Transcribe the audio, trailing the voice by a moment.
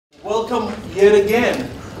Welcome yet again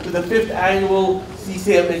to the 5th annual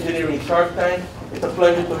CCM Engineering Shark Tank. It's a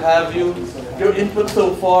pleasure to have you. Your input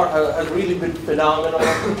so far has really been phenomenal.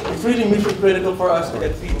 It's really mission critical for us to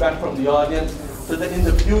get feedback from the audience so that in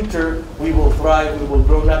the future we will thrive, we will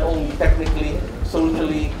grow not only technically,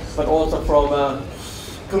 socially, but also from a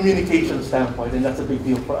communication standpoint, and that's a big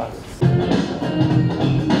deal for us.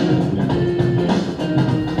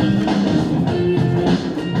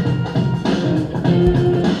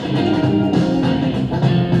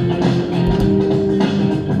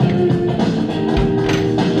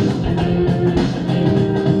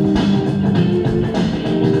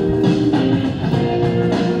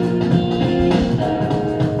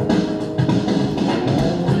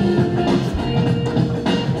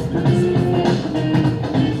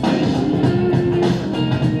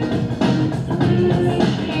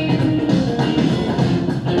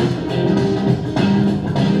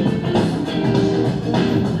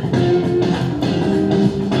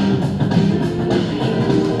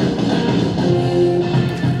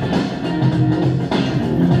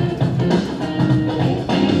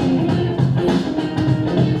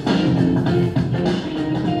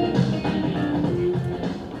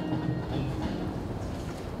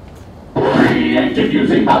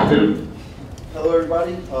 Introducing Capstone. Hello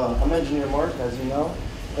everybody, I'm Engineer Mark, as you know,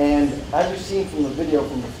 and as you've seen from the video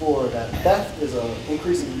from before, that theft is an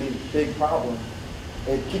increasingly big problem.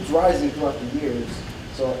 It keeps rising throughout the years.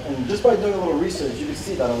 So, and just by doing a little research, you can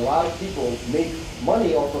see that a lot of people make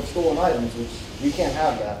money off of stolen items, which we can't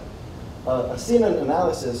have that. A CNN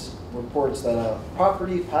analysis reports that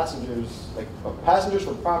passengers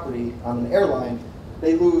for property on an airline,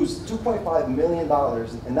 they lose $2.5 million,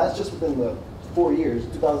 and that's just within the 4 years,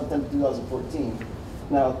 2010 to 2014.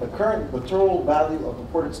 Now, the total value of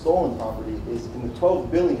reported stolen property is in the 12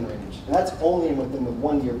 billion range, and that's only within the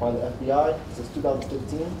 1 year by the FBI since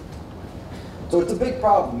 2015. So it's a big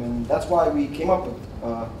problem, and that's why we came up with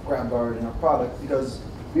GrabGuard in our product, because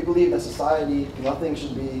we believe that society, everything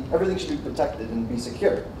should be protected and be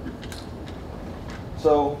secure.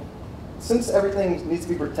 So, since everything needs to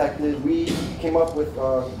be protected, we came up with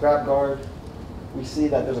GrabGuard. We see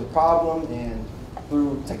that there's a problem, and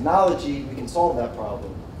through technology, we can solve that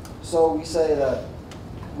problem. So we say that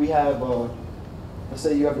we have, let's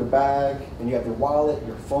say you have your bag, and you have your wallet,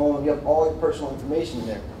 your phone, you have all your personal information in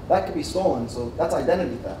there. That could be stolen, so that's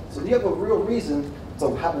identity theft. So you have a real reason to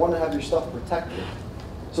want to have your stuff protected.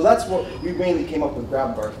 So that's what we mainly came up with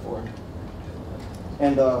GrabGuard for.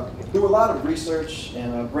 And through a lot of research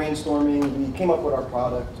and brainstorming, we came up with our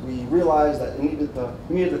product. We realized that we needed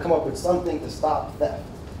to come up with something to stop theft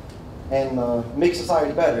and make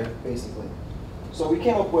society better, basically. So we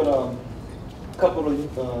came up with a couple of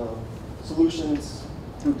solutions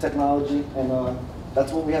through technology, and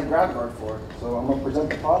that's what we have GrabGuard for. So I'm going to present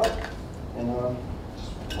the product, and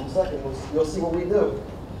just 1 second, you'll see what we do.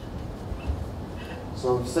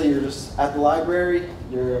 So say you're just at the library,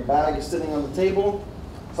 your bag is sitting on the table,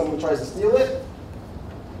 someone tries to steal it,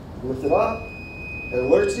 lift it up, it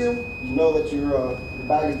alerts you, you know that your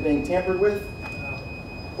bag is being tampered with,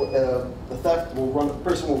 the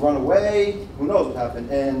person will run away, who knows what happened.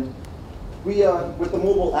 And we, with the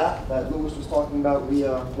mobile app that Louis was talking about, we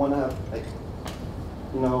want to have, like,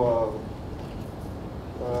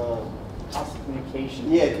 communication.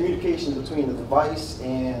 Yeah, communication between the device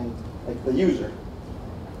and like the user.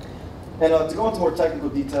 And to go into more technical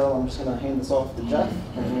detail, I'm just going to hand this off to Jeff,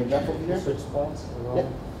 Engineer Jeff over here. Switch spots. Yep.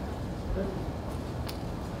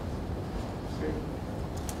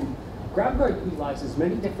 GrabGuard utilizes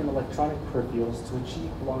many different electronic peripherals to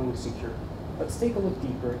achieve belonging security. Let's take a look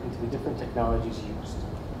deeper into the different technologies used.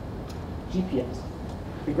 GPS.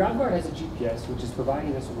 The GrabGuard has a GPS, which is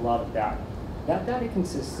providing us with a lot of data. That data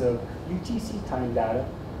consists of UTC time data,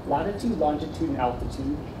 latitude, longitude, and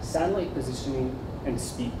altitude, satellite positioning, and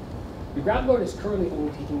speed. The GrabGuard is currently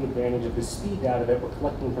only taking advantage of the speed data that we're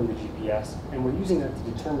collecting from the GPS, and we're using that to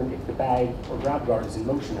determine if the bag or GrabGuard is in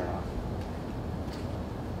motion or not.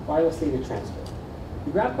 Wireless data transfer.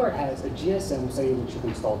 The GrabGuard has a GSM cellular chip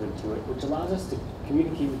installed into it, which allows us to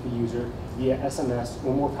communicate with the user via SMS,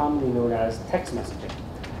 or more commonly known as text messaging.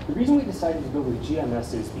 The reason we decided to go with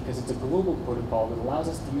GMS is because it's a global protocol that allows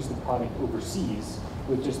us to use the product overseas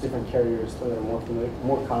with just different carriers that are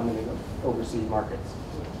more common in overseas markets.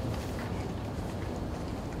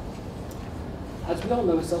 As we all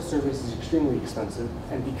know, self-service is extremely expensive,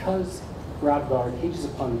 and because GrabGuard hinges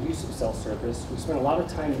upon the use of self-service, we spent a lot of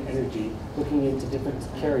time and energy looking into different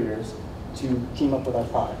carriers to team up with our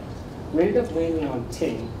product. We ended up landing on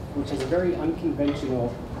Ting, which has a very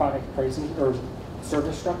unconventional product pricing or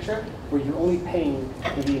service structure, where you're only paying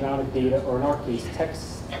for the amount of data, or in our case,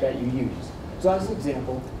 text that you use. So as an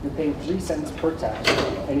example, you're paying 3 cents per text,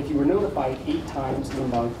 and if you were notified 8 times in a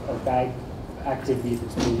month of bag activity, if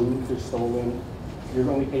it's been moved or stolen,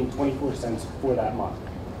 you're only paying 24 cents for that month.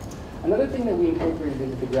 Another thing that we incorporated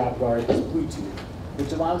into the GrabGuard is Bluetooth,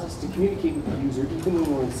 which allows us to communicate with the user even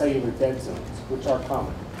when we're in cellular dead zones, which are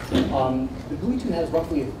common. The Bluetooth has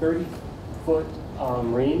roughly a 30-foot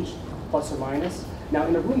range, plus or minus. Now,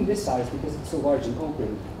 in a room this size, because it's so large and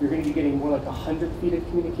open, you're going to be getting more like 100 feet of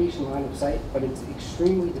communication line of sight, but it's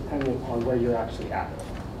extremely dependent on where you're actually at.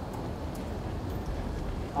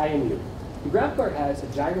 IMU. The GrabGuard has a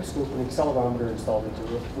gyroscope and accelerometer installed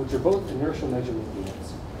into it, which are both inertial measurement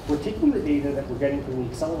units. We're taking the data that we're getting from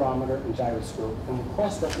the accelerometer and gyroscope, and we're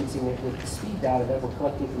cross-referencing it with the speed data that we're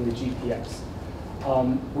collecting from the GPS.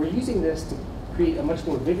 We're using this to create a much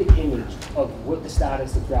more vivid image of what the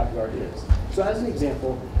status of GrabGuard is. So as an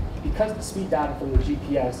example, because the speed data from the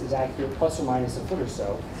GPS is accurate plus or minus a foot or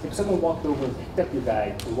so, if someone walked over and picked up your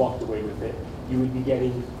bag and walked away with it, you would be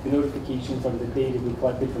getting the notification from the data we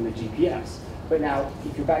collected from the GPS. But now,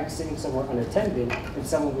 if your bag is sitting somewhere unattended, and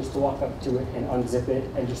someone was to walk up to it and unzip it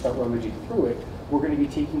and just start rummaging through it, we're going to be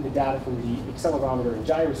taking the data from the accelerometer and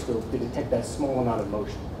gyroscope to detect that small amount of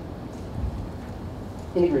motion.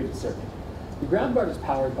 Integrated circuit. The GrabGuard is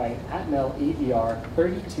powered by an Atmel AVR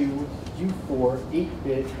 32U4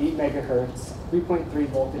 8-bit, 8 megahertz, 3.3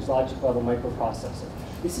 voltage logic level microprocessor.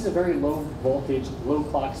 This is a very low voltage, low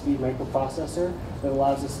clock speed microprocessor that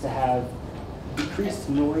allows us to have decreased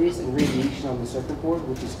noise and radiation on the circuit board,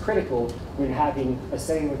 which is critical when having a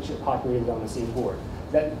cellular chip populated on the same board.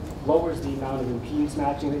 That lowers the amount of impedance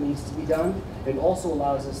matching that needs to be done. It also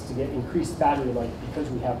allows us to get increased battery life because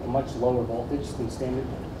we have a much lower voltage than standard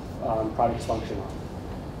products function on.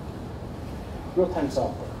 Real-time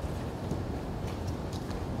software.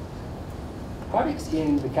 Products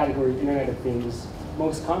in the category of Internet of Things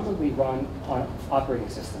most commonly run on operating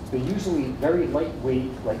systems. They're usually very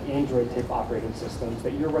lightweight, like Android-type operating systems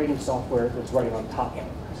that you're writing software that's running on top of.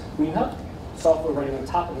 When you have software running on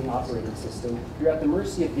top of an operating system, you're at the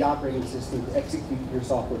mercy of the operating system to execute your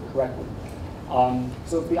software correctly.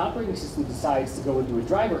 So if the operating system decides to go and do a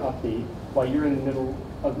driver update while you're in the middle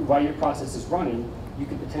of, while your process is running, you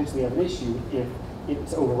could potentially have an issue if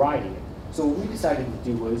it's overriding it. So what we decided to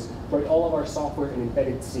do was write all of our software in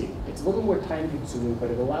embedded C. It's a little more time consuming, but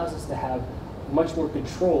it allows us to have much more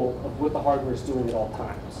control of what the hardware is doing at all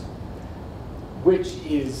times, which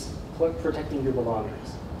is protecting your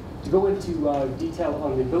belongings. To go into detail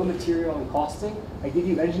on the bill of material and costing, I give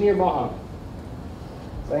you Engineer Mohammed.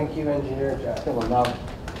 Thank you, Engineer Jack.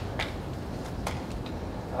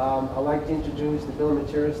 I'd like to introduce the bill of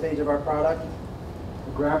material stage of our product.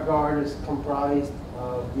 The GrabGuard is comprised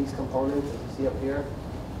of these components that you see up here.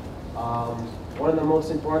 One of the most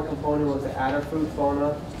important components was the Adafruit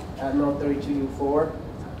Phona Atmel 32U4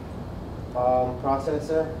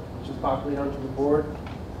 processor, which is populated onto the board.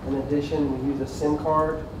 In addition, we use a SIM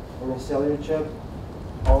card and a cellular chip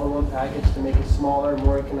all in one package to make it smaller,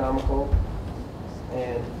 more economical,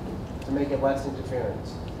 and to make it less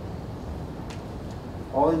interference.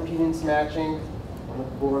 All impedance matching on the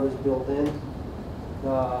board is built in.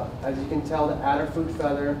 As you can tell, the Adafruit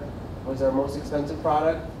Feather was our most expensive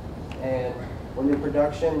product, and when in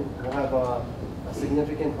production, we'll have a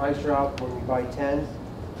significant price drop when we buy 10,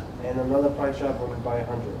 and another price drop when we buy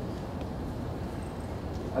 100.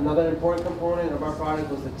 Another important component of our product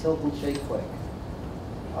was the tilt and shake flick.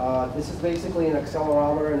 This is basically an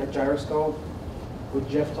accelerometer and a gyroscope, which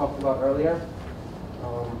Jeff talked about earlier.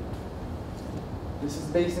 This is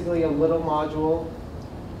basically a little module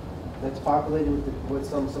that's populated with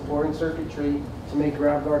some supporting circuitry to make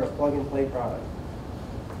GrabGuard a plug-and-play product.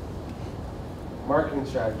 Marketing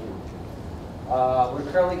strategy. We're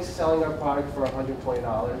currently selling our product for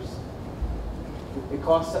 $120. It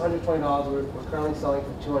costs $120. We're currently selling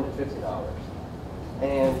for $250.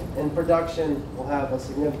 And in production, we'll have a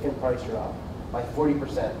significant price drop by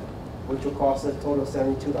 40%, which will cost us a total of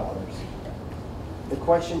 $72. The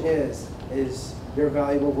question is your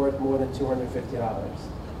valuable worth more than $250?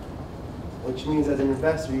 Which means as an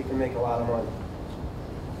investor, you can make a lot of money.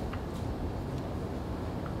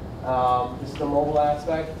 This is the mobile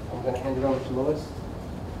aspect. I'm going to hand it over to Louis.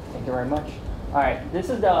 Thank you very much. All right, this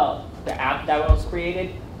is the app that was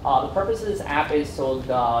created. The purpose of this app is so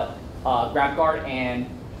the GrabGuard and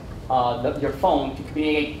your phone to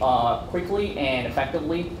communicate quickly and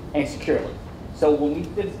effectively and securely. So when we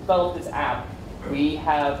developed this app, we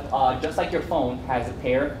have, just like your phone has a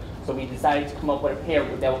pair, so we decided to come up with a pair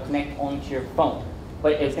that will connect only to your phone.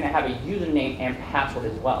 But it's going to have a username and password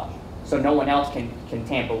as well, so no one else can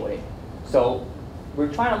tamper with it. So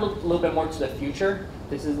we're trying to look a little bit more to the future.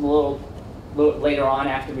 This is a little later on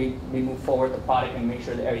after we move forward the product and make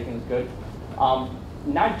sure that everything's good.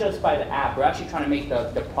 Not just by the app, we're actually trying to make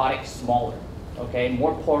the product smaller, okay?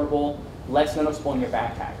 More portable, less noticeable in your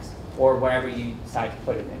backpacks or wherever you decide to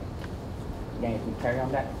put it in. You got anything to carry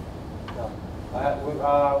on that? No.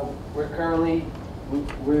 We're currently,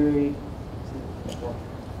 we're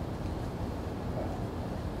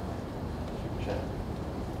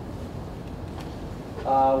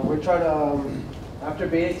trying to, after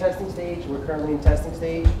beta testing stage, we're currently in testing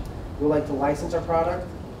stage. We'd like to license our product.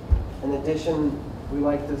 In addition, we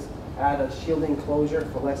like to add a shielding closure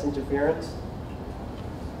for less interference.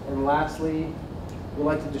 And lastly, we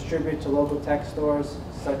like to distribute to local tech stores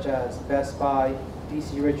such as Best Buy,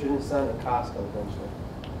 DC Richard & Son, and Costco eventually.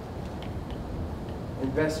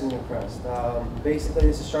 Investing interest. Basically,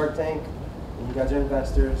 this is Shark Tank, and you guys are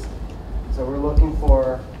investors. So we're looking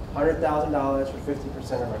for $100,000 for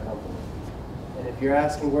 50% of our company. And if you're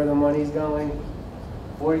asking where the money's going,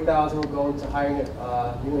 $40,000 will go into hiring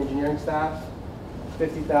new engineering staff,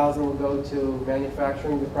 $50,000 will go to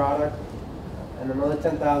manufacturing the product, and another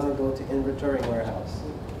 $10,000 will go to inventory and warehouse.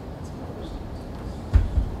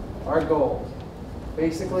 Our goal,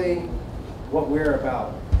 basically what we're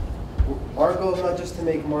about. Our goal is not just to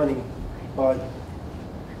make money, but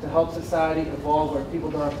to help society evolve where people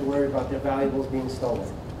don't have to worry about their valuables being stolen.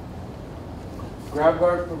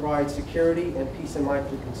 GrabGuard provides security and peace of mind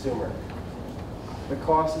to the consumer. The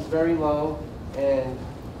cost is very low and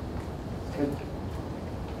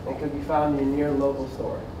could be found in your near local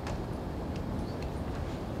store.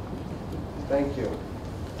 Thank you.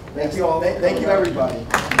 Thank you all. Thank you, everybody.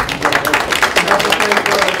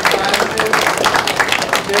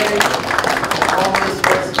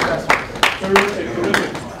 Terrific.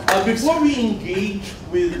 Before we engage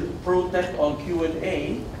with ProTech on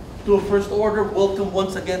Q&A, to a first order, welcome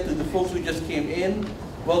once again to the folks who just came in.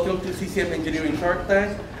 Welcome to CCM Engineering Shark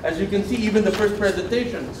Tank. As you can see, even the first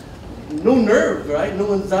presentation, no nerves, right?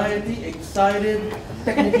 No anxiety, excited,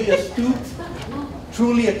 technically astute.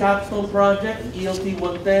 Truly a capstone project, ELT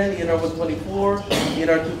 110, ENR 124,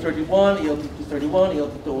 ENR 231, ELT 231,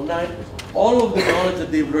 ELT 209. All of the knowledge that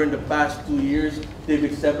they've learned the past 2 years, they've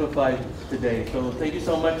exemplified today. So thank you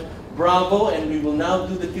so much. Bravo, and we will now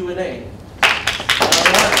do the Q&A. All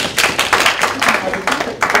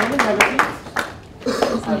right.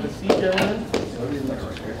 Have a seat, gentlemen.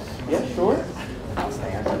 Yeah, sure. I'll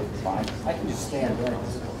stand. It's fine. I can just stand.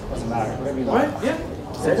 Doesn't matter. Whatever you All like. right, yeah.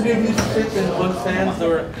 Any of you sit in one stands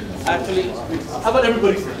or actually, how about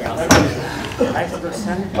everybody sit down? Everybody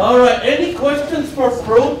sit. All right, any questions for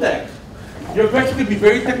ProTech? Your question could be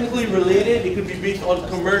very technically related. It could be based on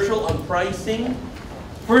commercial, on pricing.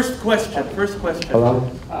 First question.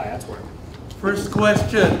 Hello? Ah, that's working. First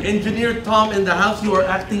question. Engineer Tom in the house, you are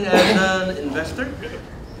acting as an investor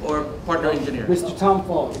or partner engineer? Mr. Tom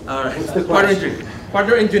Foley. All right, What's the partner question? engineer.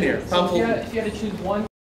 Partner engineer, Tom So Foley. if you had to choose one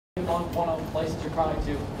to license your product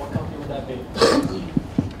to, what company would that be?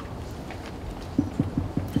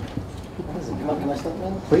 Can I step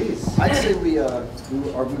in? Please. I'd say we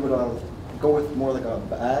would go with more like a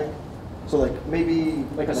bag. So like maybe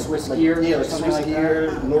Like a Swiss gear yeah, or like something Swiss like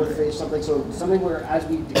gear, that? North Face, something. So Something where, as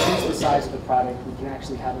we decrease the size of the product, we can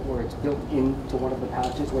actually have it where it's built into one of the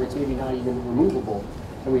pouches, where it's maybe not even removable.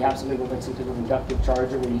 And we have something with like some type of inductive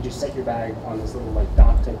charger where you just set your bag on this little like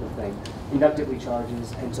dock type of thing. Inductively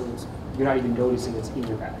charges, and so you're not even noticing it's in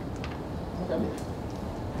your bag. Okay.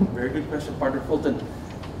 Very good question, partner Fulton.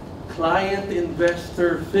 Client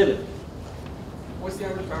investor Philip. What's the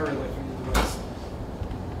average battery life in the device?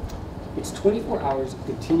 It's 24 hours of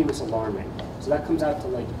continuous alarming. So that comes out to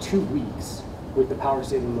like 2 weeks with the power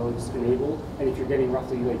saving modes enabled. And if you're getting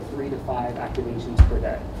roughly like 3 to 5 activations per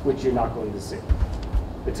day, which you're not going to see,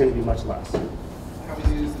 it's going to be much less. How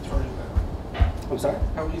easy is it to charge it back? I'm sorry?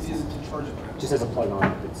 How easy is it to charge it back? Just as a plug on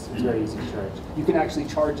it, it's very easy to charge. You can actually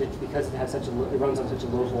charge it because it has it runs on such a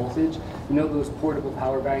low voltage. You know those portable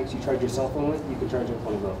power banks you charge your cell phone with? You can charge it with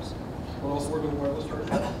one of those. Will it also work with wireless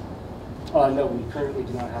charging? No, we currently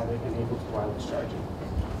do not have it enabled for wireless charging.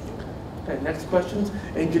 Okay, next questions.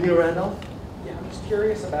 Engineer Randolph. Yeah, I'm just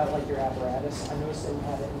curious about like your apparatus. I noticed that you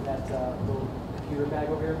had it in that little computer bag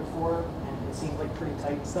over here before, and it seemed like pretty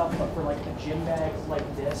tight stuff. But for like a gym bag like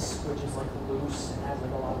this, which is like loose and has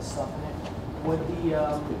like a lot of stuff in it, would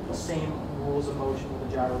the same rules of motion with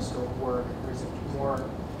the gyroscope work, or is it more?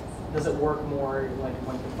 Does it work more like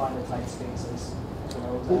when confined to tight spaces?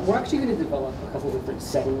 Well, we're actually going to develop a couple of different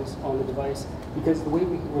settings on the device because the way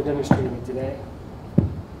we're demonstrating it today,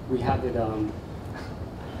 we have it.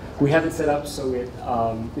 We have it set up so it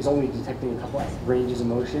is only detecting a couple of ranges of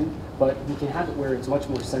motion, but we can have it where it's much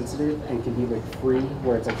more sensitive and can be like free,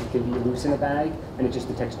 where it's like it can be loose in a bag and it just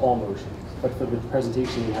detects all motion. But for the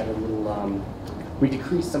presentation, we had a little, we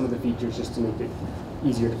decreased some of the features just to make it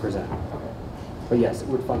easier to present. But yes, it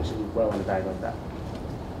would function well in a bag like that.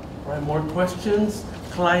 All right, more questions?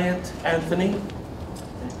 Client Anthony?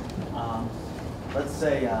 Let's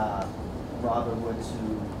say Robert were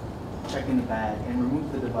to check in the bag and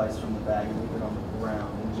remove the device from the bag and leave it on the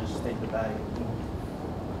ground and just take the bag and move.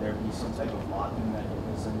 Would there be some type of locking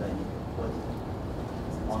mechanism that you could put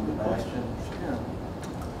on the bag?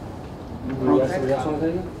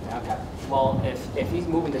 Okay. Well, if he's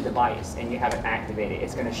moving the device and you have it activated,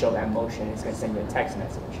 it's going to show that motion. It's going to send you a text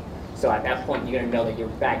message. So at that point, you're going to know that your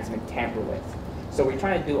bag has been tampered with. So what we're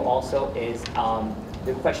trying to do also is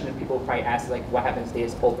the question that people probably ask is like, what happens if they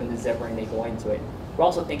just open the zipper and they go into it? We're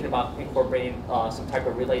also thinking about incorporating some type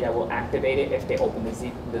of relay that will activate it if they open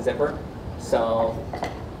the zipper. So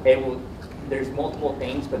it will. There's multiple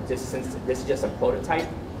things, but since this is just a prototype,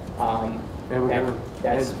 And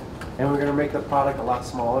we're going to make the product a lot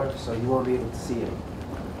smaller, so you won't be able to see it.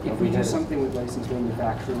 If we do something with licensed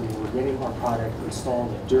manufacturing and we're getting our product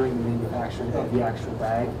installed during the manufacturing of the actual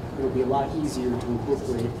bag, it'll be a lot easier to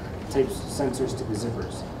incorporate types of sensors to the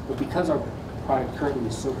zippers. But because our product currently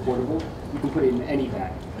is so portable, you can put it in any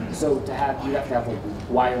bag. So you have to have like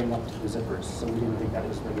wiring up to the zippers. So we didn't think that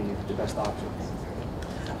was really the best option.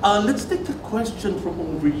 Let's take a question from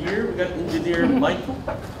over here. We got engineer Michael.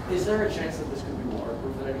 Is there a chance that this could be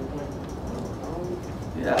waterproof at any point?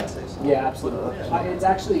 Yeah, I'd say so. Yeah, absolutely. It's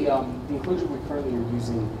actually, the enclosure we currently are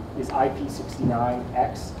using is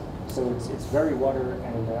IP69X. So it's very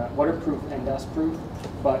waterproof and dust-proof.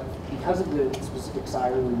 But because of the specific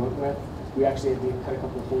siren we went with, we actually had to cut a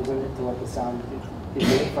couple of holes in it to let the sound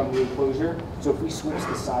emit from the enclosure. So if we switch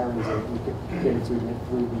the sirens in, we could get it to emit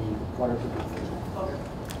through the waterproof enclosure.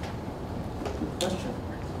 Good question.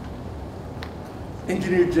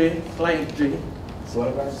 Engineer J, client J. So what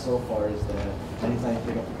I've learned so far is that anytime you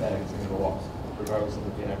pick up the bag, it's going to go off, regardless of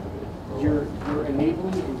it being activated. You're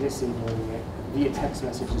enabling and disabling it via text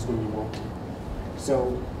messages when you want to.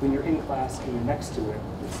 So when you're in class and you're next to it,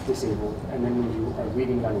 it's disabled, and then when you are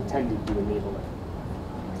reading unattended, you enable it.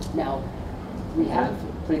 Now, we have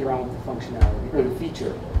played around with the functionality, or the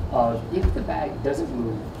feature of if the bag doesn't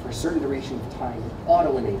move for a certain duration of time, it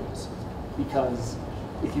auto-enables. Because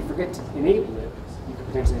if you forget to enable it, you could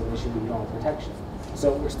potentially have an issue when you don't have protection.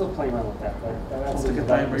 So we're still playing around with that. But that's Take a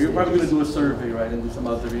timer. You're probably going to do a survey, right, and do some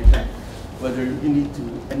observation. Whether you need to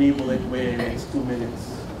enable it where it's 2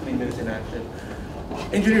 minutes, 3 minutes in action.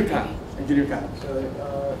 Engineer Kyle. Engineer Kyle. So,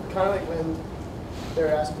 kind of like when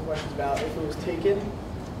they're asking questions about if it was taken,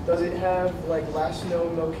 does it have like last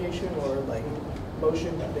known location or like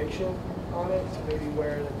motion prediction on it, so maybe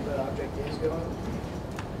where the object is going?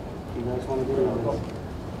 You guys want to do it?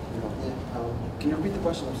 Can you repeat the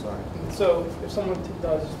question? I'm sorry. So if someone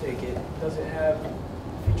does take it, does it have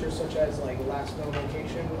features such as like last known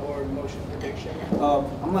location or motion prediction?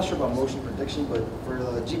 I'm not sure about motion prediction, but for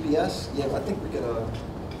the GPS, yeah, I think we could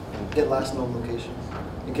get last known location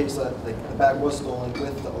in case like the bag was stolen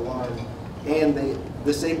with the alarm and they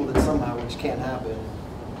disabled it somehow, which can't happen.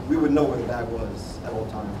 We would know where the bag was at all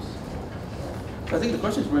times. I think the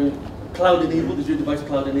question is very cloud enabled. Is your device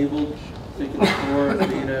cloud enabled? So you can store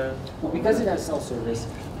data. Well, because it has cell service,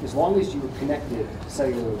 as long as you're connected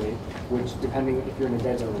cellularly, which depending if you're in a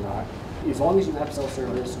dead zone or not, as long as you have cell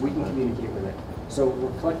service, we can communicate with it. So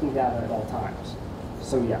we're collecting data at all times.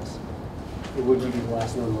 So yes, it would give you the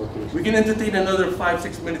last known location. We can entertain another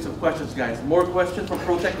 5-6 minutes of questions, guys. More questions from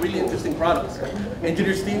ProTech, really interesting products.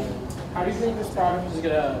 Engineer Steve? How do you think this product is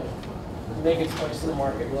going to make its place to the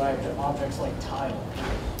market with objects like tile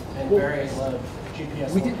and various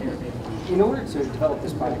GPS locator? In order to develop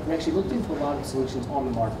this product, we actually looked into a lot of solutions on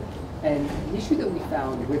the market. And the issue that we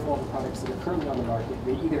found with all the products that are currently on the market,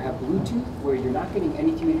 they either have Bluetooth, where you're not getting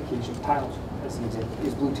any communication. Tile, as an example,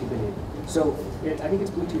 is Bluetooth enabled. So I think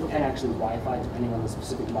it's Bluetooth and actually Wi-Fi, depending on the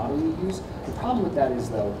specific model you use. The problem with that is,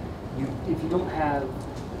 though, if you don't have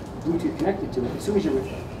Bluetooth connected to it, as soon as you're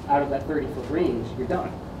out of that 30-foot range, you're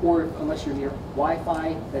done. Or unless you're near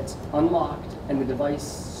Wi-Fi that's unlocked and the device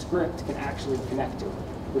script can actually connect to it,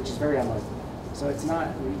 which is very unlikely. So it's not,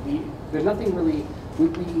 there's nothing really,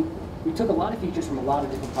 we took a lot of features from a lot of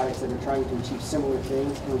different products that are trying to achieve similar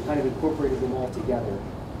things, and we kind of incorporated them all together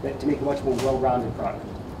to make a much more well-rounded product.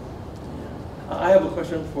 I have a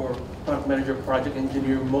question for product manager, project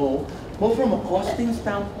engineer Mo. Mo, from a costing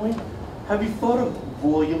standpoint, have you thought of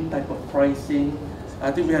volume type of pricing?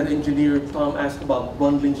 I think we had engineer Tom ask about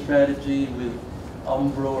bundling strategy with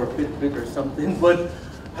Umbro or Fitbit or something, but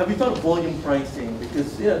have you thought of volume pricing?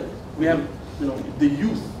 Because yeah, we have, the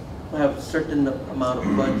youth have a certain amount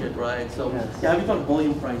of budget, right? So Yes. yeah, have you thought of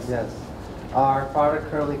volume pricing? Yes. Our product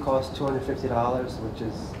currently costs $250, which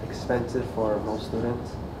is expensive for most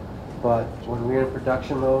students. But when we're in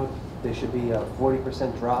production mode, there should be a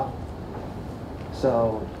 40% drop.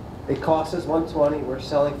 So it costs us $120, we're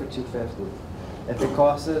selling for $250. If it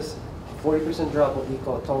costs us 40% drop, will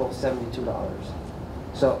equal a total of $72.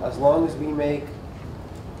 So as long as we make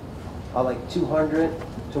like 200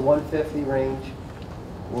 to 150 range,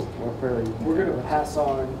 we're pretty. We're going to pass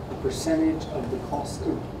on a percentage of the cost.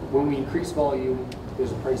 When we increase volume,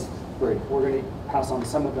 there's a price break. We're going to pass on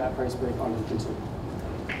some of that price break on to the consumer.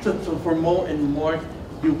 So for more and more,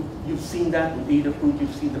 you've seen that with Adafruit,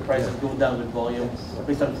 you've seen the prices go down with volume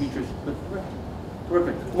based on features. But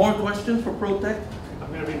terrific. More questions for ProTech?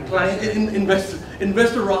 I'm going to be an Client,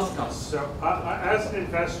 investor Roscoe. So as an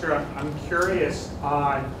investor, I'm curious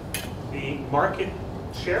on the market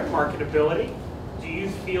share, marketability. Do you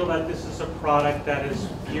feel that this is a product that is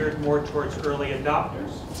geared more towards early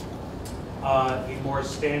adopters, the more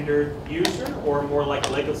standard user, or more like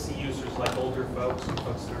legacy users like older folks and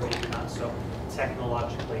folks that are maybe not so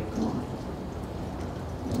technologically inclined?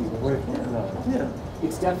 Yeah.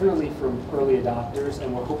 It's definitely from early adopters,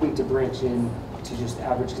 and we're hoping to branch in to just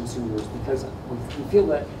average consumers because we feel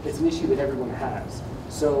that it's an issue that everyone has.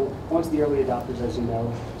 So once the early adopters, as you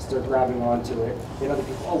know, start grabbing onto it, then other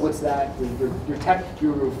people, oh, what's that? Your tech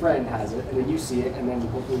guru friend has it, and then you see it, and then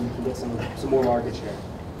hopefully we can get some more market share.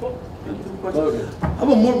 Cool. Loaded. How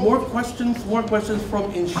about more questions? More questions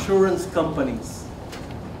from insurance companies.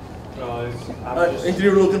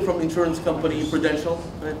 Engineer Logan from insurance company Prudential.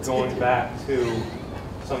 Going back to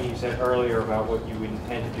something you said earlier about what you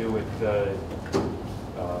intend to do with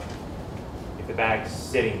if the bag's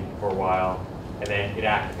sitting for a while and then it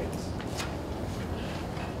activates.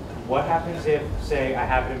 What happens if, say, I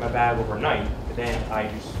have it in my bag overnight, and then I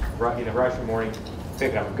just in the rush in the morning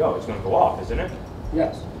pick it up and go? It's going to go off, isn't it?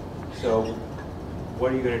 Yes. So,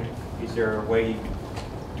 what are you going to do? Is there a way you can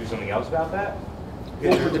do something else about that?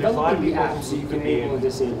 Well, we're developing the app so you can enable and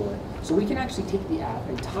disable it. So we can actually take the app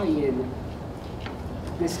and tie in.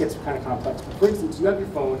 This gets kind of complex, but for instance, you have your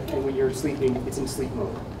phone, and when you're sleeping, it's in sleep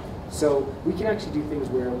mode. So we can actually do things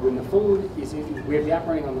where when the phone is in, we have the app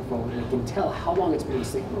running on the phone, and it can tell how long it's been in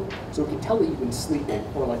sleep mode. So it can tell that you've been sleeping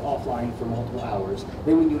or like offline for multiple hours.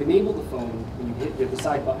 Then when you enable the phone, when you hit the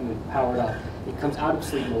side button and power it up, it comes out of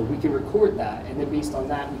sleep mode. We can record that, and then based on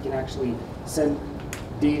that, we can actually send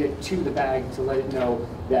data to the bag to let it know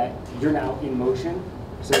that you're now in motion.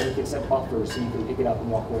 So we can set buffers so you can pick it up and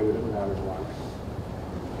walk away with it without an alarm.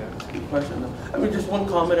 Good question. I mean, just one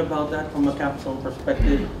comment about that from a Capstone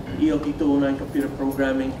perspective, ELT 209 computer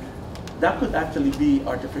programming, that could actually be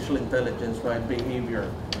artificial intelligence, right? Behavior.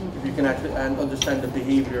 If you can actually understand the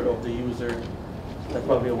behavior of the user, that's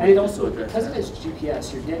probably a way and it to also, address because that. it is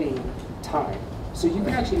GPS, you're getting time. So you can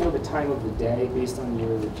actually know the time of the day based on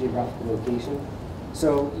your geographical location.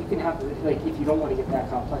 So you can have, like, if you don't want to get that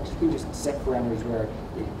complex, you can just set parameters where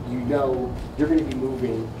you know you're going to be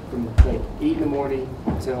moving from like 8 in the morning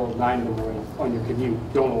until 9 in the morning on your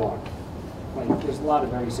commute. Don't alarm. Like, there's a lot of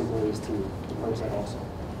very simple ways to approach that also.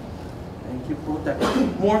 Thank you for that.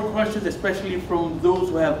 More questions, especially from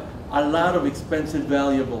those who have a lot of expensive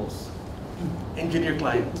valuables. Engineer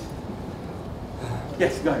client.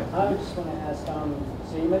 Yes, go ahead. I just want to ask,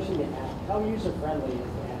 so you mentioned the app. How user-friendly is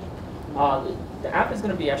the app? The app is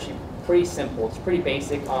going to be actually pretty simple. It's pretty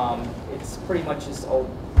basic. It's pretty much just so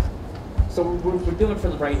what we're doing for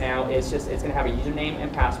right now is it's going to have a username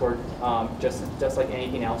and password, just like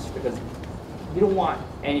anything else, because you don't want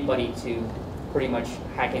anybody to pretty much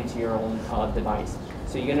hack into your own device.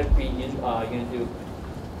 So you're going to do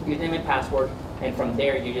username and password, and from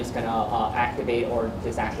there you're just going to activate or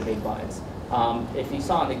disactivate buttons. If you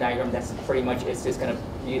saw on the diagram, that's pretty much it's going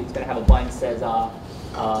to have a button that says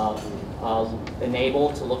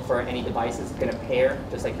enable to look for any devices. It's going to pair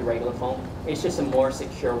just like your regular phone. It's just a more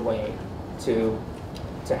secure way to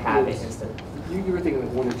have it instead. You were thinking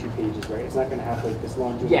like 1 or 2 pages, right? It's not going to have like this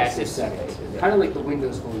laundry list of settings. Kind of like the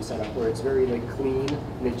Windows Phone setup, where it's very like clean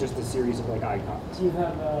and it's just a series of like icons. Do you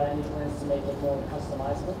have any plans to make it more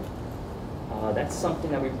customizable? That's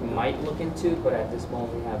something that we might look into, but at this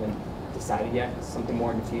moment we haven't decided yet. It's something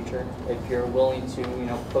more in the future. If you're willing to,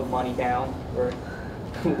 put money down, we're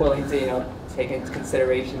willing to, take into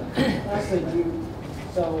consideration. Honestly,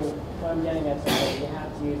 so what I'm getting at is that you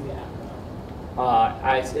have to use the app.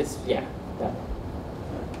 Yeah.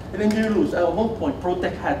 And Engineer Lewis, at one point,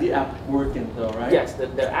 ProTech had the app working though, right? Yes,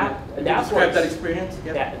 the app. Can The you app describe works, that experience?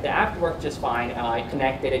 the app worked just fine. I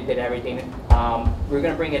connected it, did everything. We were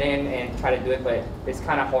gonna bring it in and try to do it, but it's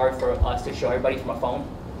kind of hard for us to show everybody from a phone.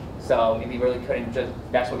 So we really couldn't just.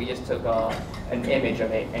 That's why we just took an image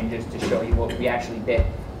of it and just to show you what we actually did.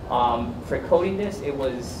 For coding this, it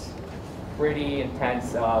was pretty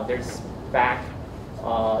intense. There's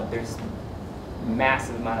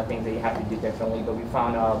massive amount of things that you have to do differently, but we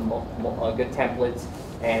found good templates,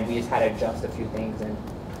 and we just had to adjust a few things and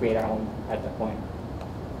create our own at that point.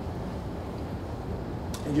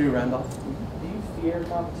 Engineer Randolph. Do you fear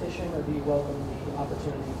competition, or do you welcome the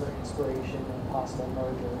opportunity for inspiration and possible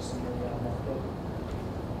mergers in the market?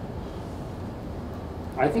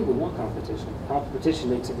 I think we want competition. Competition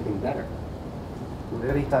makes everything better. With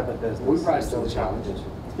any type of business. We rise to the challenge.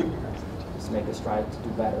 Just make us strive to do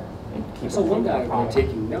better and keep. So one guy improving our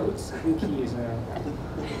taking notes. I think he is.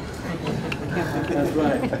 That's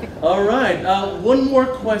right. All right. One more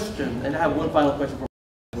question, and I have one final question for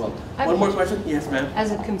as well. One more question? Yes, ma'am.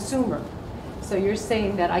 As a consumer, so you're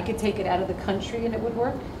saying that I could take it out of the country and it would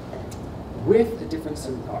work? With a different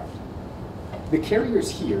SIM card. The carriers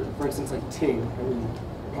here, for instance, like Ting, that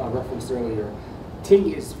we referenced earlier,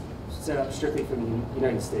 Ting is set up strictly for the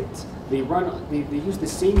United States. They use the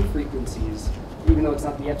same frequencies, even though it's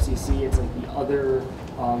not the FCC, it's like the other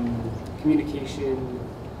communication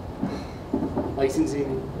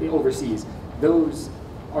licensing overseas. Those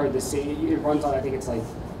are the same. It runs on, I think it's like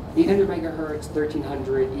 800 megahertz,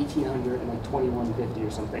 1300, 1800, and like 2150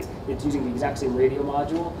 or something. It's using the exact same radio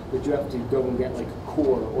module, but you have to go and get like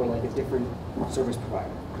core or like a different service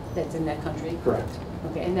provider. That's in that country? Correct.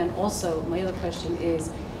 Okay, and then also, my other question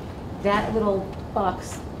is, that little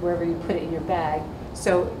box, wherever you put it in your bag,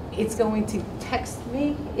 so it's going to text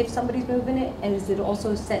me if somebody's moving it, and is it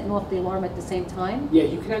also setting off the alarm at the same time? Yeah,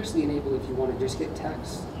 you can actually enable if you want to just get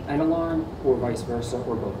text and alarm, or vice versa,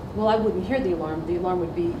 or both. Well, I wouldn't hear the alarm. The alarm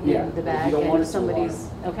would be Yeah, in the if bag, you don't and want if it to somebody's,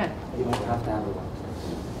 okay, You don't have to have alarm.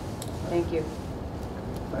 thank you.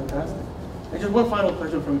 Fantastic. And just one final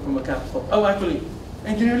question from a Capstone. Oh, actually,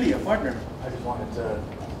 Engineer Lee, a partner. I just wanted to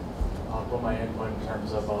put my input in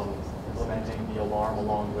terms of implementing the alarm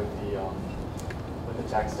along with the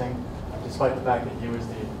texting. Despite the fact that you as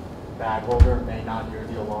the bag holder may not hear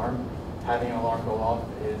the alarm, having an alarm go off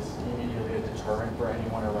is immediately a deterrent for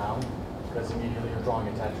anyone around, because immediately you're drawing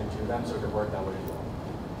attention to them, so it could work that way as well.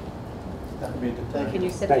 That would be a deterrent. Can you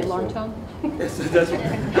set the alarm tone? Yes, that's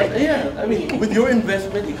right. Yeah, I mean, with your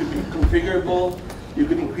investment, it could be configurable. You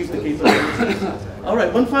could increase the capabilities. All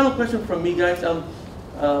right, one final question from me, guys.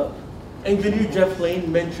 Engineer Jeff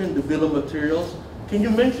Lane mentioned the bill of materials. Can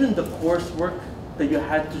you mention the coursework that you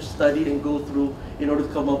had to study and go through in order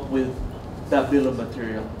to come up with that bill of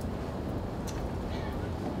material?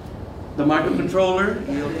 The microcontroller,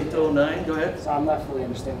 EL809, go ahead. So I'm not fully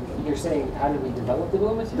understanding. You're saying, how did we develop the bill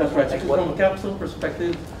of materials? That's right. So from a Capstone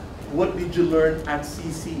perspective, what did you learn at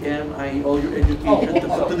CCM, i.e. all your education to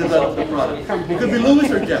develop the product? It could be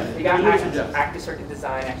Lewis or Jeff. We got active circuit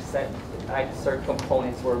design, active circuit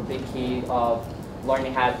components were a big key of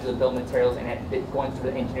learning how to do the bill of materials and going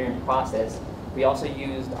through the engineering process. We also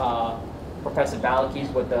used Professor Balaki's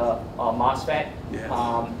with the MOSFET, Yes.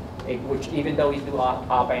 Which even though we do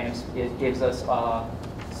op-amps, it gives us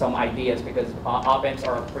some ideas, because op-amps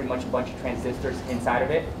are pretty much a bunch of transistors inside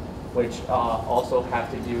of it, which also have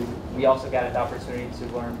to do. We also got an opportunity to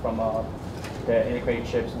learn from the integrated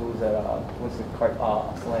chips. What was the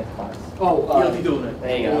Selenium class?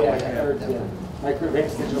 There you go.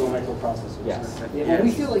 Advanced digital microprocessors. Yes. Yeah, well, we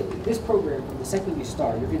feel like this program, from the second you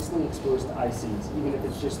start, you're instantly exposed to ICs, even if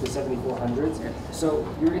it's just the 7400s. So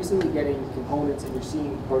you're instantly getting components and you're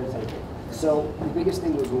seeing prototyping. So the biggest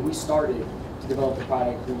thing was when we started to develop the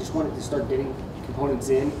product, we just wanted to start getting components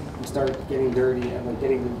in and start getting dirty and like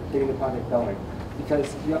getting the product going.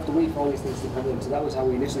 Because you have to wait for all these things to come in. So that was how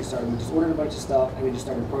we initially started. We just ordered a bunch of stuff and we just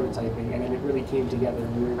started prototyping, and then it really came together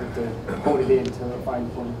and we were able to hone it in to find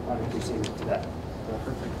the product you're seeing today.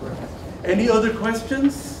 Any other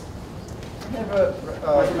questions? I have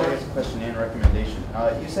a question and recommendation.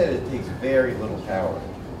 You said it takes very little power.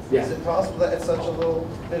 Yeah. Is it possible that at such a little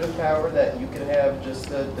bit of power that you could have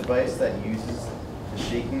just a device that uses the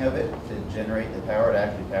shaking of it to generate the power to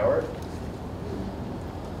actually power it?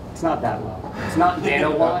 It's not that low. It's not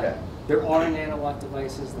nanowatt. Okay. There are nanowatt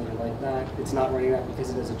devices that are like that. It's not running that because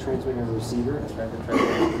it has a transmitter and receiver.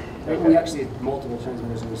 We actually have multiple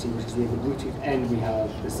transmitters and receivers because we have the Bluetooth and we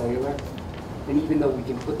have the cellular. And even though we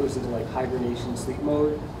can put those into like hibernation sleep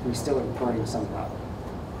mode, we still are burning some power.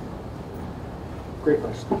 Great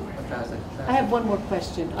question. I have one more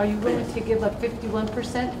question. Are you willing to give up 51%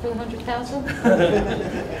 for the 100,000?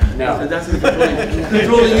 No. That's the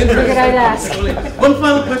controlling interest. Figured I'd ask. One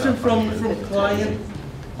final question from client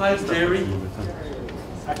Jerry.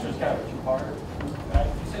 Actually, it's kind of a two-parter.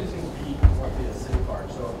 You said it's going to be monthly a SIM card,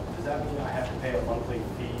 so does that mean I have to pay a monthly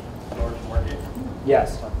fee in order to work it?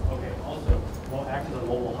 Yes. Okay, also, what acts as a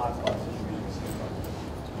mobile hotspot since you're using a SIM card?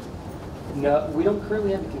 No, we don't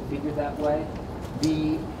currently have it configured that way.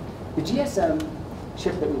 The GSM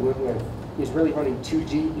chip that we went with is really running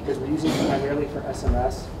 2G because we're using it primarily for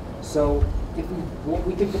SMS. So if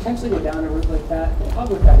we could potentially go down a route like that. The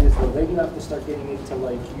problem with that is though, then you have to start getting into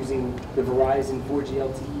like using the Verizon 4G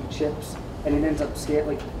LTE chips, and it ends up scared.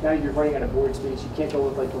 Like now you're running out of board space. You can't go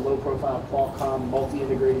with like the low-profile Qualcomm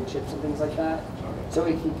multi-integrated chips and things like that. So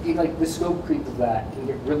like the scope creep of that can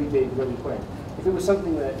get really big really quick. If it was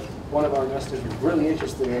something that one of our investors was really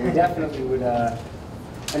interested in, we definitely would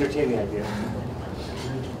entertain the idea.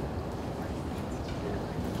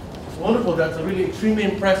 Wonderful. That's really extremely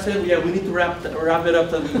impressive. Yeah, we need to wrap it up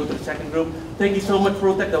so we go to the second group. Thank you so much,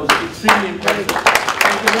 Protec. That was extremely impressive.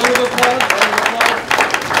 Thank you. Round of applause.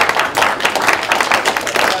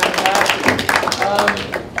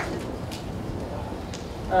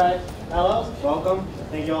 All right. Hello. Welcome.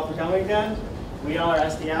 Thank you all for coming again. We are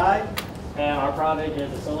SDI, and our product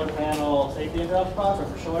is a solar panel safety interruption box, or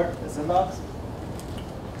for short, the SIM box.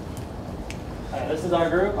 This is our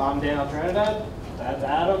group. I'm Daniel Trinidad. That's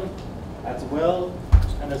Adam. That's Will.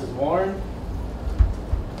 And this is Warren.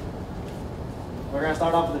 We're going to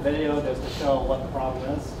start off with a video just to show what the problem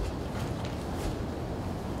is.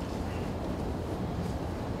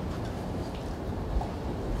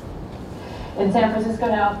 In San Francisco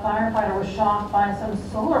now, a firefighter was shocked by some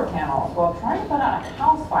solar panels while trying to put out a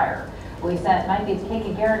house fire. We sent 9Th's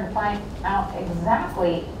Kiki Garrett to find out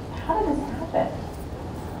exactly how did this happen.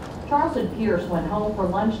 Charleston Pierce went home for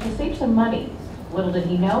lunch to save some money. Little did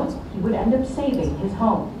he know, he would end up saving his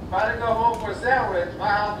home. If I didn't go home for a sandwich, my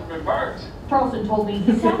house would have been burnt. Charleston told me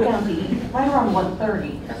he sat down to eat right around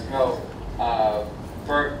 1:30. I smelled a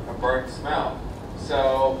burnt smell.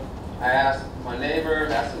 So I asked my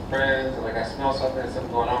neighbors, asked some friends, and like I smell something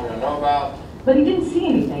going on we don't know about. But he didn't see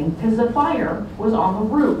anything because the fire was on the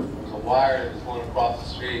roof. There was a wire that was going across the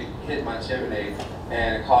street, hit my chimney,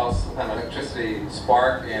 and it caused some kind of electricity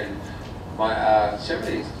spark, and my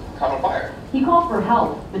chimney caught on fire. He called for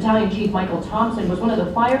help. Battalion Chief Michael Thompson was one of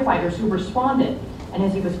the firefighters who responded. And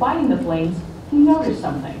as he was fighting the flames, he noticed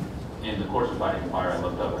something. In the course of fighting the fire, I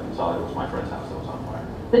looked up and saw that it was my friend's house that was on fire.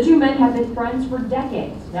 The two men have been friends for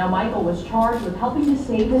decades. Now Michael was charged with helping to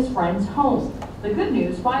save his friend's home. The good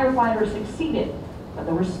news, firefighters succeeded, but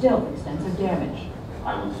there was still extensive damage.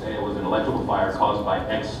 I would say it was an electrical fire caused by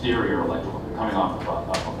exterior electrical coming off the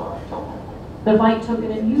telephone. The fight took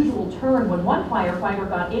an unusual turn when one firefighter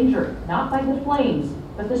got injured, not by the flames,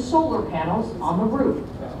 but the solar panels on the roof.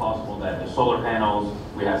 It's possible that the solar panels,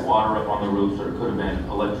 we had water up on the roof, so it could have been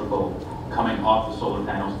electrical coming off the solar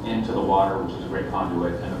panels into the water, which is a great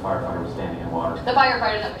conduit, and the firefighter was standing in water. The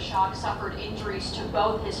firefighter that was shocked suffered injuries to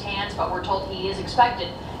both his hands, but we're told he is expected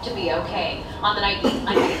to be okay. On the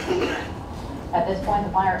 19th, at this point,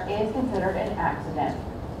 the fire is considered an accident.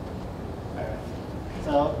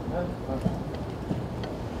 So,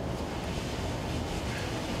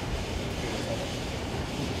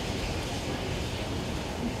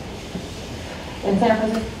 in San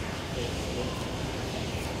Francisco.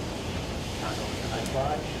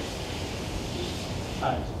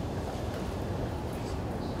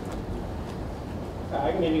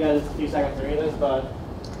 I can give you guys a few seconds to read this, but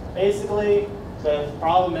basically the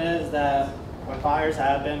problem is that when fires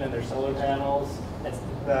happen and there's solar panels, it's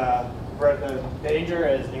the danger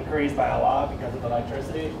is increased by a lot because of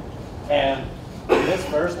electricity. And this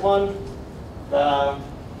first one,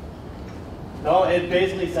 it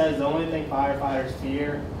basically says the only thing firefighters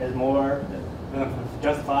fear is more than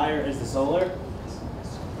just fire is the solar.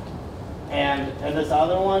 And in this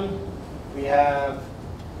other one, we have,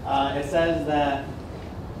 it says that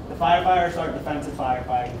the firefighters start defensive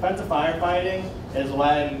firefighting. Defensive firefighting is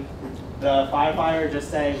when the firefighters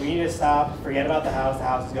just say, we need to stop, forget about the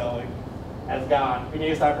house is going, and it's gone. We need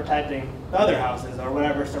to start protecting the other houses or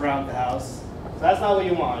whatever surround the house. So that's not what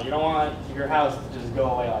you want. You don't want your house to just go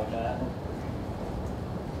away like that.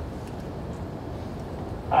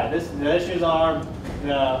 All right, the issues are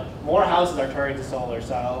more houses are turning to solar.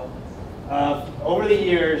 So over the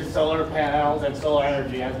years, solar panels and solar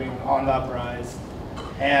energy has been on the uprise.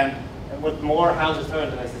 And with more houses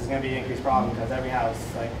turning to this, it's going to be an increased problem because every house,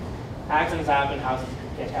 like accidents happen, houses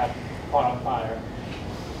get caught on fire.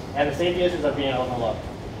 And the safety issues are being overlooked.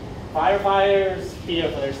 Firefighters fear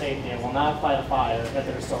for their safety and will not fight a fire if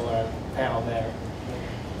there's a solar panel there.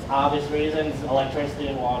 Obvious reasons, electricity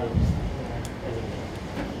and water isn't.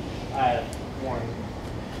 I have one.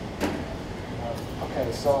 Okay,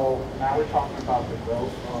 so now we're talking about the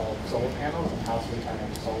growth of solar panels and house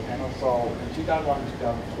returning solar panels. So in 2011 and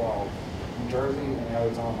 2012, New Jersey and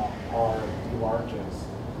Arizona are the largest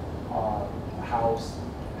house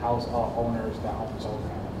owners that own solar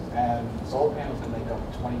panels. And solar panels can make up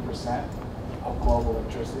 20% of global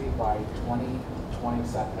electricity by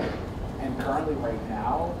 2027. And currently right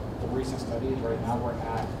now, the recent studies, right now we're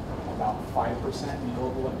at about 5% in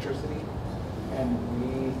global electricity. And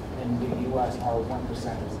we in the US are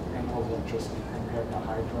 1% in global electricity compared to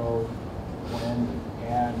hydro, wind,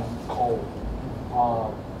 and coal.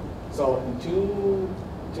 So in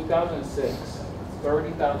 2006,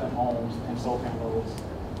 30,000 homes and solar panels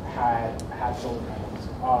had solar panels.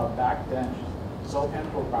 Back then, solar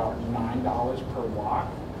panels were about $9 per watt.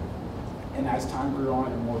 And as time grew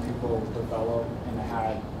on and more people developed and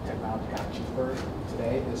had technology got cheaper,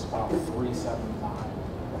 today it's about $379.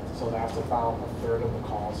 So that's about a third of the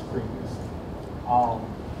cost previous.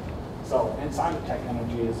 So Tech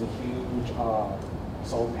Energy is a huge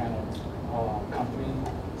solar panel company.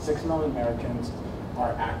 6 million Americans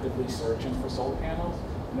are actively searching for solar panels,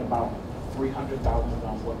 and about 300,000 of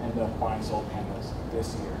them will end up buying solar panels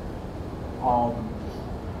this year.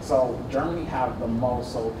 So Germany have the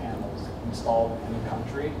most solar panels installed in any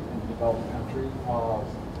country, in the developed country.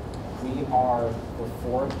 We are the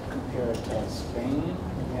 4th compared to Spain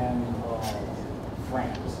and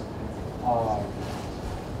France. All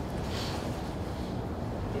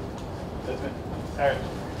right.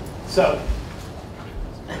 So,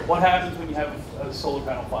 what happens when you have a solar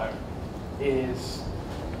panel fire is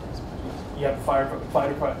you have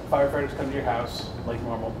firefighters come to your house like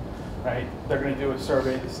normal, right? They're going to do a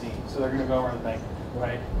survey of the scene, so they're going to go around the thing,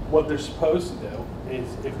 right? What they're supposed to do is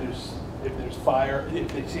if there's fire,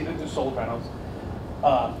 if they see that there's solar panels,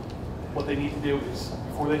 what they need to do is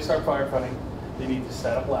before they start firefighting, they need to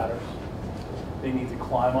set up ladders. They need to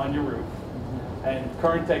climb on your roof. And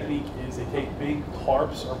current technique is they take big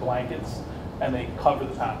tarps or blankets and they cover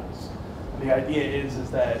the panels. The idea is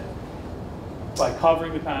that by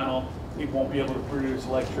covering the panel, it won't be able to produce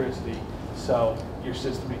electricity, so your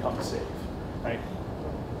system becomes safe, right?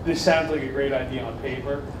 This sounds like a great idea on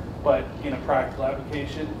paper, but in a practical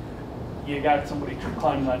application, you got somebody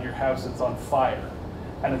climbing on your house that's on fire.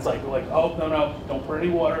 And it's like, oh, no, don't put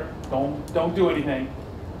any water, don't do anything.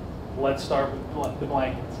 Let's start with the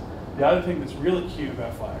blankets. The other thing that's really cute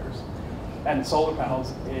about fires and solar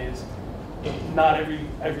panels is not every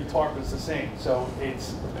tarp is the same. So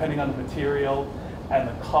it's depending on the material and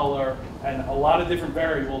the color and a lot of different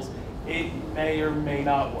variables, it may or may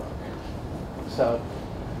not work. So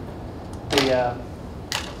as you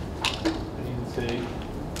can see,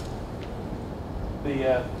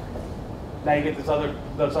 now you get this other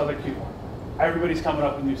cute one. Everybody's coming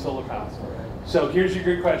up with new solar panels. So here's your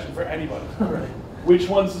good question for anybody. Which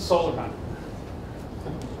one's the solar panel?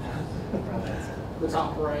 The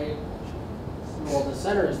top right. Well, the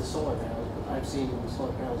center is the solar panels. I've seen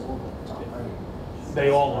solar panels over the top right.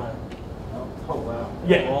 They all are. Oh wow.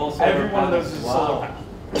 Yeah, every one of those is a solar panel.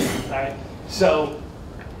 Right? So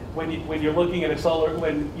when you're looking at a solar,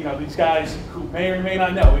 when these guys who may or may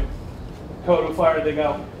not know it, code of fire, they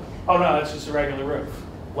go, oh no, that's just a regular roof.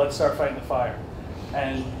 Let's start fighting the fire.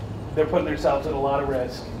 And they're putting themselves at a lot of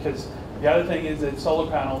risk because the other thing is that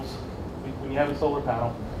solar panels, when you have a solar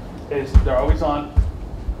panel, is they're always on.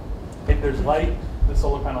 If there's light, the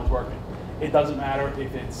solar panel's working. It doesn't matter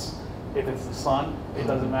if it's the sun. It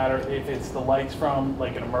doesn't matter if it's the lights from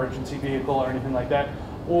like an emergency vehicle or anything like that,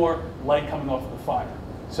 or light coming off of the fire.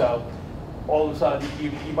 So all of a sudden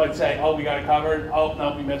you might say, oh, we got it covered. Oh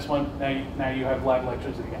no, we missed one. Now you have live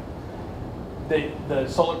electricity again. The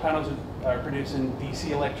solar panels are producing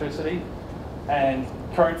DC electricity, and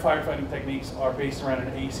current firefighting techniques are based around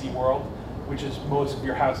an AC world, which is most of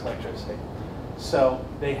your house electricity. So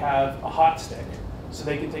they have a hot stick, so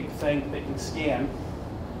they can take the thing, they can scan,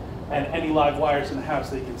 and any live wires in the house,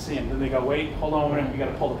 they can see them. Then they go, wait, hold on a minute, we got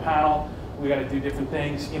to pull the panel, we got to do different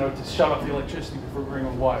things, to shut off the electricity before bringing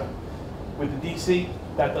on water. With the DC,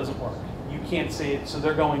 that doesn't work. You can't see it, so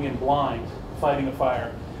they're going in blind, fighting a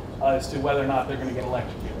fire, as to whether or not they're going to get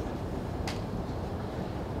electrocuted.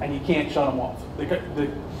 And you can't shut them off.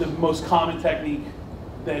 The most common technique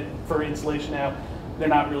that for insulation now, they're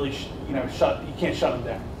not really, shut. You can't shut them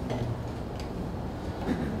down.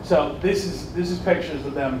 So this is pictures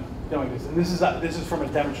of them doing this, and this is from a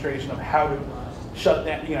demonstration of how to shut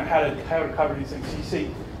down, how to cover these things. So you see,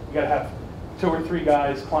 you got to have 2 or 3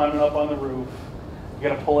 guys climbing up on the roof. You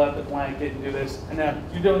got to pull out the blanket and do this, and now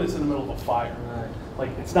you're doing this in the middle of a fire.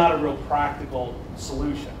 Like, it's not a real practical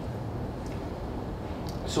solution.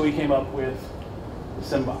 So we came up with the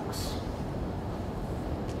SimBox.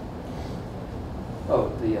 Oh,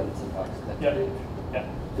 the SimBox. Yeah. Yeah.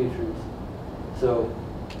 Features. So,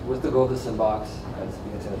 with the goal of the SimBox, as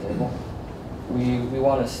being on the table, we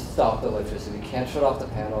want to stop the electricity. We can't shut off the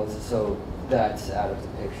panels, so that's out of the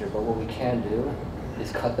picture. But what we can do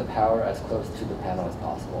is cut the power as close to the panel as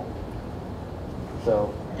possible.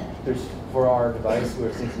 So, for our device,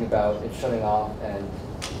 we're thinking about it shutting off, and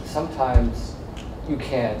sometimes you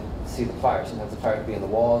can't see the fire. Sometimes the fire could be in the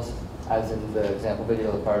walls, as in the example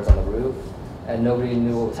video, the fire's on the roof, and nobody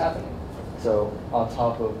knew what was happening. So on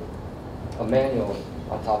top of a manual,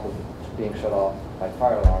 on top of being shut off by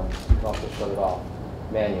fire alarms, you can also shut it off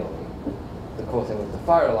manually. The cool thing with the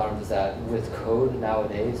fire alarms is that with code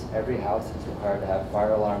nowadays, every house is required to have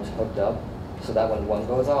fire alarms hooked up so that when one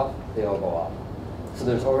goes off, they all go off. So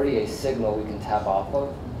there's already a signal we can tap off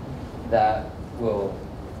of that will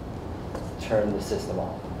turn the system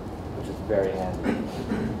off, which is very handy.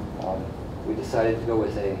 We decided to go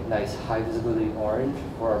with a nice high visibility orange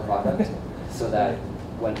for our product so that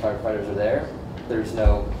when firefighters are there, there's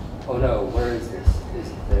no, oh no, where is this? Is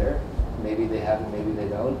it there? Maybe they have it, maybe they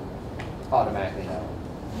don't. Automatically know.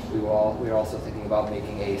 We're also thinking about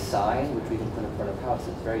making a sign which we can put in front of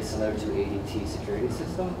houses, very similar to ADT security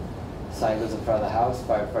system. Sign goes in front of the house,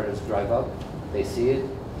 firefighters drive up, they see it,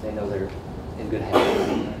 they know they're in good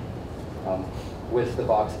hands. With the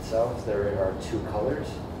box itself, there are 2 colors.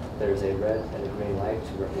 There's a red and a green light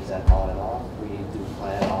to represent on and off. We do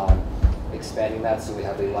plan on expanding that so we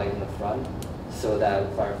have a light in the front so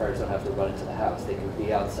that firefighters don't have to run into the house. They can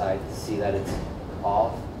be outside, see that it's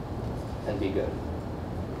off, and be good.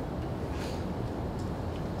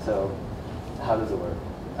 So how does it work?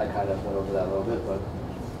 I kind of went over that a little bit, but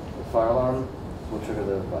the fire alarm will trigger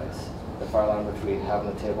the device. The fire alarm, which we have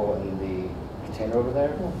on the table in the container over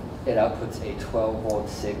there, it outputs a 12-volt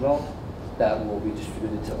signal that will be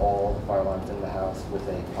distributed to all the fire alarms in the house with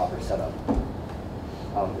a proper setup.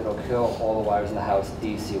 It'll kill all the wires in the house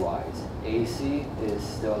DC-wise. AC is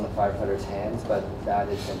still in the firefighter's hands, but that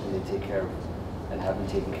is something they take care of and have been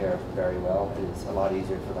taken care of very well. It's a lot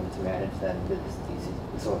easier for them to manage than the DC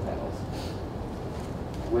solar panels.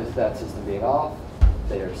 With that system being off,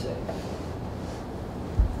 they are safe.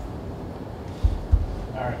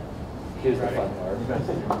 All right. Here's the fun part.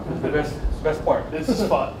 The best part. This is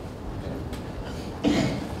fun.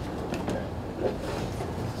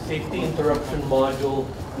 Safety interruption module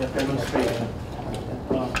demonstration.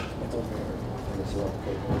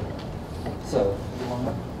 So,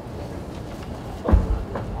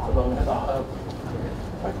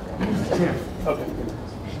 okay.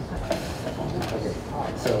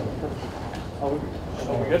 So, are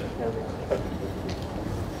we good?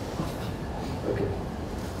 Okay.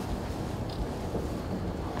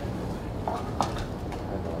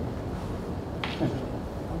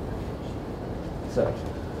 So,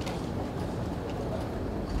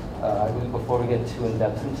 before we get too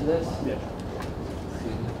in-depth into this, yeah.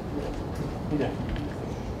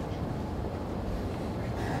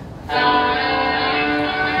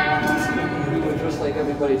 We would just like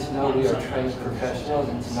everybody to know we are trained professionals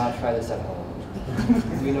and to not try this at home.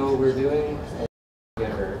 We know what we're doing and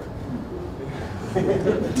get hurt.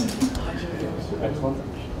 Excellent.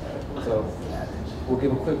 So, we'll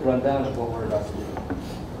give a quick rundown of what we're about to do.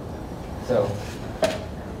 So,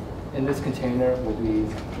 in this container will be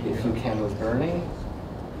a few candles burning.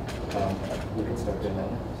 We can start doing that.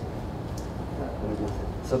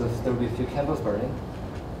 So there will be a few candles burning.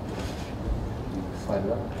 Slide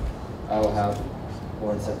it up. I will have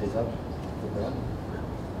Lauren set these up.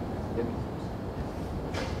 Yep.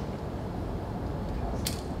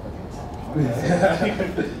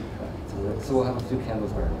 Okay. So we'll have a few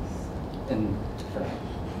candles burning. And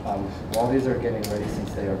while these are getting ready,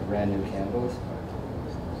 since they are brand new candles,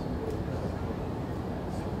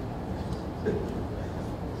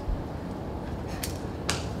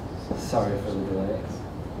 sorry for the delay.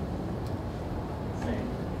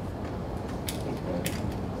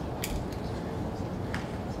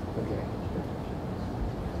 Okay.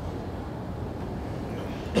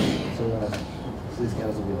 So these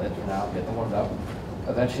candles will be lit for now, get them warmed up.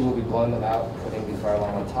 Eventually we'll be blowing them out, putting the fire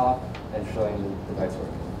alarm on top, and showing the device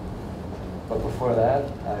working. But before that,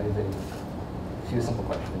 I have a few simple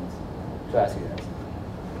questions to ask you guys.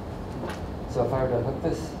 So if I were to hook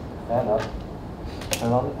this fan up,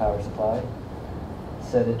 turn on the power supply,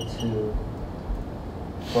 set it to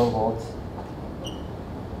 12 volts,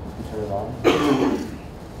 and turn it on.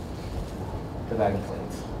 bag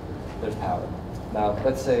inflates. There's power. Now,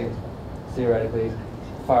 let's say, theoretically,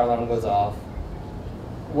 fire alarm goes off.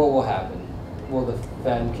 What will happen? Will the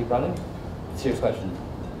fan keep running? Serious question.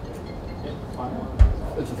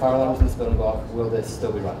 If the fire alarm is in this building go off, will this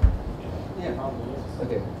still be running? Yeah, probably is.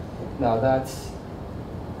 Okay. Now that's,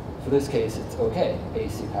 for this case, it's okay.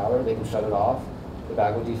 AC power, they can shut it off, the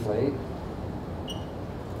bag will deflate,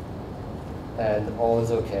 and all is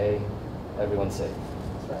okay, everyone's safe.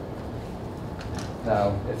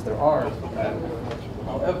 Now, if there aren't,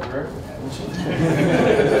 however,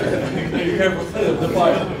 be careful of the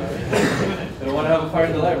fire. They don't want to have a fire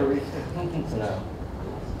in the library. So now,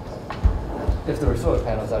 if there were solar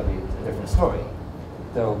panels, that would be a different story.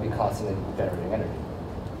 They'll be constantly generating energy.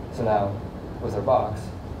 So now, with our box,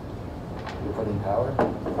 we put in power,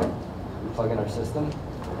 we plug in our system,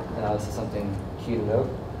 and now this is something key to note.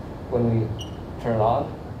 When we turn it on,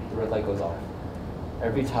 the red light goes off.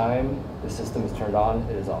 Every time the system is turned on,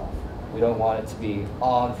 it is off. We don't want it to be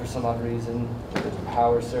on for some odd reason, there's a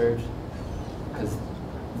power surge, because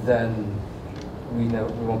then we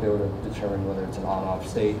won't be able to determine whether it's an on-off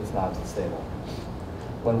state, it's not stable.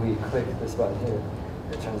 When we click this button here,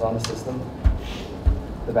 it turns on the system,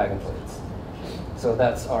 the bag inflates. So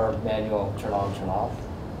that's our manual turn on, turn off.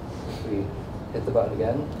 If we hit the button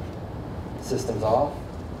again, system's off,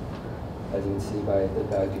 as you can see by the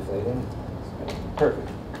bag deflating. Perfect.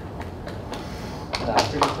 That's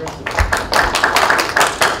pretty impressive.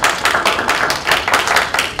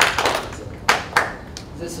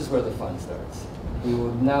 This is where the fun starts. We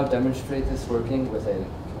will now demonstrate this working with a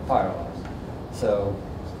fire alarm. So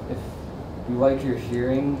if you like your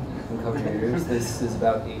hearing, you can cover your ears. This is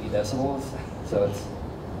about 80 decibels, so it's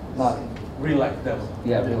not... Real like them.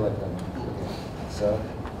 Yeah, real like them. Okay. So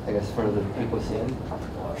I guess for the people seeing,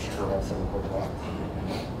 we'll have some important blocks.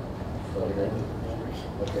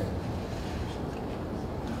 Okay.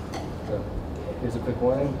 So here's a quick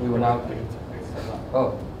warning. We will now...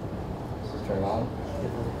 Oh. Turn on.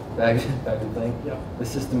 Back in thing. Yeah. The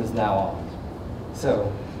system is now on.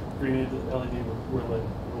 So green LED we're lit.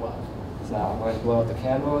 We're live. So now I'm going to blow out the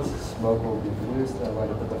candles, smoke will be produced, and I'm going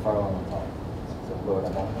to put the fire alarm on top. So blow it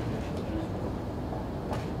on.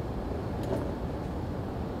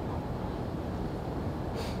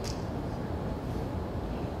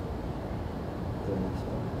 The next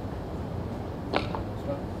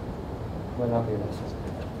one. Might not be the next one.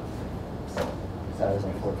 That is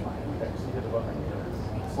unfortunate.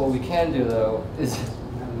 What we can do though is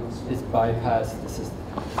bypass the system.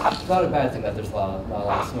 It's not a bad thing that there's not a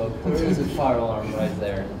lot of smoke. There's a fire alarm right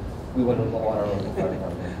there. We wouldn't want our local fire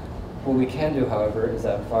alarm there. What we can do, however, is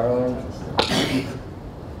that fire alarm,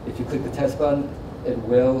 if you click the test button, it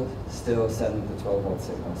will still send the 12-volt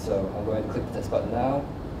signal. So I'm going to click the test button now.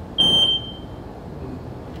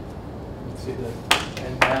 Let's see that.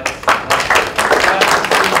 And that's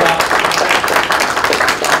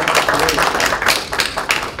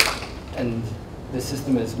And the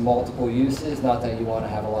system is multiple uses, not that you want to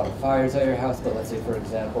have a lot of fires at your house, but let's say, for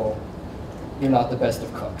example, you're not the best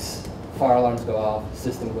of cooks. Fire alarms go off,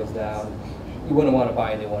 system goes down. You wouldn't want to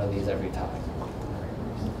buy any one of these every time.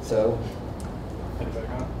 So, it back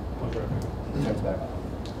on. It turns back on.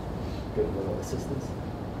 Good little assistance.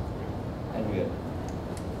 And you're good.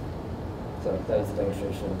 So that is the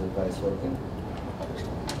demonstration of the device working.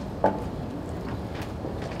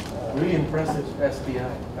 Really impressive SPI.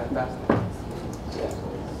 Fantastic.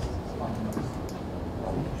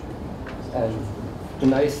 And the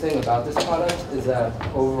nice thing about this product is that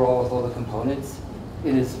overall, with all the components,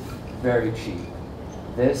 it is very cheap.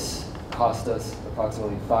 This cost us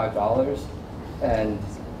approximately $5, and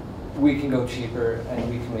we can go cheaper and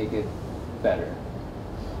we can make it better.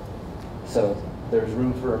 So there's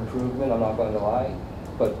room for improvement, I'm not going to lie,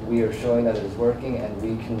 but we are showing that it is working and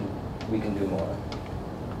we can do more.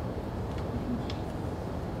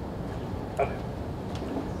 Okay.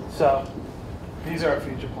 So these are our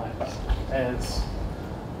future plans. As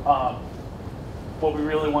what we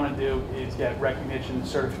really want to do is get recognition and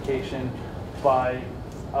certification by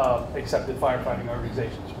accepted firefighting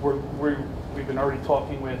organizations. We've been already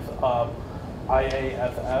talking with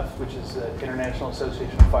IAFF, which is the International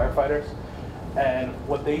Association of Firefighters, and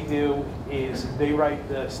what they do is they write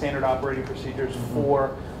the standard operating procedures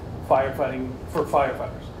for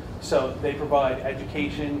firefighters. So they provide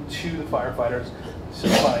education to the firefighters. So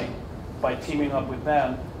by teaming up with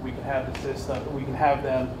them, we can have the system, we can have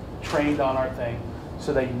them trained on our thing,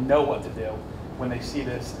 so they know what to do. When they see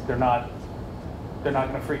this, they're not going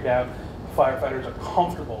to freak out. Firefighters are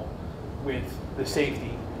comfortable with the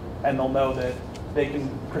safety, and they'll know that they can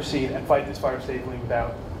proceed and fight this fire safely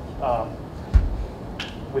without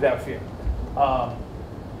fear.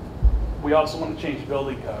 We also want to change the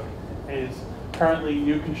building code. Is currently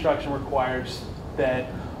new construction requires that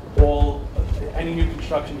any new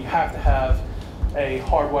construction you have to have a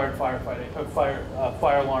hardwired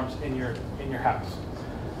fire alarms in your house.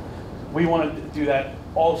 We want to do that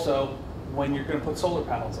also when you're going to put solar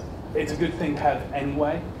panels in. It's a good thing to have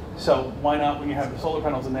anyway. So why not, when you have the solar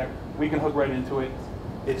panels in there, we can hook right into it.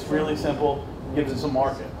 It's really simple, gives us a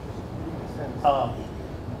market.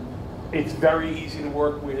 It's very easy to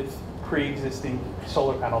work with pre-existing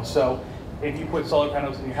solar panels. So if you put solar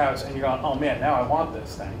panels in your house and you're going, oh man, now I want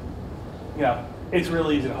this thing, it's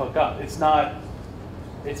really easy to hook up. It's not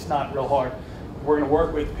real hard. We're going to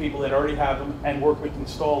work with people that already have them and work with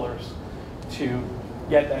installers to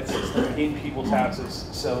get that system in people's houses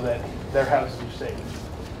so that their houses are safe.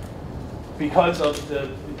 Because of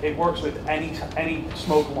it works with any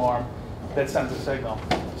smoke alarm that sends a signal.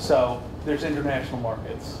 So there's international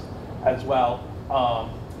markets as well.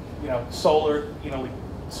 Solar,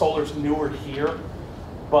 solar's newer here,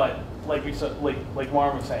 but like we said, like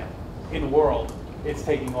Warren was saying, in the world, it's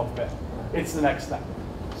taking off big. It's the next thing.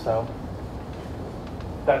 So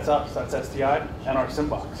that's us. That's STI and our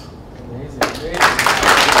SimBox. Amazing.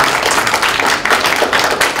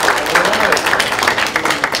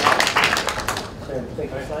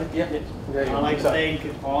 I'd like to thank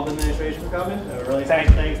all the administration for coming. Really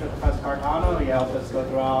thanks to Professor Cartano. He helped us go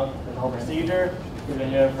through all the whole procedure. He's been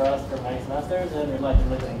here for us for many semesters, and we'd like to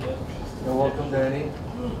really thank you. You're welcome, Danny.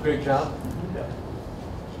 Great job.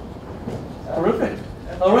 Terrific.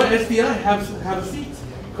 All right, STI, have a seat.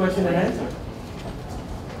 Question and answer.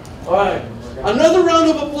 All right. Another round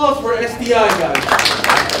of applause for STI, guys.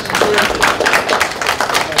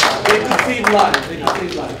 They can save lives. They can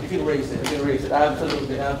save lives. You can raise it. You can raise it.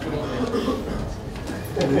 Absolutely. Absolutely.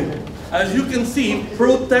 As you can see,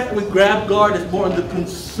 ProTech with GrabGuard is more on the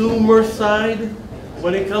consumer side.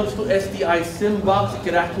 When it comes to STI SimBox, it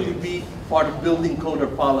can actually be part of building code or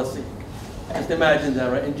policy. Just imagine that,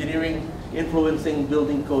 right? Engineering influencing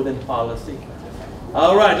building code and policy.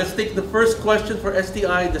 All right, let's take the first question for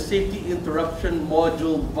STI, the safety interruption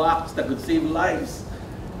module box that could save lives.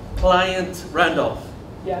 Client Randolph.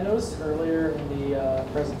 Yeah, I noticed earlier in the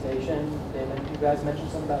presentation, you guys mentioned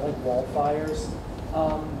something about like wall fires.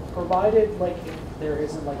 Provided like if there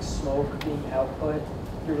isn't like smoke being output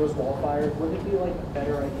through those wall fires, would it be like a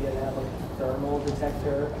better idea to have like a thermal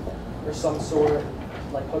detector or some sort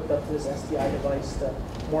like hooked up to this STI device to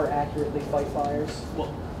more accurately fight fires?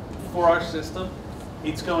 Well, for our system,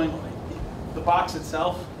 it's going, the box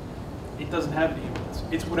itself, it doesn't have any inputs.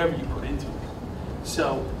 It's whatever you put into it.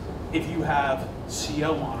 So if you have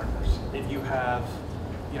CO monitors, if you have,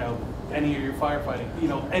 any of your firefighting,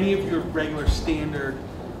 any of your regular standard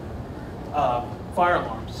fire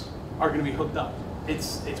alarms are going to be hooked up.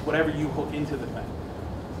 It's whatever you hook into the thing.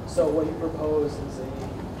 So what you propose is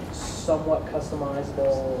a somewhat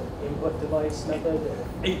customizable input device method?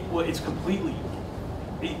 It's completely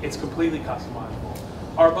customizable.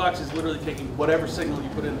 Our box is literally taking whatever signal you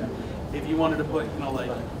put in there. If you wanted to put,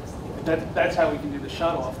 that's how we can do the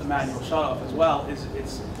shut-off, the manual shut-off as well.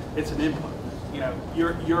 It's an input.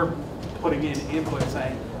 You're putting in input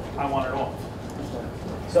saying, I want it off.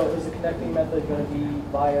 So is the connecting method going to be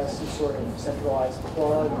via some sort of centralized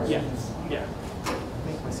plug? Yes. Yeah.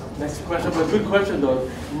 Next question, but good question though.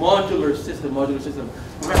 Modular system.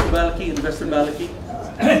 Professor Balaki, Investor Balaki.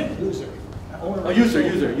 User.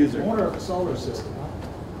 User. Owner of a solar system.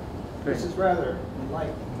 This is rather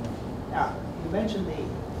enlightening. Now, you mentioned the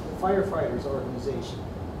firefighters organization.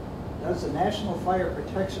 Does the National Fire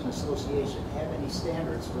Protection Association have any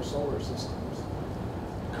standards for solar systems?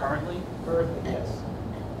 Currently, yes.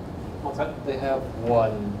 What's that? They have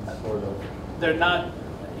one sort of. They're not.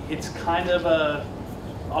 It's kind of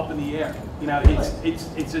up in the air.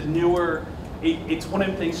 It's a newer. It's one of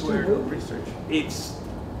the things where research.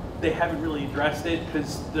 They haven't really addressed it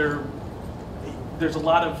because there's a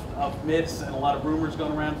lot of myths and a lot of rumors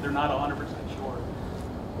going around. They're not 100% sure.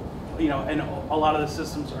 And a lot of the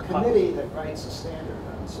systems are. A committee that writes a standard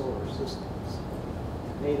on solar systems,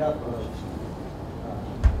 made up of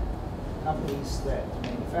companies that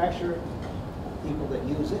manufacture, people that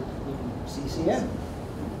use it, even CCM.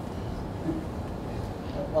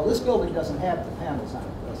 Well, this building doesn't have the panels on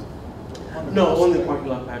it, does it? No, only the parking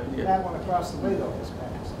lot panels. Yeah. That one across the way though has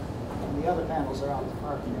panels. And the other panels are out in the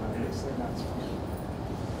parking lot. I guess they're not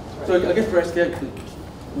supposed. So I guess for STI,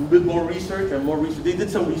 a bit more research and more research. They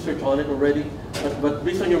did some research on it already, but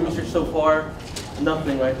based on your research so far,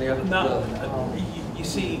 nothing right there. No, you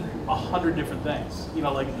see 100 different things.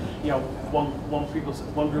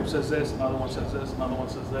 One group says this, another one says this, another one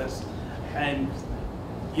says this, and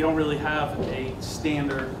you don't really have a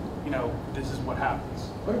standard, you know, this is what happens.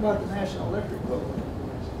 What about the National Electric Code?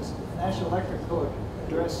 Does the National Electric Code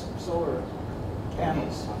address solar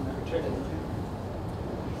panels in particular?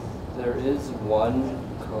 There is one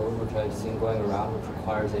code which I've seen going around which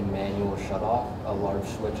requires a manual shutoff, a large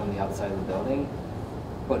switch on the outside of the building.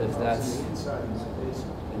 But if that's inside,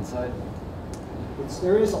 inside,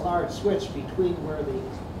 there is a large switch between where the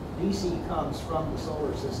DC comes from the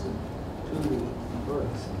solar system to the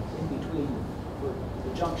inverters, in between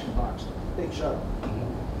the junction box, big shuttle.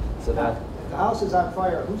 So that if the house is on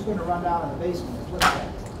fire, who's going to run down in the basement and flip that?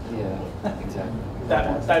 Yeah, exactly.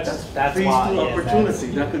 That's phase two opportunity.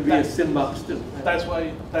 That could be a sim box too. That's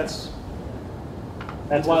why that's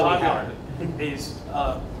That's why why we have it is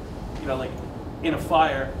you know, like in a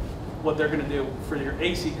fire, what they're going to do for your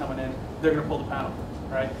AC coming in, they're going to pull the panel,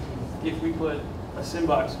 right? If we put a sim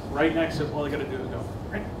box right next to it, all they got to do is go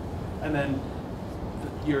right, and then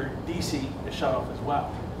your DC is shut off as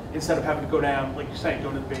well. Instead of having to go down, like you're saying,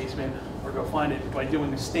 go to the basement or go find it, by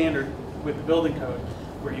doing the standard with the building code,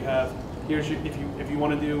 where you have, here's your, if you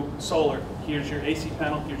want to do solar, here's your AC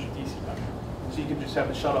panel, here's your DC panel. So you can just have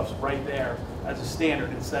the shutoffs right there as a standard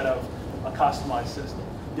instead of a customized system.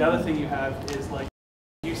 The other thing you have is, like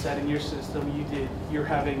you said in your system, you're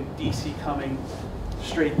having DC coming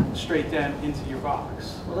straight down into your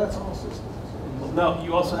box. Well, that's all systems. No,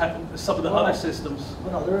 you also have some of the other systems.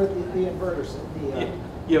 Well, no, there are the inverters.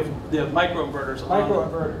 You have the microinverters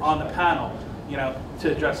on the panel, you know,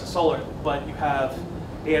 to address the solar, but you have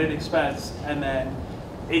added expense, and then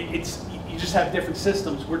it's you just have different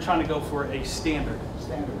systems. We're trying to go for a standard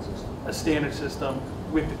system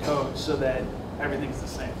with the code so that everything's the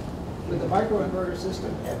same. Would the microinverter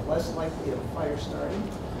system have less likely of fire starting?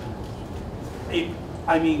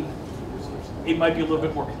 I mean, it might be a little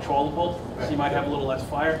bit more controllable, so you might have a little less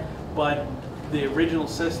fire, but the original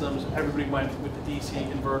systems, everybody went with the DC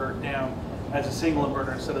inverter down as a single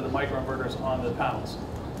inverter instead of the microinverters on the panels.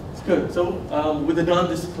 It's good. So with the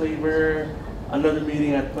non-disclaimer, another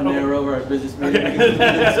meeting at Panero or a business meeting, we can do the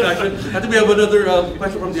discussion. I think we have another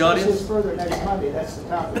question from the audience. This is further next Monday, that's the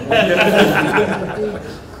topic.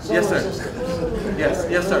 Yes, sir.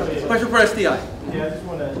 Yes, sir. Question for STI. Yeah, I just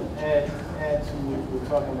want to add to what we're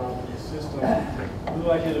talking about with the system. It looks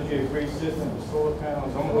like it'll be a great system with solar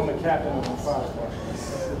panels. I'm a captain of the fire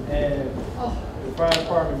department. And the fire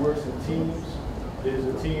department works in teams. There's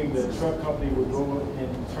a team, the truck company would go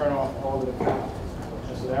and turn off all of the panels.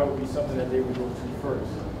 And so that would be something that they would go to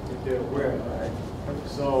first, if they're aware of it.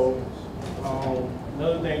 So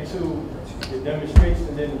another thing too, the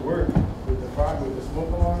demonstration didn't work with the fire, with the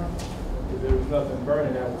smoke alarm, because there was nothing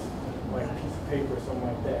burning that was like a piece of paper or something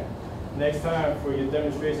like that. Next time for your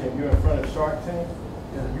demonstration, if you're in front of Shark Tank,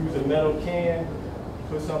 use a metal can,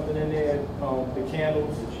 put something in there, the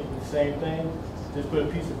candles, the same thing. Just put a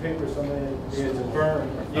piece of paper, something in there to burn.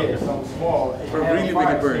 Yeah, something small. And really make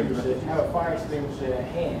it burn. Have a fire extinguisher at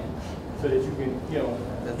hand so that you can, you know,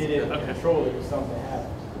 hit it and control it if something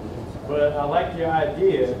happens. But I like your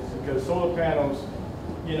idea because solar panels,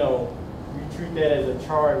 you know, you treat that as a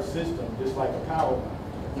charged system, just like a power line.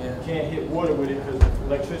 Yeah. You can't hit water with it because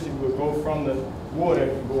electricity will go from the water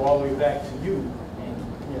and go all the way back to you, and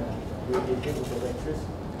you know, you'll get hit with electricity.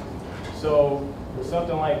 So with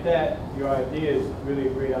something like that, your idea is really a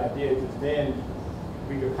great idea because then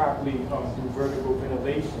we could properly do vertical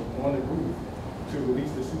ventilation on the roof to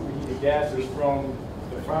release the superheated gases from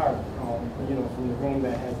the fire, you know, from the room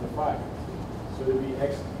that has the fire. So it'd be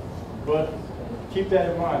excellent. But keep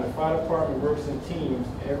that in mind. The fire department works in teams.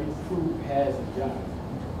 Every crew has a job.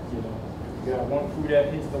 You know, you got one crew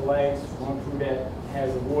that hits the lights, one crew that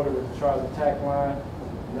has the water with the charge attack line,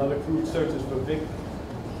 another crew searches for victims.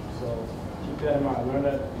 So keep that in mind.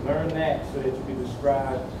 Learn that so that you can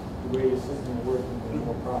describe the way your system is working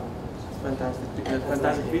more properly. Fantastic.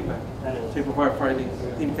 Fantastic feedback. Chief of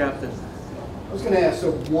Firefighting, team captain. I was going to ask,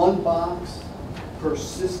 so one box per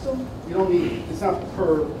system? You don't need, it's not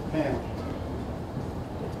per panel.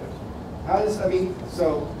 How does, I mean,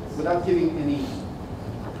 so without giving any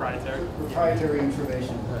proprietary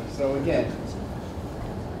information. So again,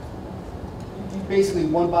 basically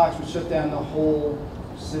one box would shut down the whole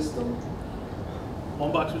system?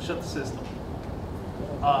 One box would shut the system.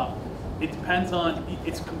 It depends on,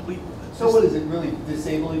 it's complete. So what is it really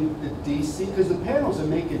disabling the DC? Because the panels are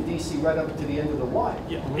making DC right up to the end of the wire.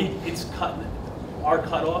 Yeah, it's cut. Our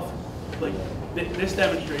cutoff, like this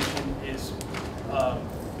demonstration is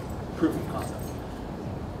proof of concept.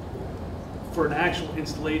 For an actual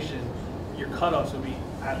installation, your cutoffs would be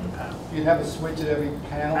at the panel. You'd have a switch at every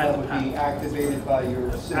panel that would be activated by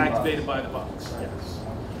your SIM box. Activated by the box, yes.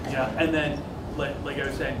 Yeah, and then like I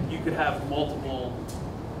was saying, you could have multiple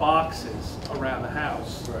boxes around the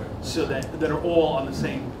house, so that are all on the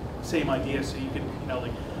same idea. So you could,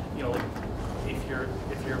 like if you're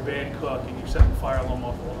a bad cook and you're setting the fire alarm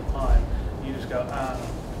off all the time, you just go,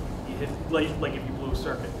 you hit, like if you blew a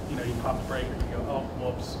circuit, you pop the breaker, you go, oh,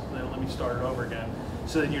 whoops, then let me start it over again,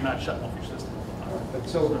 so that you're not shutting off your system all the time. But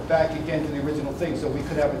so back again to the original thing, so we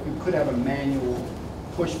could have a manual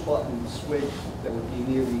push button switch that would be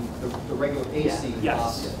near the regular AC.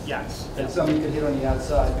 Yes, yes. And somebody could hit on the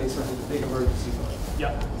outside basically with a big emergency button.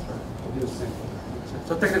 Yep. We'll do the same thing.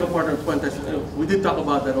 So technical partner Fuentes, we did talk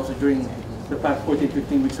about that also during the past 14,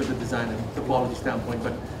 15 weeks of the design and topology standpoint,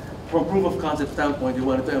 but from proof of concept standpoint, we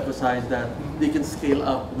wanted to emphasize that they can scale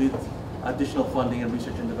up with additional funding and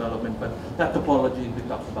research and development, but that topology we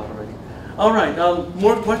talked about already. All right,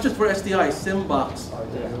 more questions for STI, SimBox.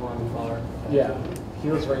 Yeah, he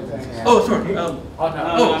was right there. Oh, sorry.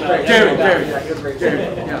 Jerry. Yeah, he was right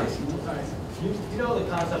there. Yes. You know the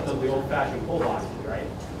concept of the old-fashioned pull box, right?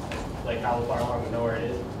 Like how the fire alarm would know where it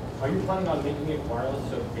is. Are you planning on making it wireless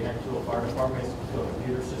so it connect to a fire department, to a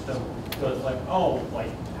computer system? So it's like, oh,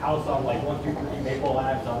 like house on like 1, 2, 3 Maple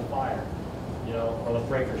Ave on fire, or the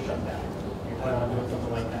breaker shut down. You plan on doing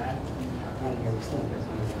something like that?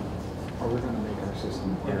 Or we're going to make our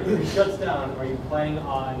system. If it shuts down, are you planning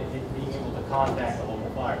on it being able to contact the local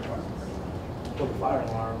fire department? Put the fire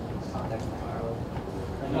alarm, contact the fire alarm.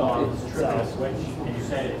 No, I was tripping a switch, and you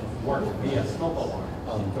said it worked via smoke alarm.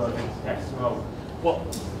 So it can detect smoke. Well,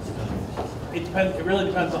 it depends. It really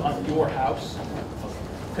depends on your house,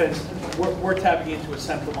 because we're tapping into a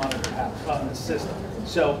central monitored house on the system.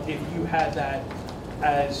 So if you had that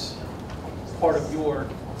as part of your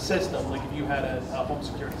system, like if you had a home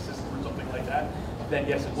security system or something like that, then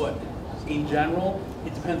yes, it would. In general,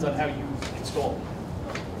 it depends on how you install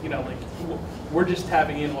it. Like we're just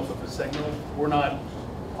tapping in off of a signal. We're not.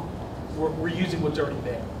 We're using what's already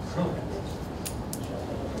there.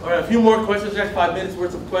 All right, a few more questions. Next 5 minutes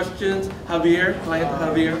worth of questions. Javier, client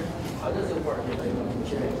Javier. How does it work?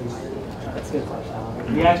 That's a good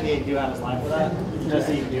question. We actually do have a slide for that. Just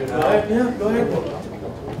so you do know. Go ahead. Yeah, go ahead.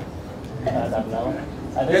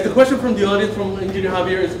 Yeah, the question from the audience, from Engineer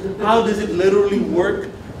Javier, is how does it literally work?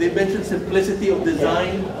 They mentioned simplicity of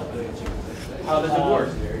design. How does it work?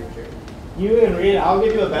 You can read it. I'll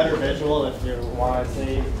give you a better visual if you want to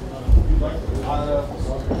see.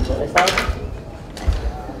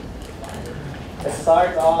 It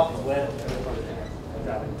starts off with,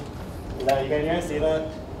 you can see that?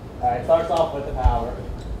 It starts off with the power.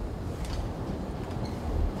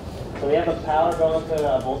 So we have the power going to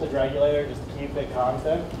the voltage regulator just to keep it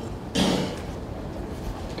constant.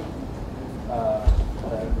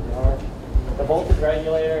 The voltage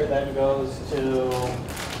regulator then goes to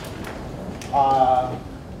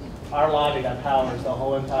our logic that powers the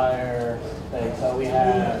whole entire thing. So we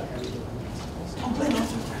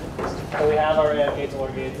have our AF gates, OR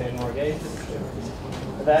gates, and OR gates.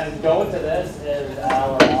 Then going to this is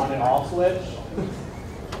our on and off switch,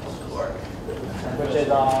 which is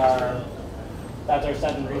that's our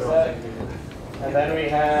set and reset. And then we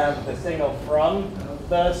have the signal from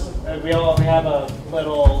this, and we have a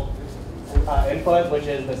little input, which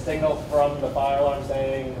is the signal from the fire alarm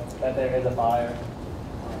saying that there is a fire.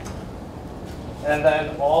 And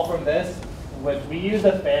then all from this, which we use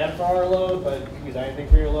the fan for our load, but you can use anything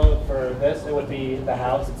for your load. For this, it would be the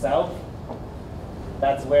house itself.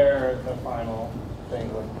 That's where the final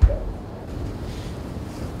thing would go.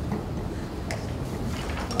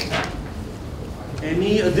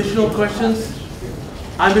 Any additional questions?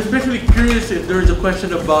 I'm especially curious if there's a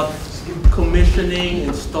question about commissioning,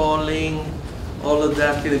 installing, all of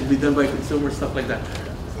that. Can it be done by consumers, stuff like that?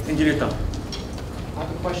 Engineer Tom. I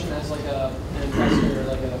have a question as like an investor,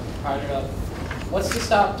 like a project. What's to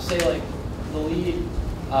stop, say, like the lead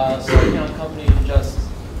solar panel company to just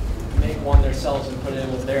make one themselves and put it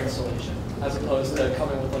in with their installation, as opposed to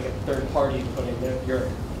coming with like a third party and putting your.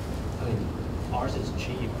 I mean, ours is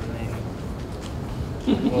cheap.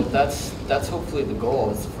 Well, that's hopefully the goal,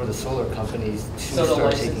 is for the solar companies to so start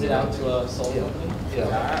license taking it out to a solar company.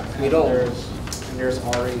 Yeah, we don't. There's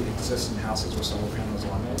already existing houses with solar panels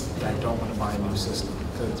on it that don't want to buy a new system,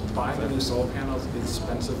 because buying a new solar panel is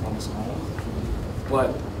expensive on its own,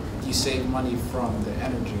 but you save money from the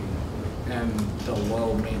energy and the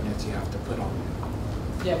low maintenance you have to put on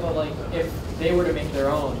it. Yeah, but like if they were to make their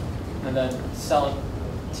own and then sell it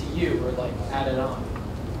to you or like add it on,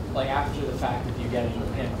 like after the fact, if you get any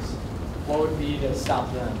panels, what would be to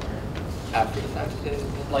stop them? After the fact?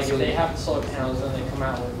 Like if they have the solar panels and they come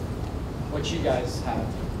out with what you guys have,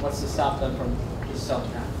 what's to stop them from just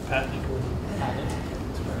selling that? Patent.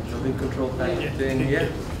 Building control type thing, yeah.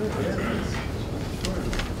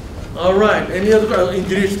 All right, any other,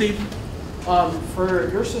 engineer Steve? For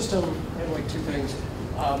your system, I have like two things.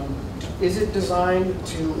 Is it designed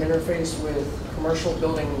to interface with commercial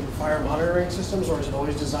building fire monitoring systems, or is it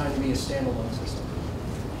always designed to be a standalone system?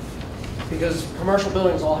 Because commercial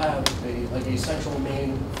buildings all have a central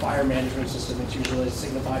main fire management system that's usually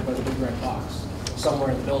signified by the big red box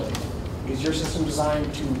somewhere in the building. Is your system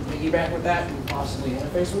designed to piggyback with that and possibly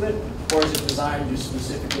interface with it, or is it designed to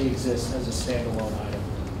specifically exist as a standalone item?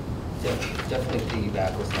 Definitely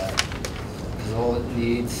piggyback with that. Because all it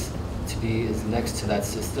needs to be is next to that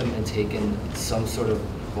system and take in some sort of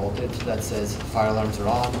voltage that says fire alarms are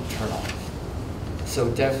on, turn off. So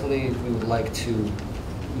definitely we would like to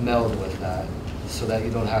meld with that so that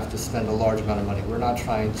you don't have to spend a large amount of money. We're not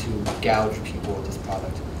trying to gouge people with this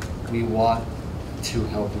product. We want to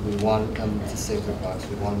help people. We want them to save their bucks.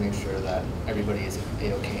 We want to make sure that everybody is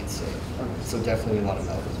A-okay and safe. So definitely we want to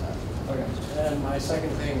meld with that. Okay, and my second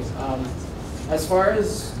thing, as far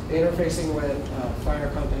as interfacing with fire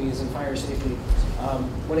companies and fire safety,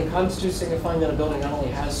 when it comes to signifying that a building not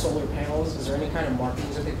only has solar panels, is there any kind of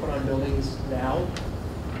markings that they put on buildings now?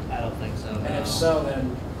 I don't think so. And if so,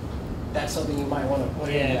 then that's something you might want to put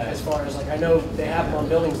in as far as, like, I know they have them on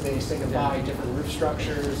buildings, they signify different roof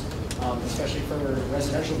structures, especially for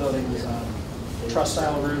residential buildings, truss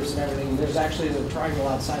style roofs and everything. There's actually a triangle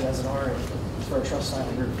outside as an orange for a truss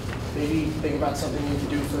style roof. Maybe think about something you could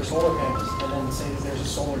do for solar panels, and then say that there's a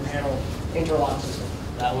solar panel interlock system.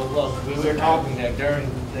 That would look. We were talking that during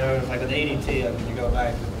there, like with ADT, when you go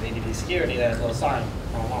back with ADT security, there's a little sign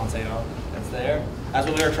on saying, "Oh, it's there." That's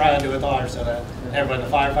what we were trying to do with ours, so that everybody, the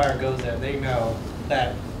firefighter goes there, they know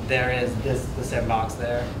that there is the SIM box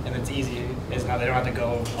there, and it's easy. It's not, they don't have to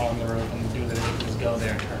go on the roof and do the, they can just go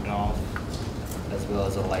there and turn it off. As well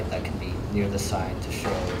as a light that can be near the sign to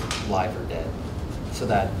show live or dead. So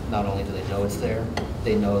that not only do they know it's there,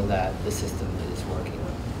 they know that the system is working.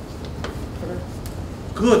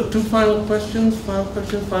 Good. Two final questions.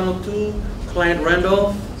 Final two. Client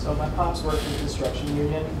Randolph. So my pops worked in construction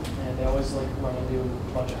union, and they always like run into a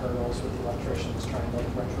bunch of hurdles with the electricians trying to like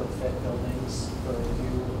retrofit buildings for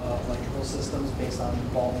new electrical systems based on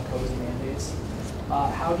evolving codes and mandates.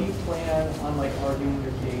 How do you plan on like arguing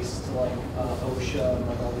your case to like OSHA and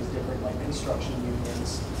like all these different like construction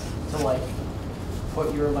unions to like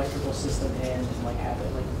put your electrical system in and like have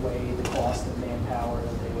it like weigh the cost of manpower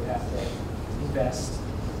that they would have to invest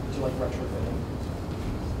to like retrofitting?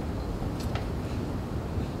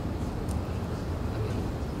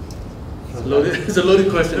 It's a loaded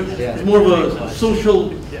question. Yeah. It's more of a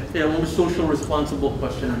social, more social responsible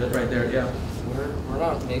question right there. Yeah.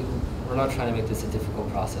 We're not trying to make this a difficult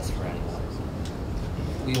process for anyone.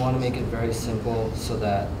 We want to make it very simple so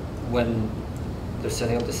that when they're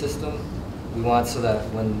setting up the system, we want so that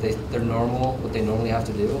when they're normal, what they normally have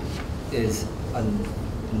to do is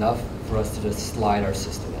enough for us to just slide our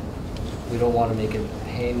system in. We don't want to make it a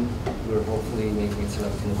pain. We're hopefully making it so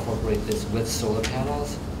that we can incorporate this with solar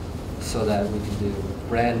panels so that we can do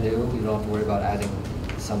brand new. You don't have to worry about adding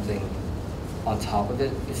something on top of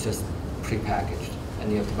it. It's just prepackaged,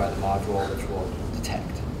 and you have to buy the module which will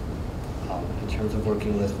detect. In terms of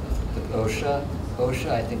working with OSHA,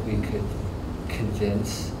 I think we could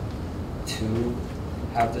convince to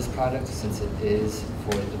have this product since it is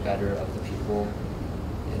for the better of the people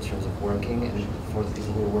in terms of working and for the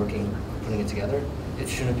people who are working, putting it together. It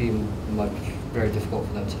shouldn't be very difficult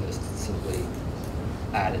for them to just simply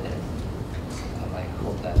add it in. I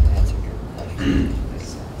hope that answered your question.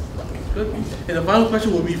 Good. And the final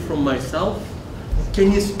question will be from myself.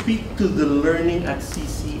 Can you speak to the learning at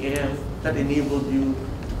CCM that enabled you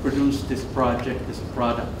to produce this project, this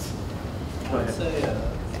product? Go ahead. I'd say,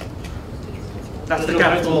 that's the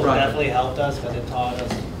Capstone project. Definitely helped us because it taught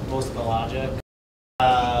us most of the logic.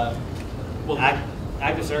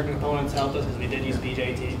 Active circuit components helped us because we did use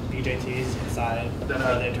BJTs inside for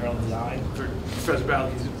the internal design. For Professor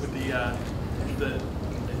Balky's with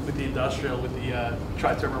the industrial, with the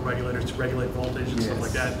tri-thermal regulators to regulate voltage and stuff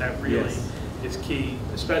like that, that really is key,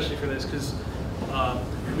 especially for this, because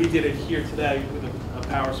we did it here today with a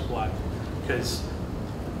power supply, because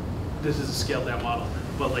this is a scaled down model.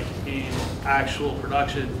 But like in actual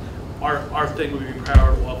production, our thing would be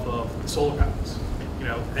powered off of the solar panels, you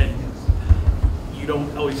know, and you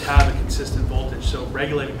don't always have a consistent voltage. So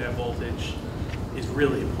regulating that voltage is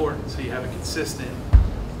really important. So you have a consistent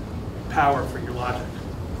power for your logic.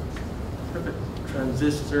 Perfect.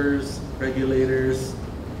 Transistors, regulators.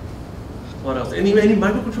 What else? Any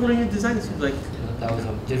microcontroller in your design? It seems like that was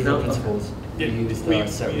digital principles. Yeah, we used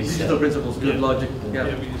digital principles. Good logic.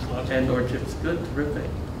 Yeah. We use logic. And or chips. Good. Terrific.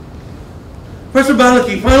 Professor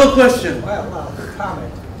Balaki, final question. Well,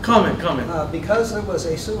 comment. Comment. Because there was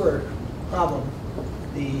a sewer problem,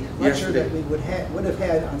 the lecture that we would have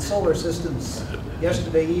had on solar systems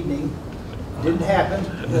yesterday evening didn't happen.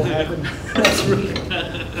 It will happen next week.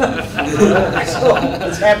 So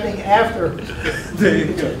it's happening after.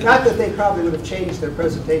 Not that they probably would have changed their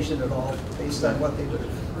presentation at all based on what they would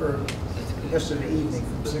have heard yesterday evening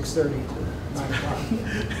from 6:30 to 9 o'clock.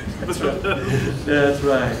 That's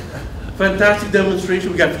right. Fantastic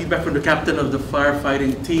demonstration. We got feedback from the captain of the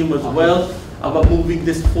firefighting team as well about moving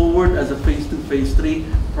this forward as a phase 2, phase 3.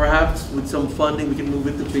 Perhaps with some funding, we can move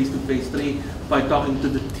it to phase 2, phase 3 by talking to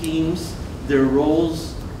the teams, their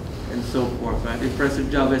roles, and so forth. Right?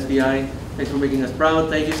 Impressive job, SDI. Thanks for making us proud.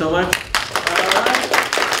 Thank you so much.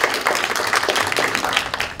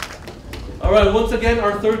 All right, once again,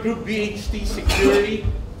 our third group, BHT Security,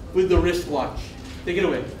 with the wristwatch. Take it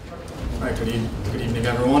away. All right, good evening,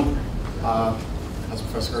 everyone. As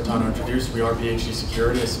Professor Gartano introduced, we are BHT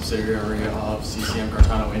Security, a subsidiary of CCM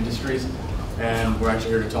Gartano Industries, and we're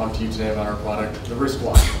actually here to talk to you today about our product, the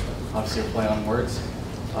wristwatch. Obviously a play on words.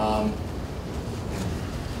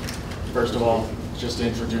 First of all, just to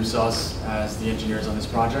introduce us as the engineers on this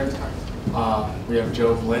project, we have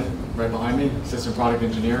Joe Blint right behind me, Assistant Product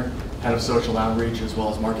Engineer, Head of Social Outreach as well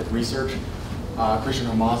as Market Research. Christian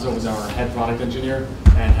Hermazo was our Head Product Engineer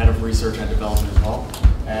and Head of Research and Development as well.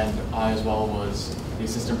 And I as well was the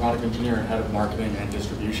Assistant Product Engineer and Head of Marketing and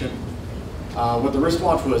Distribution. What the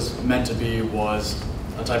wristwatch was meant to be was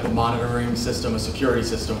a type of monitoring system, a security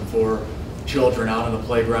system for children out on the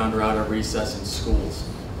playground or out at recess in schools.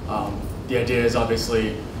 The idea is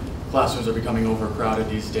obviously classrooms are becoming overcrowded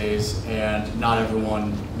these days, and not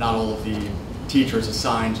all of the teachers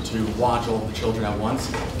assigned to watch all of the children at once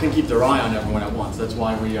can keep their eye on everyone at once. That's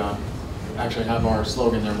why we actually have our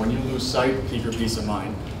slogan there, when you lose sight, keep your peace of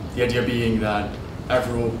mind. The idea being that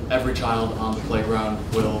every child on the playground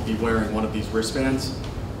will be wearing one of these wristbands,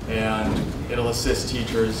 and it'll assist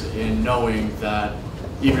teachers in knowing that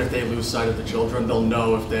even if they lose sight of the children, they'll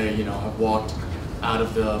know if they have walked out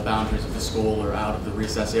of the boundaries of the school or out of the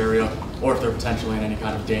recess area, or if they're potentially in any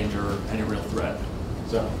kind of danger or any real threat.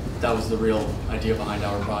 So that was the real idea behind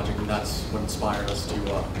our project, and that's what inspired us to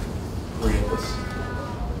create this.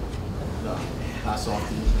 Pass off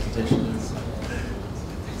the presentation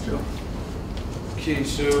to Joe. Okay,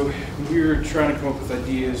 so we were trying to come up with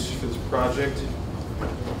ideas for this project.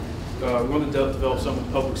 We wanted to develop something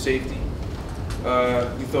with public safety.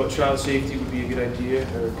 We thought child safety would be a good idea,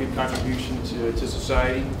 or a good contribution to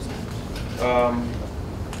society.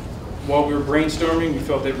 While we were brainstorming, we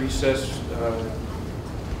felt that recess,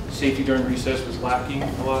 safety during recess was lacking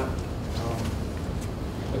a lot.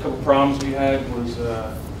 A couple problems we had was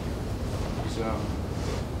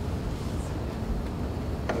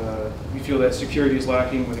we feel that security is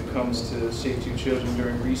lacking when it comes to safety of children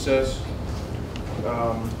during recess.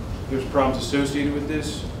 There's problems associated with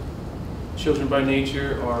this. Children by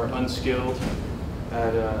nature are unskilled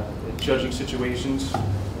at judging situations,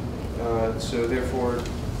 so therefore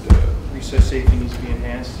recess safety needs to be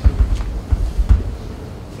enhanced.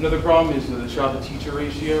 Another problem is the child-to-teacher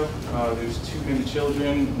ratio. There's too many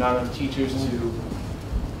children, not enough teachers to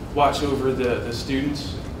watch over the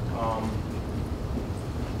students.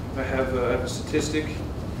 I have a statistic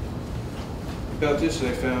about this that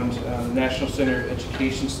I found on the National Center of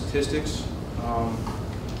Education Statistics.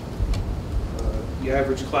 The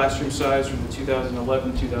average classroom size from the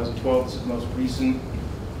 2011-2012, this is the most recent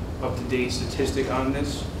up-to-date statistic on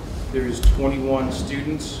this. There is 21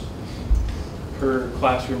 students per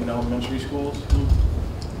classroom in elementary schools.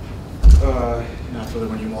 Naturally,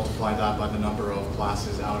 when you multiply that by the number of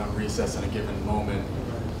classes out on recess at a given moment,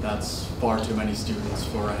 that's far too many students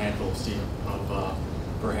for a handful of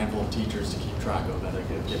teachers to keep track of at a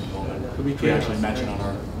given moment. We actually mentioned on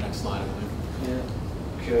our next slide, I believe. Yeah.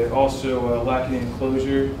 Okay. Also, lacking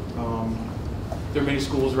enclosure. There are many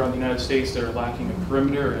schools around the United States that are lacking a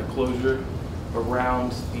perimeter or enclosure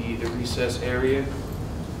around the recess area.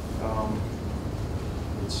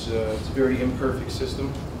 It's a very imperfect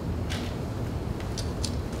system.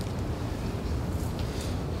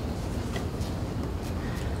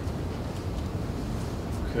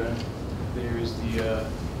 Okay. There is the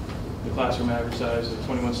classroom average size of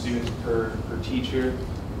 21 students per teacher.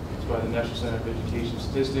 It's by the National Center of Education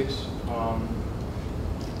Statistics.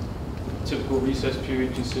 Typical recess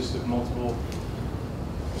period consists of multiple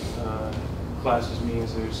classes,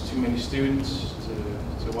 means there's too many students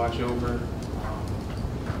to watch over.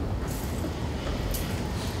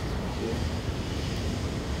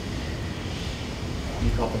 You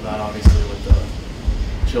couple that obviously with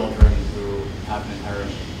the children who have an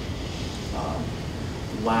inherent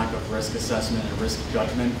lack of risk assessment and risk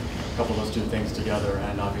judgment, couple those two things together,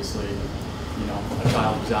 and obviously, you know, a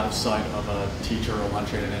child who's out of sight of a teacher or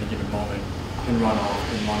lunch aid at any given moment can run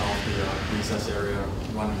off the recess area,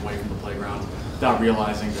 run away from the playground without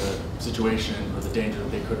realizing the situation or the danger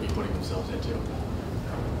that they could be putting themselves into.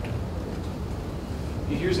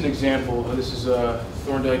 Here's an example. This is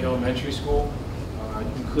Thorndike Elementary School.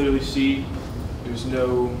 You can clearly see there's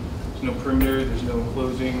no perimeter, there's no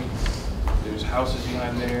enclosing, there's houses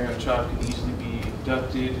behind there. A child could easily be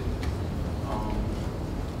abducted,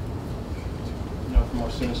 you know, for more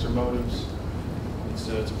sinister motives. It's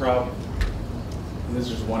a problem. And this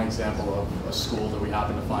is just one example of a school that we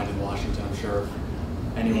happen to find in Washington. I'm sure if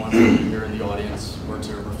anyone here in the audience were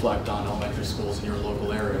to reflect on elementary schools in your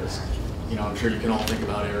local areas, you know, I'm sure you can all think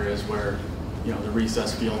about areas where, you know, the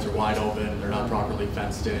recess fields are wide open, they're not properly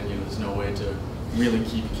fenced in, you know, there's no way to really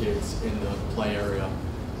keep kids in the play area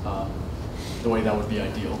the way that would be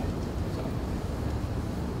ideal.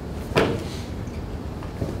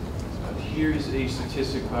 Here's a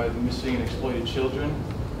statistic on missing and exploited children.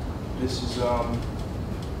 This is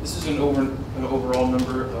an overall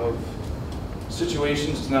number of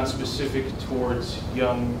situations. It's not specific towards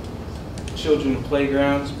young children in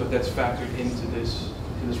playgrounds, but that's factored into this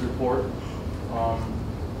report.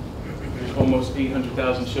 There's almost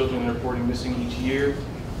 800,000 children reporting missing each year.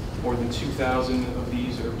 More than 2,000 of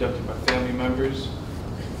these are abducted by family members.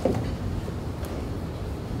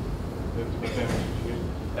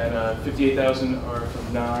 And 58,000 are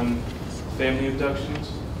from non-family abductions.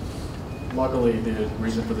 Luckily, the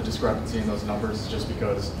reason for the discrepancy in those numbers is just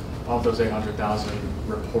because of those 800,000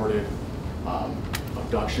 reported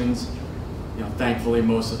abductions, you know, thankfully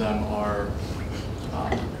most of them are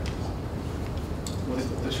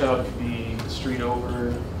the child could be the street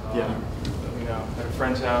over, you know, at a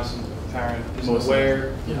friend's house, and the parent isn't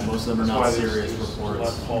aware. Most of them are not serious reports. A lot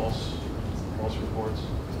of false reports.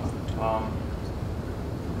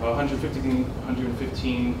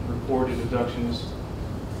 115 reported abductions,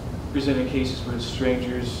 presented cases where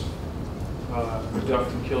strangers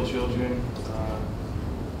abduct and kill children,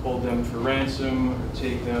 hold them for ransom, or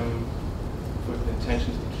take them with the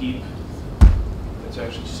intentions to keep. That's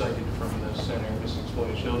actually cited from the Center of Missing and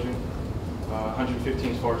Exploited Children.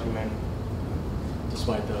 115 is far too many.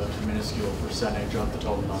 Despite the minuscule percentage of the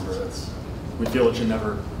total number, we feel it should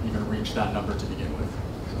never even reach that number to begin with.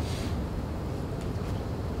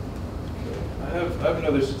 I have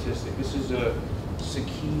another statistic. This is a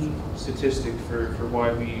key statistic for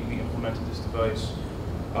why we implemented this device.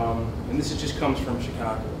 And this just comes from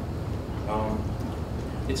Chicago.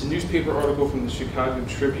 It's a newspaper article from the Chicago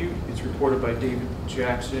Tribune. It's reported by David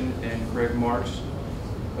Jackson and Greg Marks.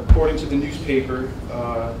 According to the newspaper,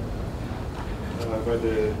 by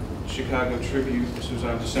the Chicago Tribune, this was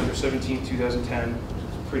on December 17, 2010,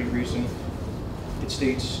 it's pretty recent. It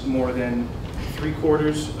states more than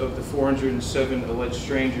 3/4 of the 407 alleged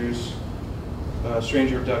stranger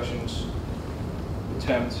abductions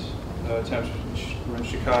attempts were in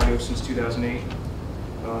Chicago since 2008.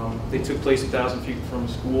 They took place 1,000 feet from a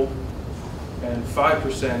school, and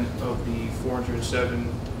 5% of the 407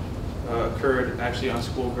 occurred actually on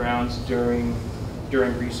school grounds during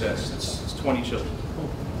recess. It's 20 children.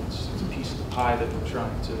 It's a piece of the pie that we're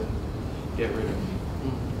trying to get rid of.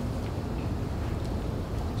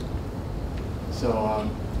 So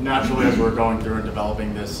naturally, as we're going through and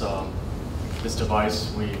developing this this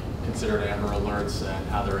device, we considered Amber Alerts and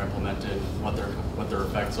how they're implemented, what their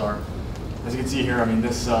effects are. As you can see here, I mean,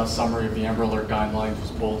 this summary of the Amber Alert guidelines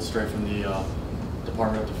was pulled straight from the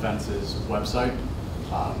Department of Defense's website.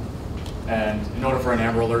 And in order for an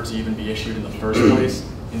Amber Alert to even be issued in the first place,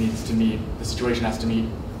 the situation has to meet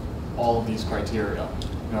all of these criteria.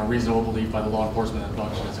 You know, a reasonable belief by the law enforcement that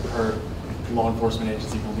abduction has occurred. The law enforcement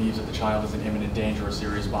agency believes that the child is in imminent danger of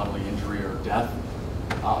serious bodily injury or death.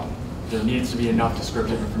 There needs to be enough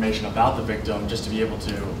descriptive information about the victim just to be able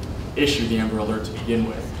to issue the Amber Alert to begin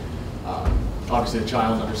with. Obviously, the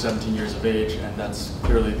child is under 17 years of age, and that's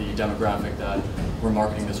clearly the demographic that we're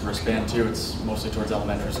marketing this wristband to. It's mostly towards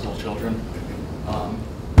elementary school children.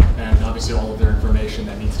 And obviously, all of their information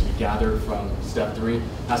that needs to be gathered from step 3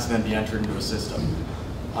 has to then be entered into a system.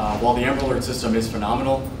 While the Amber Alert system is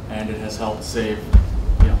phenomenal, and it has helped save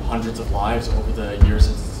hundreds of lives over the years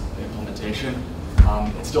since its implementation,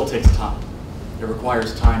 it still takes time. It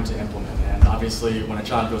requires time to implement, and obviously when a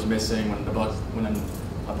child goes missing, when an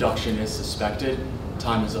abduction is suspected,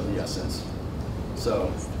 time is of the essence. So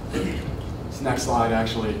this next slide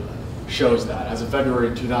actually shows that. As of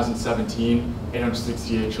February 2017,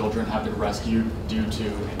 868 children have been rescued due to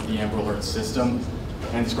the Amber Alert system.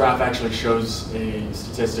 And this graph actually shows a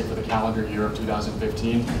statistic for the calendar year of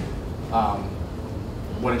 2015.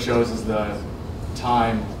 What it shows is the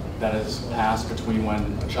time that has passed between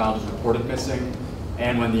when a child is reported missing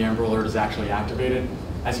and when the Amber Alert is actually activated.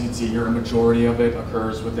 As you can see here, a majority of it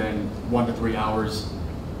occurs within 1 to 3 hours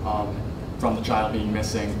from the child being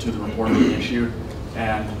missing to the report being issued.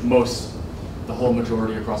 And the whole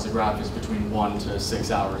majority across the graph is between 1 to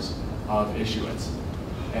 6 hours of issuance.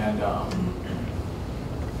 And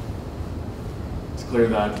it's clear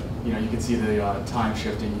that, you can see the time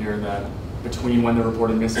shifting here, that between when they're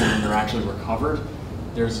reported missing and when they're actually recovered,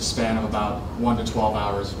 there's a span of about 1 to 12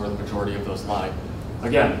 hours where the majority of those lie.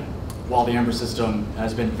 Again, while the Amber system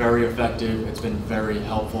has been very effective, it's been very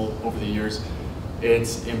helpful over the years,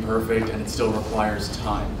 it's imperfect and it still requires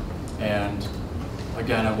time. And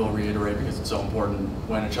again, I will reiterate because it's so important,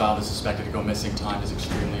 when a child is suspected to go missing, time is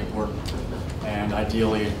extremely important. And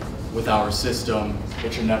ideally, with our system,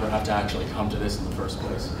 it should never have to actually come to this in the first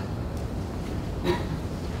place.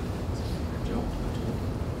 Joe?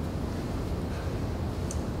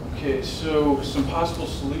 Okay, so some possible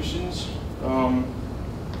solutions.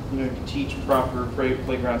 You can teach proper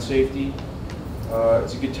playground safety.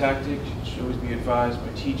 It's a good tactic. It should always be advised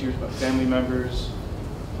by teachers, by family members.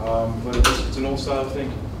 But it's an old style of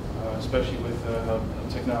thinking, especially with how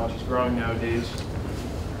technology is growing nowadays.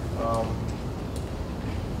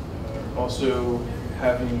 Also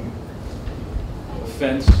having a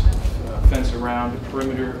fence around, a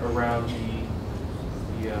perimeter around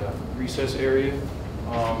the recess area.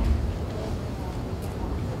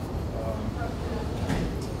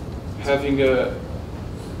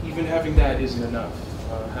 Even having that isn't enough.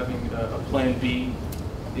 Having a plan B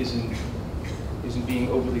isn't being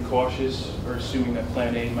overly cautious or assuming that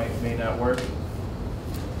plan A may not work.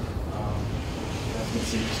 As you can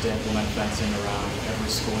see, just to implement fencing around every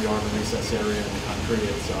schoolyard and recess area in the country,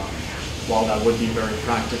 while that would be very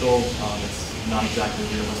practical, it's not exactly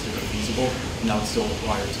realistic or feasible, and that would still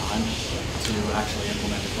require time to actually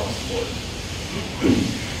implement across the board.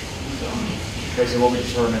 So, basically what we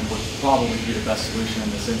determined would probably be the best solution in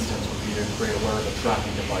this instance would be to create a wearable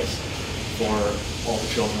tracking device for all the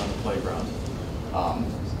children on the playground.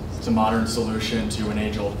 It's a modern solution to an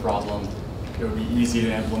age-old problem. It would be easy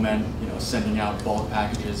to implement, sending out bulk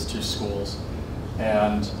packages to schools.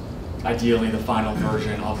 And ideally, the final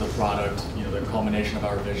version of the product, the culmination of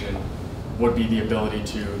our vision, would be the ability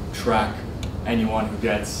to track anyone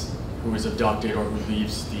who is abducted or who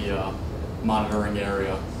leaves the monitoring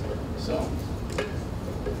area. So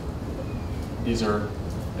these are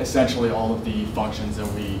essentially all of the functions that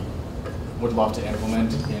we would love to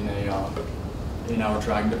implement in our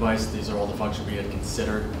tracking device. These are all the functions we had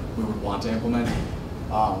considered we would want to implement.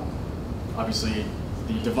 Obviously,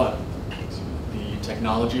 the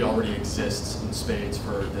technology already exists in spades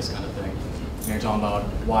for this kind of thing. You're talking about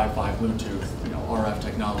Wi-Fi, Bluetooth, RF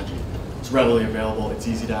technology. It's readily available, it's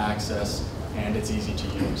easy to access, and it's easy to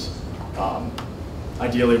use.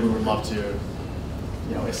 Ideally, we would love to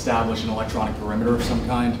establish an electronic perimeter of some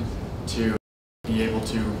kind to be able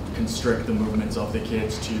to constrict the movements of the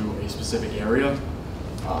kids to a specific area.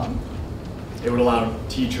 It would allow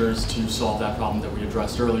teachers to solve that problem that we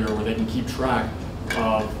addressed earlier, where they can keep track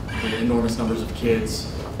of the enormous numbers of kids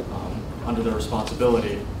under their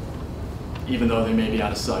responsibility, even though they may be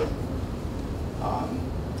out of sight.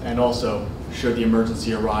 And also, should the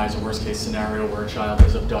emergency arise, a worst case scenario where a child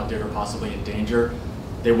is abducted or possibly in danger,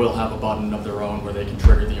 they will have a button of their own where they can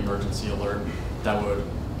trigger the emergency alert that would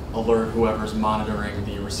alert whoever's monitoring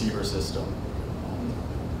the receiver system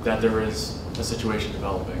that there is a situation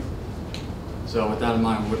developing. So with that in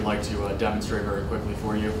mind, we would like to demonstrate very quickly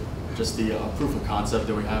for you just the proof of concept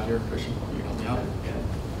that we have here. Christian, you can help me out.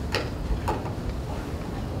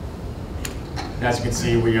 As you can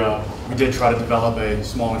see, we did try to develop a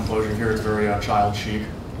small enclosure here. It's very child chic,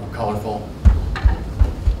 colorful.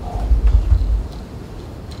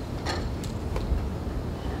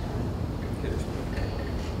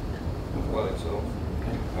 While it's off.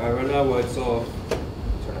 Alright, right now while it's off,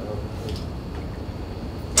 turn it on.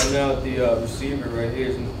 Right now the receiver right here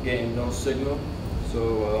is getting no signal,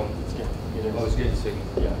 so it's getting signal.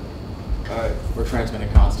 Yeah. Alright. We're transmitting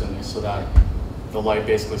constantly so that the light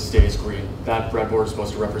basically stays green. That breadboard is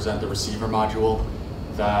supposed to represent the receiver module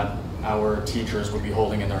that our teachers would be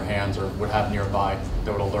holding in their hands or would have nearby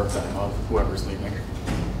that would alert them of whoever's leaving.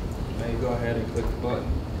 Now you go ahead and click the button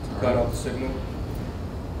to cut off the signal.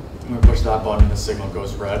 When we push that button, the signal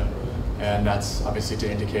goes red, and that's obviously to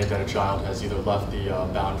indicate that a child has either left the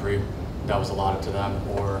boundary that was allotted to them,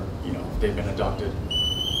 or they've been abducted.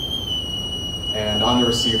 And on the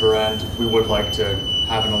receiver end, we would like to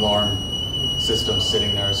have an alarm system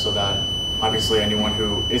sitting there so that obviously anyone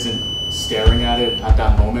who isn't staring at it at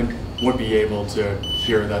that moment would be able to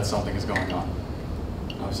hear that something is going on.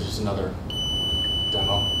 Obviously just another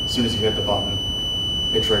demo. As soon as you hit the button,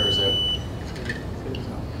 it triggers it.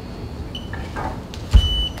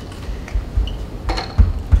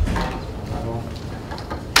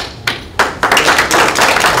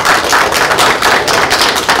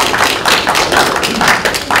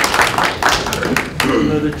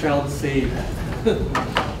 Another child saved.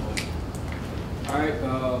 Alright,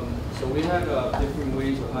 so we had different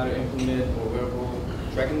ways of how to implement a wearable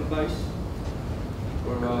tracking device.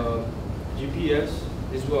 For GPS,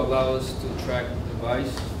 this will allow us to track the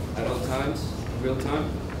device at all times, in real time.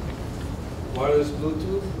 Wireless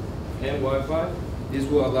Bluetooth and Wi-Fi, this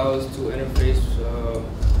will allow us to interface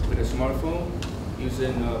with a smartphone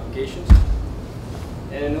using applications.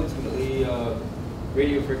 And ultimately,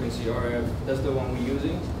 radio frequency, RF, that's the one we're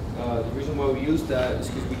using. The reason why we use that is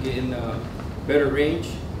because we get in better range.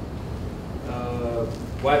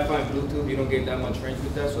 Wi-Fi and Bluetooth, you don't get that much range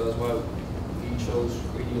with that, so that's why we chose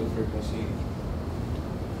radio frequency.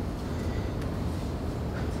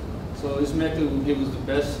 So this method will give us the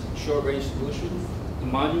best short-range solution. The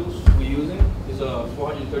modules we're using is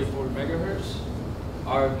 434 megahertz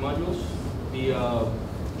RF modules. The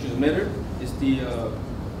transmitter is the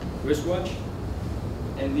wristwatch,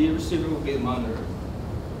 and the receiver will get monitored.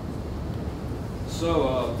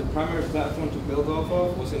 So the primary platform to build off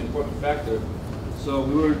of was an important factor. So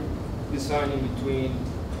we were deciding between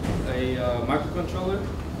a microcontroller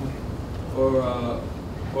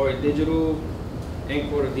or a digital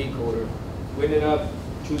encoder decoder. We ended up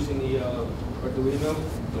choosing the Arduino,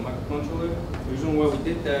 the microcontroller. The reason why we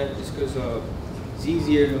did that is because it's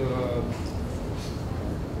easier to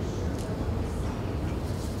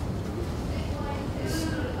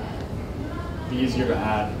be easier to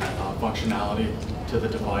add functionality to the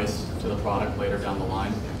device, to the product later down the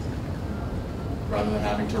line, rather than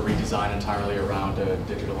having to redesign entirely around a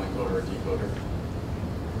digital encoder or decoder.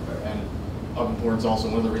 And of importance also,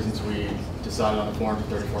 one of the reasons we decided on the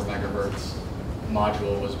 434 megahertz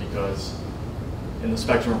module was because in the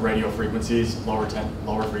spectrum of radio frequencies,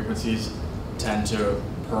 lower frequencies tend to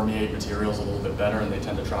permeate materials a little bit better, and they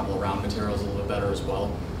tend to travel around materials a little bit better as well.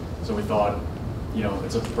 So we thought, you know,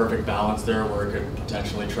 it's a perfect balance there where it could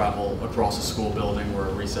potentially travel across a school building where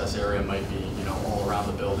a recess area might be, you know, all around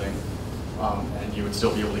the building, and you would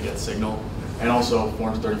still be able to get signal. And also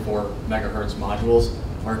 434 megahertz modules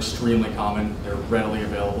are extremely common, they're readily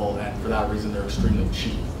available, and for that reason they're extremely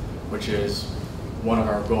cheap, which is one of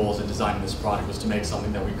our goals in designing this product, was to make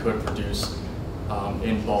something that we could produce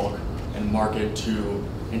in bulk and market to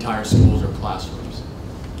entire schools or classrooms.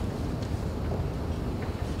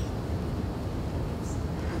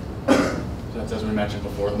 So as we mentioned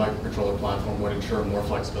before, the microcontroller platform would ensure more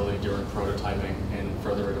flexibility during prototyping and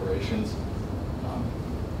further iterations.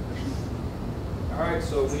 All right,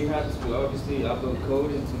 so we had to obviously upload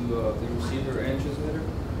code into the receiver and transmitter.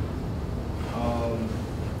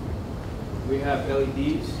 We have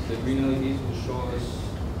LEDs. The green LEDs will show us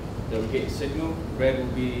that we get signal. Red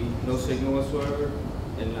will be no signal whatsoever.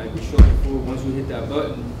 And like we showed before, once we hit that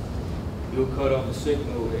button, you'll cut off the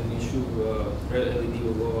signal and the issue, red LED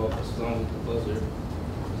will go off as long as the buzzer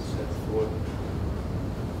is set before.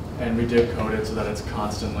 And we did code it so that it's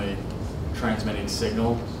constantly transmitting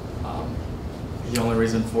signal. The only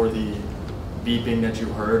reason for the beeping that you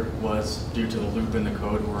heard was due to the loop in the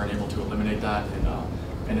code. We weren't able to eliminate that in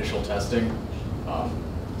initial testing.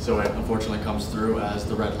 So it unfortunately comes through as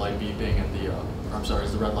the red light beeping and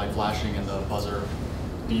as the red light flashing and the buzzer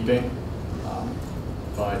beeping.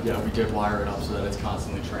 But yeah, we did wire it up so that it's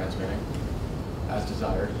constantly transmitting as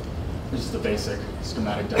desired. This is the basic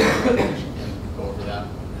schematic diagram. You can go over that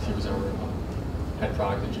if he was ever a head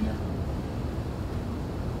product engineer.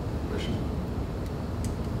 Question?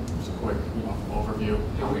 Just a quick, overview.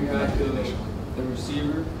 Here we have the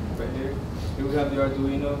receiver right here. Here we have the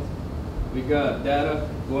Arduino. We got data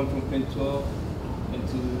going from pin 12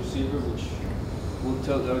 into the receiver, which will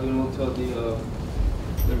tell the Arduino will tell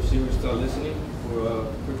the receiver to start listening for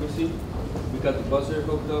frequency. We got the buzzer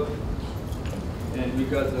hooked up, and we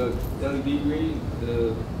got the LED green,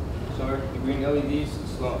 the green LEDs,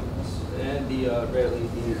 and the red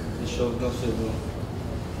LED that shows no signal.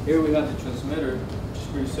 Here we have the transmitter, which is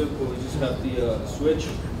pretty simple. We just have the switch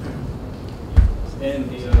and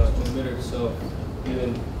the transmitter itself,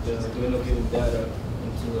 giving data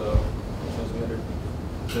into the transmitter.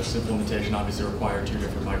 This implementation obviously required 2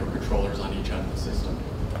 different microcontrollers on each end of the system.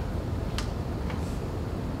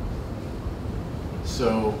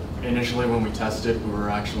 So initially when we tested, we were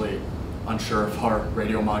actually unsure if our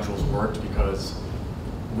radio modules worked because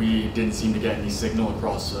we didn't seem to get any signal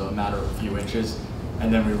across a matter of a few inches.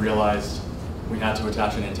 And then we realized we had to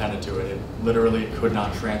attach an antenna to it. It literally could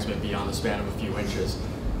not transmit beyond the span of a few inches.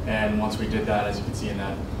 And once we did that, as you can see in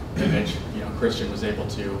that image, Christian was able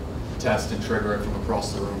to test and trigger it from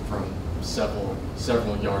across the room from several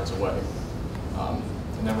yards away.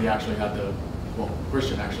 And then we actually had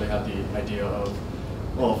Christian actually had the idea of,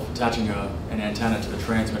 well, if attaching an antenna to the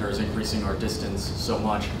transmitter is increasing our distance so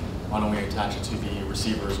much, why don't we attach it to the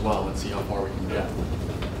receiver as well and see how far we can get.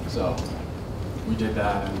 So we did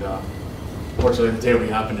that, and fortunately the day we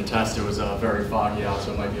happened to test, it was very foggy out,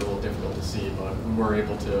 so it might be a little difficult to see, but we were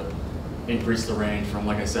able to increase the range from,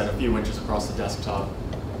 like I said, a few inches across the desktop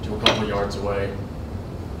to a couple yards away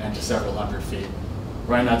and to several hundred feet.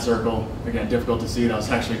 Right in that circle, again, difficult to see, that was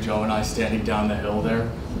actually Joe and I standing down the hill there.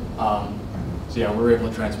 So yeah, we were able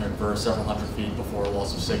to transmit for several hundred feet before a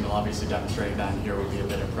loss of signal. Obviously demonstrating that in here would be a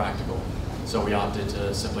bit impractical. So we opted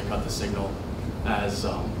to simply cut the signal as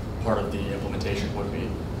part of the implementation would be.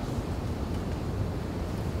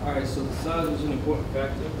 Alright, so the size was an important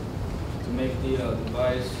factor to make the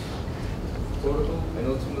device portable and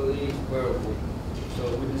ultimately wearable.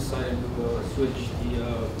 So we decided to switch the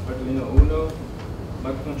Arduino Uno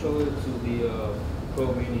microcontroller to the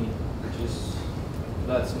Pro Mini, which is a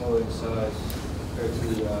lot smaller in size compared to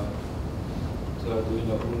the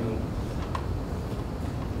Arduino Uno.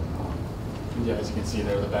 Yeah, as you can see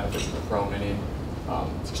there, the benefits of the Pro Mini.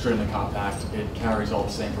 It's extremely compact. It carries all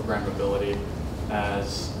the same programmability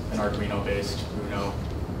as an Arduino-based Uno.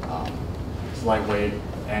 It's lightweight,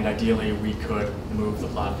 and ideally we could move the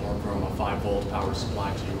platform from a 5-volt power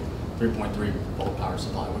supply to 3.3-volt power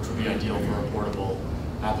supply, which would be ideal for a portable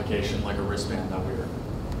application like a wristband that we were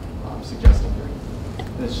suggesting here.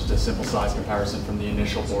 And it's just a simple size comparison from the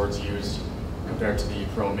initial boards used compared to the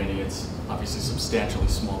Pro Mini. It's obviously substantially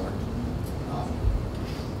smaller.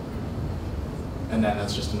 And then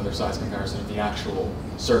that's just another size comparison of the actual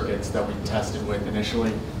circuits that we tested with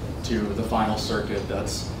initially to the final circuit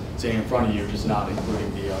that's sitting in front of you, just not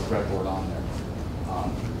including the breadboard on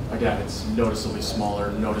there. Again, it's noticeably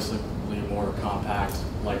smaller, noticeably more compact,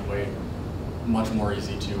 lightweight, much more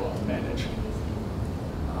easy to manage.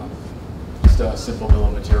 Just a simple bill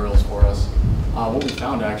of materials for us. What we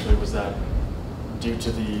found actually was that due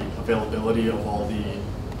to the availability of all the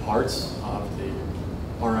parts of the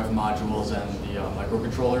RF modules and the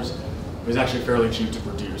microcontrollers, it was actually fairly cheap to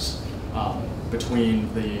produce.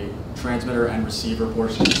 Between the transmitter and receiver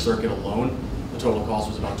portion of the circuit alone, the total cost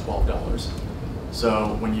was about $12.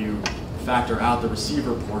 So when you factor out the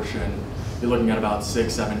receiver portion, you're looking at about $6,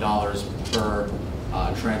 $7 per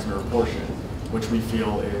transmitter portion, which we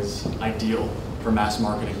feel is ideal for mass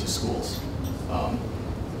marketing to schools.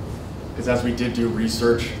 Because as we did do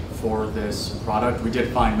research for this product, we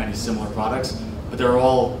did find many similar products, but they're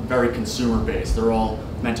all very consumer-based. They're all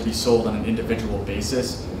meant to be sold on an individual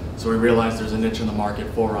basis. So we realized there's a niche in the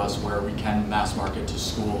market for us where we can mass market to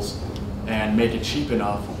schools and make it cheap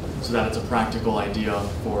enough so that it's a practical idea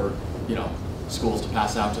for schools to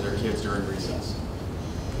pass out to their kids during recess.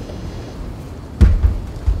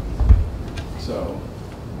 So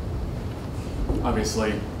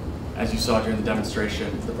obviously, as you saw during the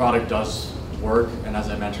demonstration, the product does work, and as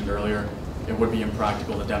I mentioned earlier, it would be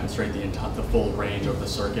impractical to demonstrate the full range of the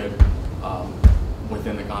circuit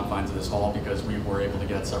within the confines of this hall because we were able to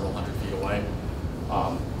get several hundred feet away.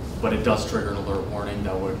 But it does trigger an alert warning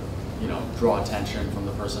that would draw attention from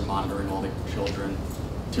the person monitoring all the children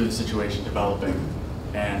to the situation developing.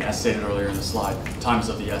 And as stated earlier in the slide, time is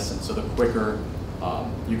of the essence. So the quicker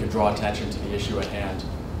you can draw attention to the issue at hand,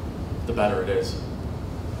 the better it is.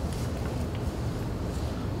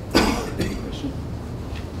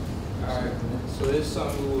 Alright, so this is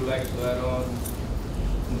something we would like to add on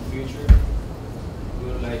in the future.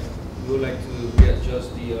 We would like to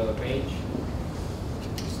readjust the range.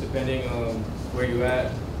 It's depending on where you're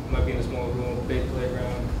at. You might be in a small room, big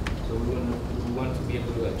playground, so we want to be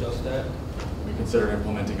able to adjust that. We considered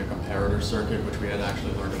implementing a comparator circuit, which we had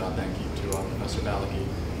actually learned about, thank you to Professor Balaghy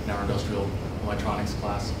in our industrial electronics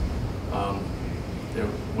class. It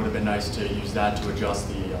would have been nice to use that to adjust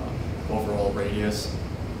the overall radius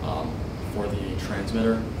for the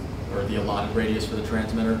transmitter, or the allotted radius for the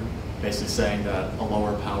transmitter, basically saying that a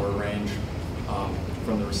lower power range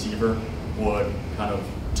from the receiver would kind of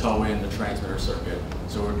tow in the transmitter circuit,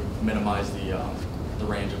 so it would minimize the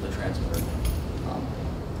range of the transmitter.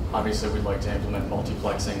 Obviously, we'd like to implement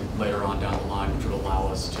multiplexing later on down the line, which would allow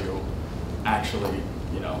us to actually,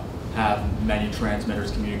 have many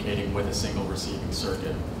transmitters communicating with a single receiving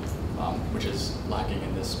circuit, which is lacking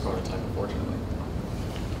in this prototype, unfortunately.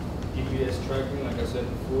 Do GPS tracking, like I said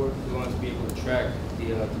before. We want to be able to track the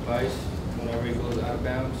device whenever it goes out of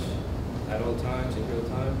bounds at all times, in real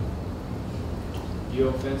time.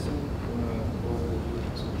 Geofencing.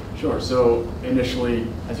 Sure. So initially,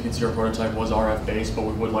 as you can see, our prototype was RF based, but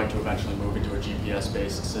we would like to eventually move into a GPS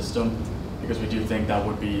based system because we do think that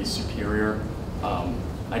would be superior.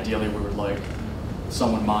 Ideally, we would like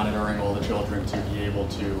someone monitoring all the children to be able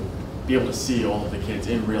to see all of the kids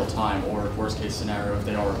in real time, or worst case scenario, if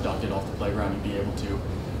they are abducted off the playground, you'd be able to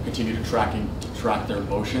continue to track their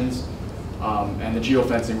motions. And the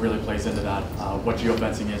geofencing really plays into that. What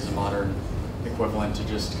geofencing is a modern equivalent to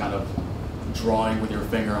just kind of drawing with your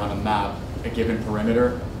finger on a map a given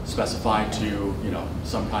perimeter specified to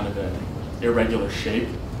some kind of an irregular shape,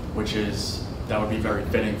 that would be very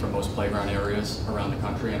fitting for most playground areas around the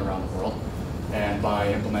country and around the world. And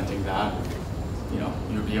by implementing that, you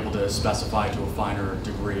would be able to specify to a finer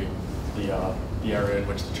degree the area in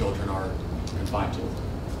which the children are confined to.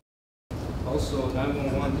 Also,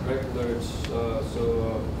 911 direct alerts.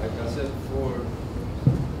 So, like I said before,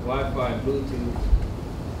 Wi-Fi and Bluetooth,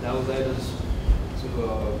 that will let us to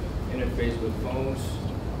interface with phones.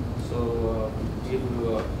 So, be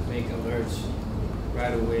able to make alerts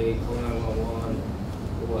right away, call 911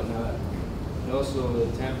 or whatnot. And also,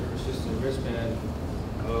 the tamper-resistant wristband,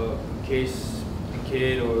 in case the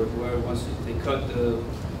kid or whoever wants to, they cut the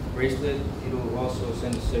bracelet, it'll also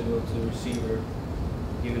send a signal to the receiver,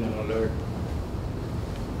 giving an alert.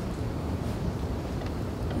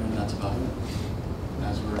 And that's about it.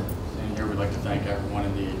 As we're saying here, we'd like to thank everyone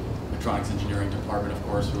in the electronics engineering department, of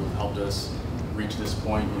course, who have helped us reach this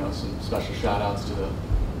point. Some special shout outs to the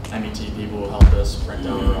MET people who helped us print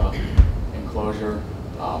our enclosure.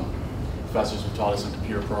 Professors who taught us in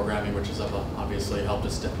computer programming, which has obviously helped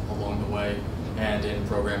us along the way, and in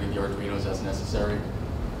programming the Arduinos as necessary.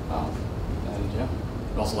 And yeah,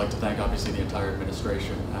 I'd also like to thank obviously the entire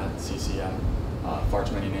administration at CCM. Far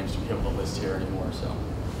too many names to be able to list here anymore, so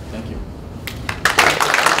thank you.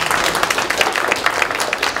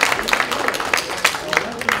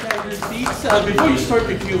 Before you start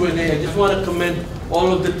the Q&A, I just want to commend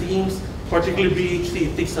all of the teams, particularly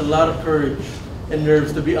BHT. It takes a lot of courage and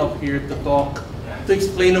nerves to be up here to talk, to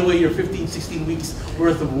explain away your 15, 16 weeks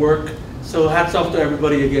worth of work. So hats off to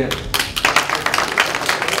everybody again.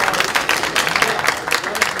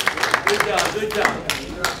 Good job, good job.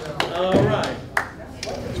 All right.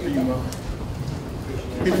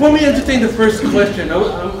 Before we entertain the first question,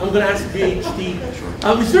 I'm going to ask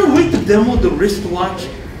BHT, is there a way to demo the wristwatch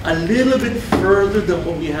a little bit further than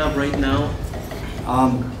what we have right now?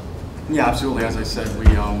 Yeah, absolutely. As I said,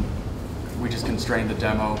 we just constrained the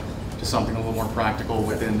demo to something a little more practical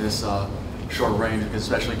within this short range, because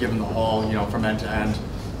especially given the hall, from end to end,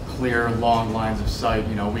 clear, long lines of sight,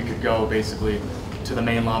 we could go basically to the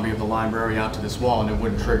main lobby of the library out to this wall and it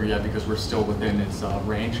wouldn't trigger yet because we're still within its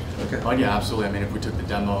range. Okay. But yeah, absolutely. I mean, if we took the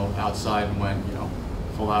demo outside and went,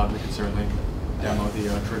 full out, we could certainly demo the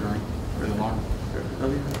triggering for the alarm.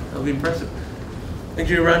 That'll be impressive. Thank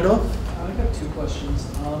you, Randolph. I got two questions.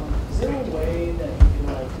 Is there a way that you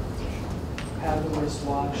can have the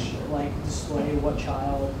wristwatch display what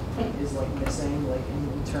child is missing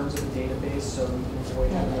in terms of the database, so you can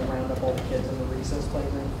avoid having to round up all the kids in the recess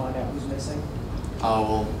playroom and find out who's missing?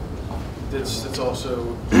 Well, that's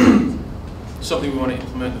also something we want to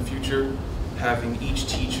implement in the future. Having each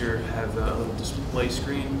teacher have a little display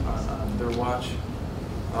screen on their watch.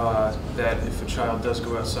 That if a child does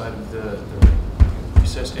go outside of the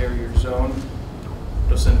recess area or zone,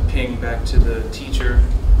 it'll send a ping back to the teacher,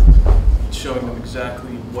 showing them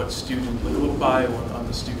exactly what student, like a little bio on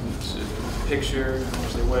the student's picture, how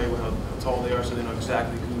much they weigh, how tall they are, so they know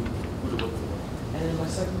exactly who to look for. And then my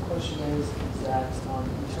second question is that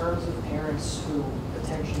in terms of parents who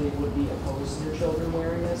potentially would be opposed to their children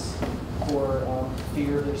wearing this for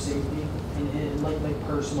fear of their safety and like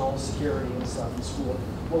personal security and stuff in school,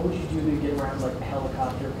 what would you do to get around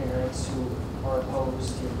helicopter parents who are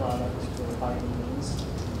opposed to your product by any means?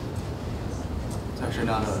 It's actually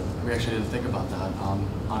we actually didn't think about that,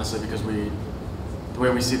 honestly, because the way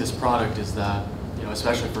we see this product is that,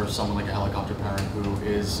 especially for someone like a helicopter parent who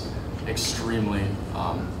is extremely,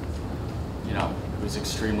 who's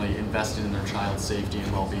extremely invested in their child's safety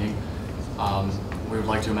and well-being, we would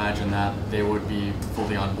like to imagine that they would be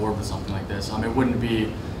fully on board with something like this. It wouldn't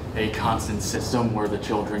be a constant system where the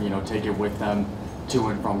children, take it with them to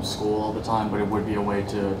and from school all the time, but it would be a way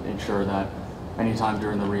to ensure that anytime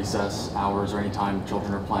during the recess hours or anytime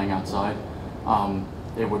children are playing outside,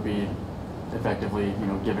 it would be effectively,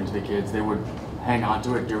 given to the kids. They would hang on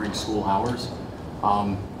to it during school hours,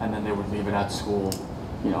 and then they would leave it at school,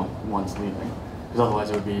 once leaving. because otherwise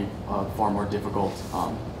it would be a far more difficult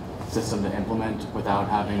system to implement without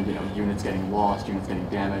having units getting lost, units getting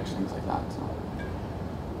damaged, things like that.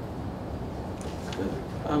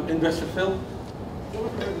 So. Investor Phil? What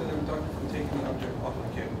would prevent the abductor from taking the object off of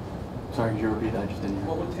the kid? Sorry, could you repeat that? I just didn't hear.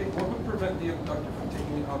 What would prevent the abductor from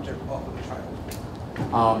taking the object off of the child?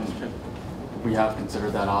 We have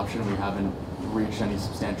considered that option. We haven't reached any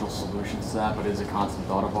substantial solutions to that, but it is a constant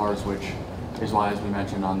thought of ours, which is why, as we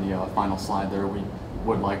mentioned on the final slide there, we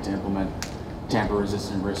would like to implement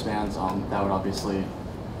tamper-resistant wristbands. That would obviously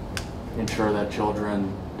ensure that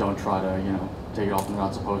children don't try to, take it off when they're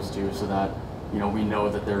not supposed to, so that, we know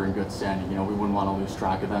that they're in good standing. We wouldn't want to lose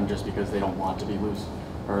track of them just because they don't want to be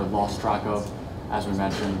lost track of. As we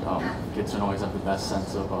mentioned, kids don't always have the best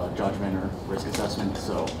sense of judgment or risk assessment,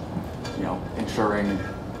 so, ensuring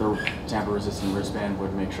the tamper-resistant wristband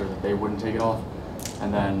would make sure that they wouldn't take it off.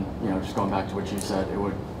 And then, just going back to what you said, it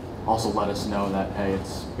would also let us know that, hey,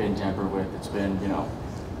 it's been tampered with, it's been,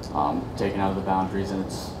 taken out of the boundaries, and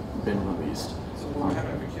it's been released. So what would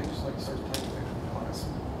happen if a kid just starts playing with it in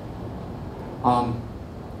class?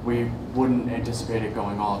 We wouldn't anticipate it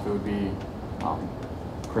going off. It would be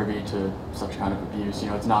privy to such kind of abuse.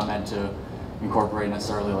 It's not meant to incorporate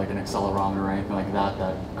necessarily like an accelerometer or anything like that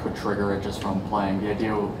that could trigger it just from playing. The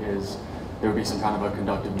idea is there would be some kind of a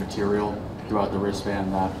conductive material throughout the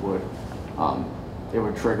wristband that would it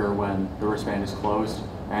would trigger when the wristband is closed,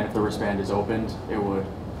 and if the wristband is opened, it would,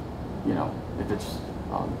 if it's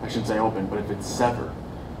I shouldn't say open, but if it's severed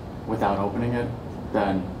without opening it,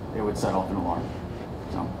 then it would set off an alarm.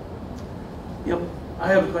 So. Yep, I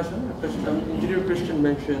have a question. Engineer Christian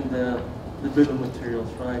mentioned the bill of materials,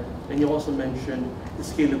 right? And you also mentioned the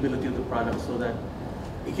scalability of the product so that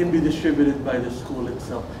it can be distributed by the school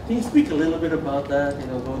itself. Can you speak a little bit about that?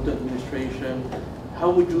 Going to administration, how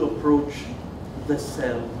would you approach the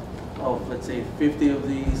sale of, let's say, 50 of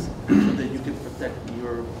these so that you can protect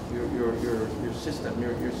your system,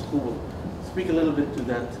 your school? Speak a little bit to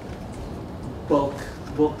that bulk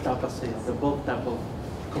type of sale, the bulk type of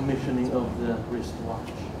commissioning of the wristwatch.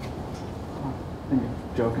 I think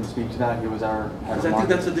Joe can speak to that. He was our head of marketing. I think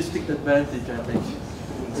that's a distinct advantage,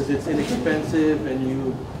 because it's inexpensive and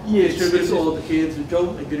you distribute to all the kids.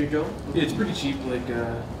 Joe, Engineer Joe? It's pretty cheap. Like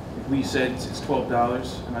we said, it's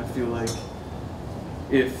 $12, and I feel like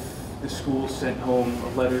if the school sent home a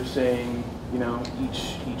letter saying,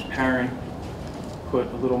 each parent put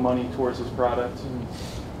a little money towards this product,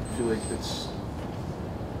 I feel like that's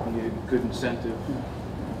be a good incentive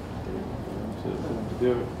for them to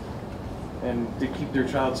do it. And to keep their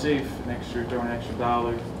child safe, throw an extra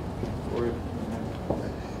 $1 for it. I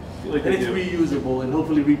feel like and it's reusable and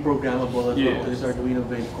hopefully reprogrammable as well. This Arduino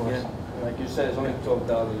based course. Yeah. Like you said, it's only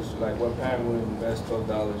 $12. Like what parent would invest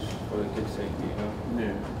 $12 for the kid's safety,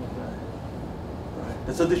 Yeah. Right.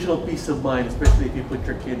 That's additional peace of mind, especially if you put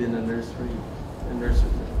your kid in a nursery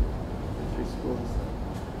school.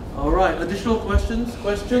 All right. Additional questions?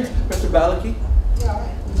 Mr. Balaki? Yeah, I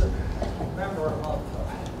was a member of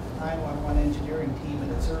 911 engineering team in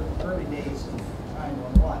its early days of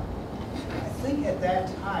 911. I think at that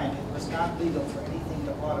time it was not legal for anything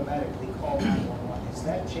to automatically call 911. Has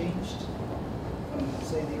that changed from,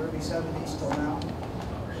 say, the early 70s till now?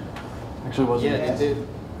 Actually, wasn't it? Yeah, it did.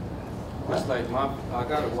 It's like I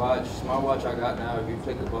got a watch, smartwatch I got now, if you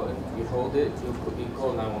click a button, you hold it, you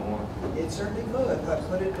call 911. It certainly could, but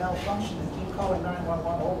could it malfunction and keep calling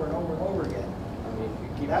 911 over and over and over again? I mean, you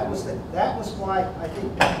keep that was why I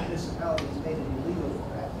think municipalities made it illegal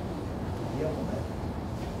for that to be implemented.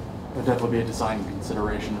 There'd definitely be a design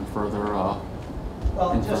consideration in further versions.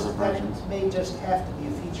 That may just have to be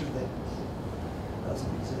a feature that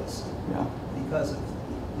doesn't exist. Yeah. Because of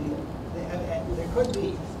and there could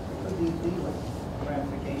be legal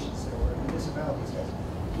ramifications there where municipalities have.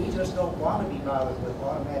 We just don't want to be bothered with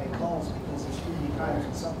automatic calls because there's too many times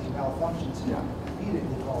when something malfunctions and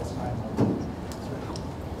repeatedly calls 911. So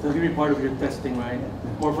it's going to be part of your testing, right?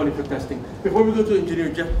 More funding for testing. Before we go to Engineer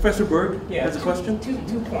Jeff, Professor Berg has a question? Two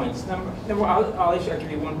points. Number I'll give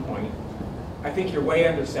you 1 point. I think you're way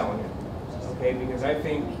underselling it, okay? Because I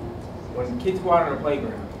think when kids go out on a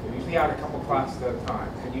playground, they're usually out a couple classes at a time.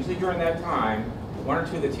 And usually during that time, 1 or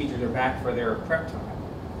 2 of the teachers are back for their prep time.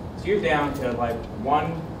 So you're down to like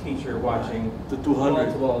 1 teacher watching the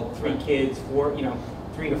 200. multiple 3 kids,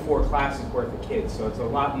 3 to 4 classes worth of kids. So it's a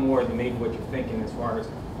lot more than maybe what you're thinking as far as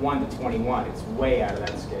 1 to 21. It's way out of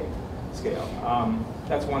that scale.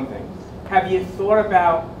 That's one thing. Have you thought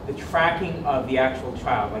about the tracking of the actual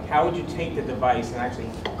child? Like how would you take the device and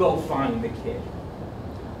actually go find the kid?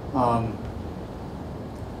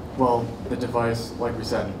 Well, the device, like we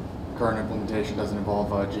said, current implementation doesn't involve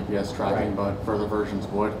GPS tracking, but further versions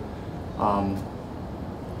would.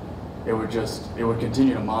 It would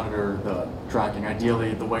continue to monitor the tracking.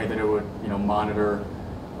 Ideally, the way that it would, monitor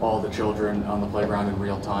all the children on the playground in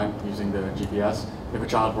real time using the GPS. If a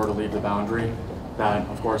child were to leave the boundary, that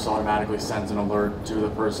of course automatically sends an alert to the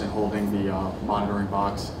person holding the monitoring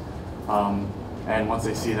box. And once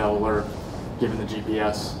they see that alert, given the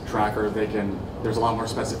GPS tracker, there's a lot more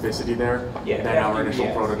specificity there than our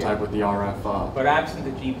initial prototype with the RF. But absent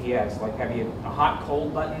the GPS, like have you a hot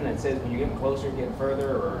cold button that says when you're getting closer, getting further,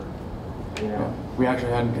 or We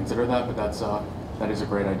actually hadn't considered that, but that is a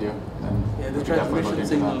great idea. And the transmission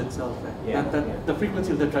signal itself, the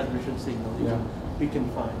frequency of the transmission signal, we can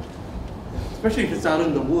find. Especially if it's out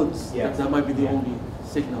in the woods, that might be the only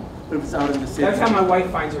signal. But if it's out in the city. That's how my wife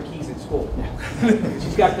finds her keys at school.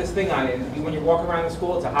 She's got this thing on it, and when you walk around the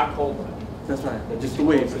school, it's a hot cold button. That's right. Just the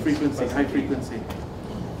wave, the frequency, high frequency.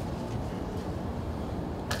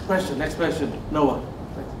 Next question, Noah.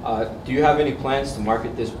 Do you have any plans to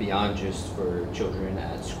market this beyond just for children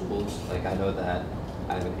at schools? Like, I know that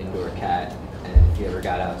I have an indoor cat, and if he ever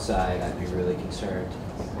got outside, I'd be really concerned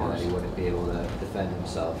that he wouldn't be able to defend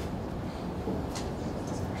himself.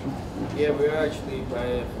 Yeah, we're actually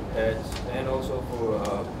planning for pets and also for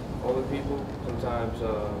older people. Sometimes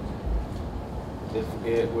they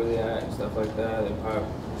forget where they're at and stuff like that. They probably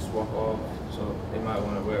just walk off, so they might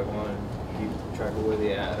want to wear one and keep track of where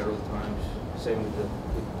they're at all times. Same with the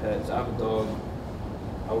pets. I have a dog.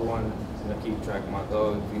 I would want to keep track of my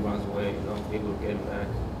dog. If he runs away, be able to get him back.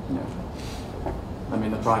 Yeah. I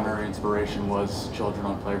mean, the primary inspiration was children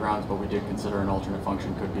on playgrounds, but we did consider an alternate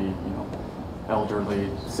function could be, elderly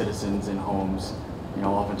citizens in homes.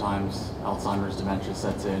 Oftentimes Alzheimer's dementia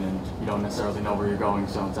sets in and you don't necessarily know where you're going,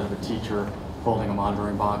 so instead of a teacher holding a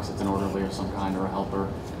monitoring box, it's an orderly of some kind or a helper.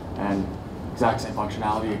 And exact same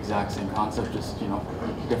functionality, exact same concept, just,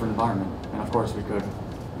 different environment. And of course we could,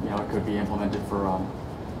 it could be implemented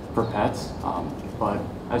for pets, but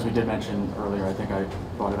as we did mention earlier, I think I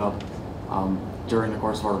brought it up, during the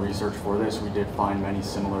course of our research for this, we did find many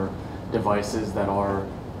similar devices that are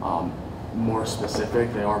more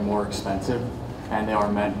specific, they are more expensive, and they are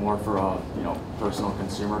meant more for a personal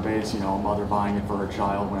consumer base, a mother buying it for her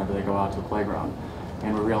child whenever they go out to the playground.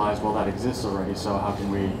 And we realized, well, that exists already, so how can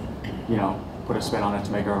we, put a spin on it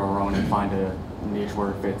to make it our own and find a niche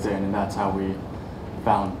where it fits in, and that's how we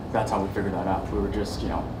figured that out. We would just,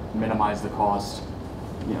 minimize the cost,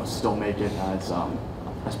 still make it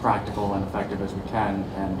as practical and effective as we can,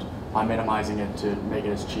 and by minimizing it to make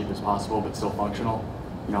it as cheap as possible but still functional,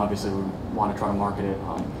 obviously we want to try to market it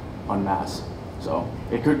en masse. So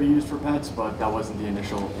it could be used for pets, but that wasn't the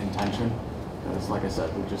initial intention, because like I said,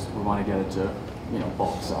 we want to get it to,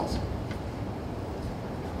 bulk sales.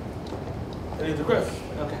 Any other questions?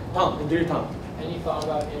 Okay, Tom, dear Tom. Any thought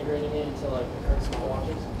about integrating it into like the current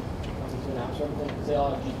smartwatches, into an app or something? Because they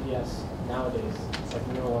all have GPS nowadays. It's like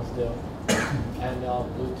newer ones do, and they'll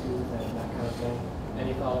have Bluetooth and that kind of thing.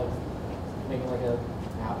 Any thought of making like an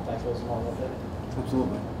app that goes along with it?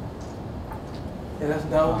 Absolutely. And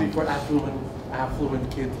that would be for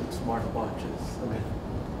affluent kids with smartwatches.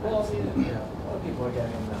 Well, see, a lot of people are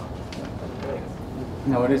getting them now.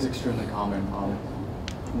 No, it is extremely common.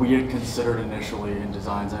 We had considered initially in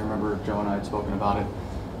designs, I remember Joe and I had spoken about it,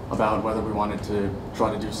 about whether we wanted to try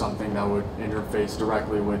to do something that would interface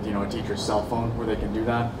directly with a teacher's cell phone where they can do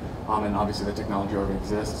that, and obviously the technology already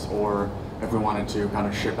exists, or if we wanted to kind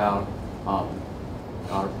of ship out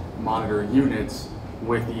our monitor units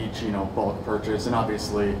with each bulk purchase, and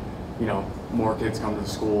obviously more kids come to the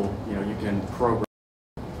school, you can program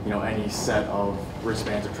any set of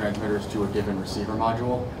wristbands or transmitters to a given receiver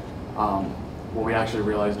module. What we actually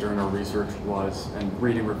realized during our research was, and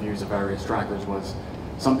reading reviews of various trackers, was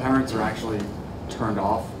some parents are actually turned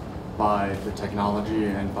off by the technology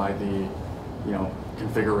and by the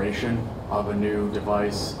configuration of a new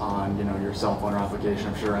device on your cell phone or application.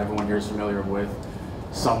 I'm sure everyone here is familiar with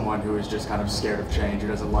someone who is just kind of scared of change, who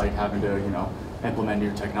doesn't like having to implement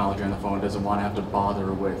new technology on the phone, doesn't want to have to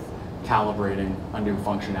bother with calibrating a new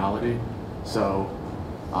functionality. So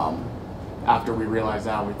after we realized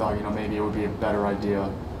that, we thought maybe it would be a better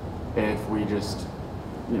idea if we just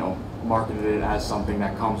marketed it as something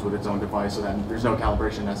that comes with its own device, so that there's no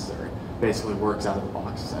calibration necessary. Basically works out of the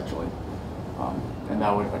box essentially, and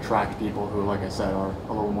that would attract people who, like I said, are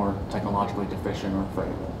a little more technologically deficient or afraid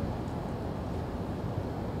of it.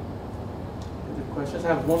 Other questions? I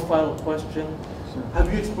have one final question. Sure.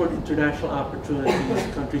 Have you explored international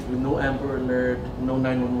opportunities, countries with no Amber Alert, no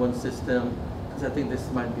 911 system? Because I think this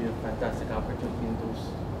might be a fantastic opportunity in those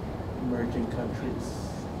emerging countries.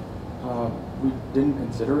 We didn't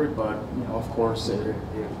consider it, but of course,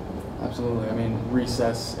 absolutely. I mean,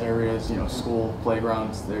 recess areas, school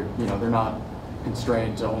playgrounds, they're not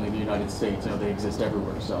constrained to only the United States. They exist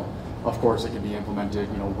everywhere. So, of course, it can be implemented,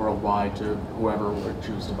 worldwide to whoever would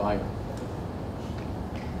choose to buy it.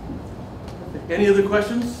 Any other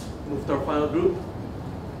questions? Move to our final group.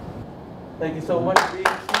 Thank you so much.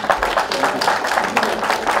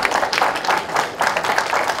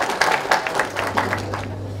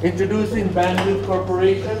 Introducing Bandwidth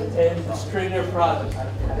Corporation and the Stringer Project.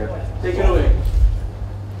 Take it away.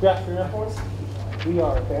 Good afternoon, everyone. We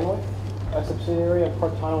are Bandwidth, a subsidiary of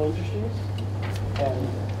Cortana Industries, and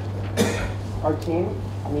our team,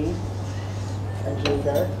 me, Engineer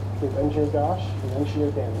Derek, we have Engineer Josh, and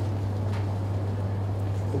Engineer Danny.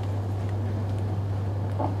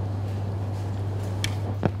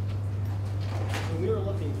 When we were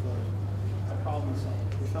looking for a problem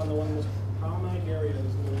solved, we found that one of the most problematic areas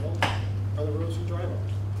in the world are the roads we drive on.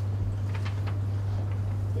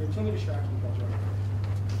 There are too many distractions while driving,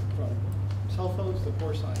 from cell phones to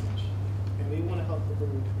poor signage, and we want to help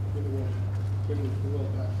bring the world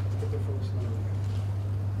back, get their focus on everything.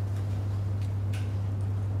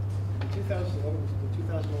 In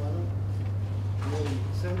 2011, nearly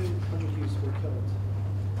 700 youths were killed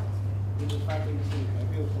due to factory disease by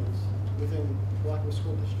vehicles within Blackwood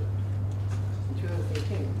School District. In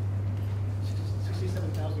 2013,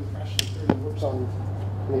 67,000 crashes occurred in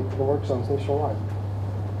the work zones nationwide.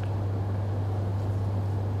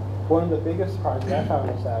 One of the biggest surprises I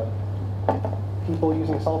found was that people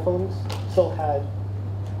using cell phones still had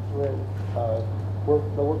the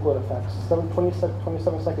workload effects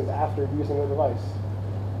 27 seconds after using the device.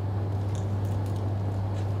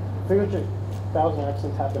 300,000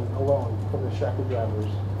 accidents happened alone from distracted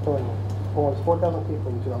drivers, killing almost 4,000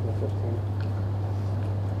 people in 2015.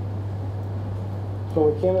 So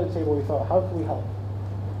when we came to the table, we thought, how can we help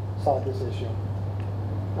solve this issue?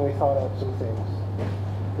 And we thought out some things.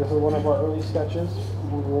 This is one of our early sketches.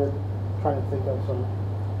 We were trying to think of some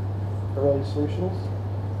early solutions.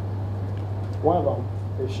 One of them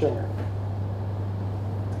is Stringer.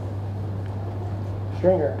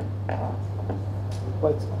 Stringer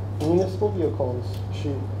lets municipal vehicles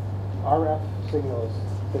shoot RF signals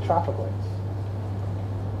to traffic lights,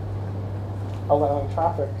 allowing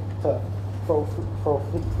traffic to flow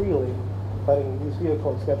freely, letting these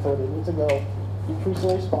vehicles get to where they need to go,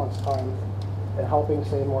 decreasing response time, and helping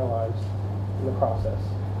save more lives in the process,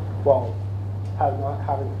 while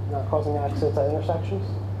not causing accidents at intersections.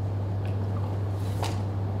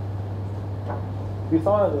 We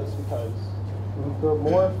thought of this because the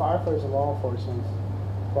more firefighters and law enforcement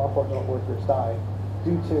workers die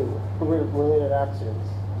due to related accidents,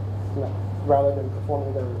 rather than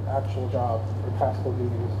performing their actual job or taskable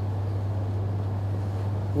duties.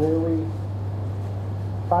 Nearly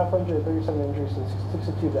 537 injuries and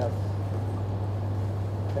 62 deaths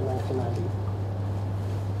in 1990.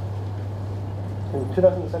 In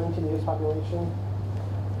 2017, the U.S. population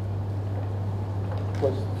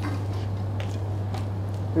was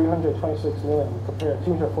 326 million compared to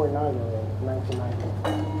 249 million in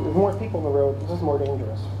 1990. With more people on the road, this is more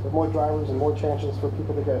dangerous. With more drivers and more chances for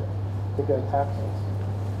people to get accidents.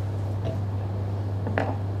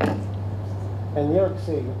 In New York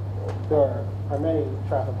City, there are many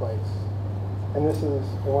traffic lights, and this is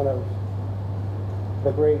one of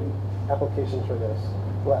the great applications for this.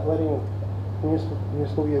 Letting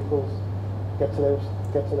municipal vehicles get to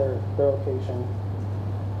their location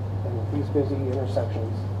in these busy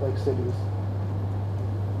intersections like cities.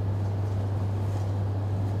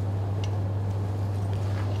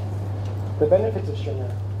 The benefits of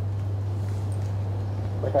Stringer,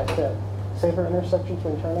 like I said, safer intersections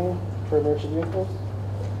when turning for emergency vehicles,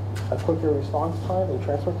 a quicker response time and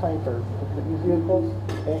transfer time for these vehicles,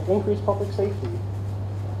 and increased public safety.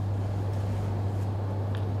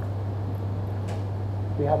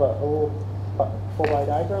 We have a little full-eye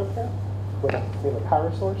diagram here. We have a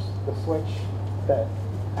power source, the switch that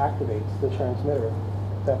activates the transmitter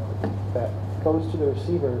that goes to the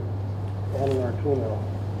receiver and an Arduino.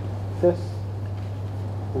 This,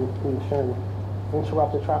 in turn,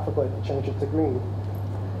 interrupts the traffic light to change it to green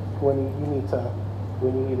when you need a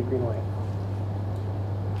green light.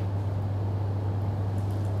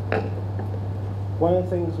 One of the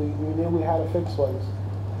things we knew we had to fix was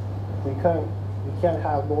we can't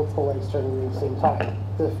have multiple lights turning at the same time.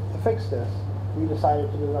 To fix this, we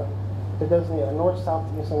decided to designate a north, south,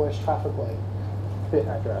 east, and west traffic light bit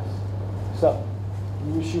address. So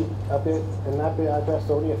you shoot a bit, and that bit address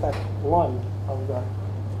only affects one of the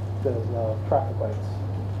traffic lights.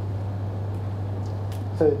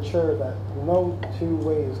 to ensure that no two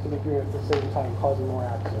ways can be doing it at the same time, causing more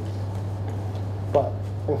accidents. But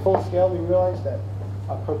in full scale, we realized that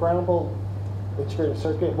a programmable integrated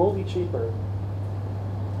circuit will be cheaper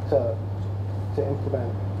to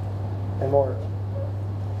implement and more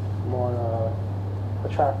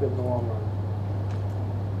attractive in the long run.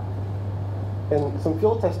 In some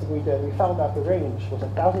field testing we did, we found that the range was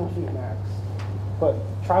 1,000 feet max, but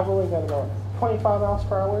traveling at about 25 miles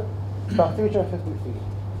per hour, about 350 feet.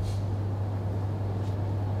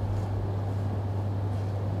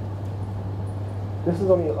 This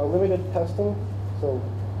is only a limited testing, so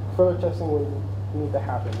further testing would need to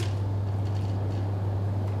happen.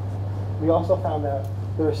 We also found that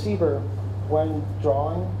the receiver, when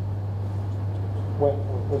drawing, when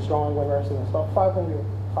resting, was about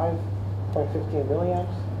 5.15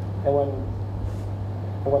 milliamps, and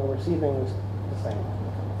when receiving was the same.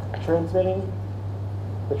 Transmitting,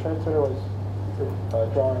 the transmitter was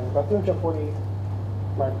drawing about 340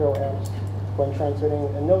 microamps when transmitting,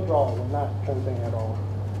 and no draw when not transmitting at all.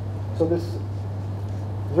 So this is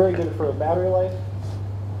very good for battery life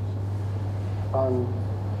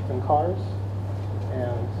in cars,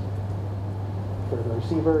 and for the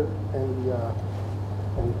receiver and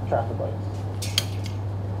traffic lights.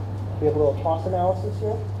 We have a little cost analysis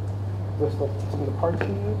here. List of some of the parts we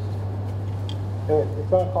used. It's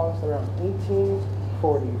going to cost around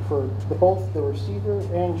 $18.40 for both the receiver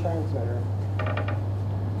and transmitter.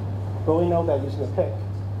 But we know that using a PIC,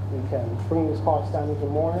 we can bring these costs down even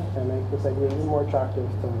more and make this idea even more attractive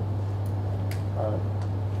to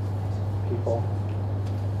people.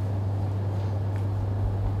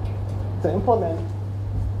 To implement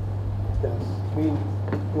this, we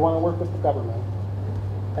want to work with the government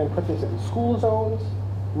and put this in school zones,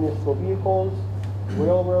 municipal vehicles,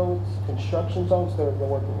 railroads, construction zones during the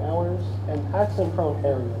working hours, and accident-prone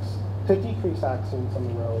areas to decrease accidents on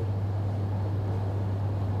the road.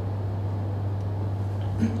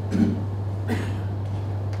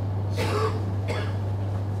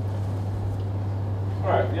 All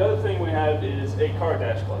right, the other thing we have is a car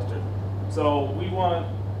dash cluster. So we want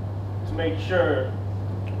to make sure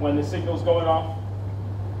when the signal's going off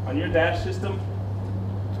on your dash system,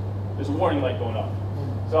 there's a warning light going off.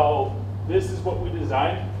 So this is what we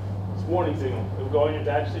designed. It's warning signal. It will go on your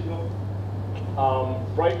dash signal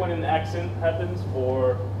right when an accident happens,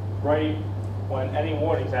 or right when any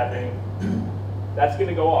warning's happening. That's going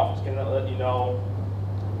to go off. It's going to let you know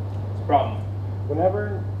it's a problem.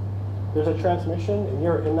 Whenever there's a transmission and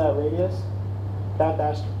you're in that radius, that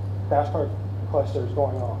dash car cluster is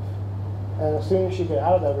going off. And as soon as you get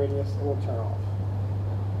out of that radius, it will turn off.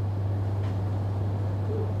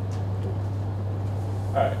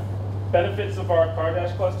 All right. Benefits of our car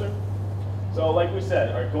dash cluster. So like we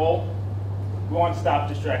said, our goal, we want to stop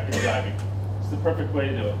distracted driving. It's the perfect way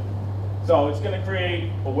to do it. So it's going to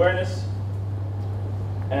create awareness,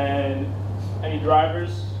 and any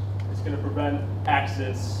drivers, it's going to prevent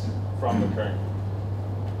accidents from occurring.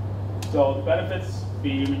 So the benefits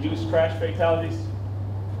be reduced crash fatalities,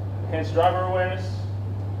 enhanced driver awareness,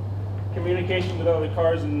 communication with other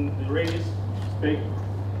cars in the radius, it's big.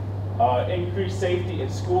 Increased safety in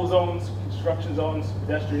school zones, construction zones,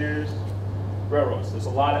 pedestrian areas, railroads. There's a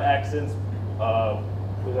lot of accidents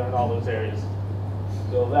within all those areas.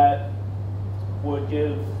 So that would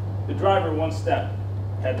give the driver one step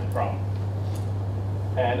ahead of the problem.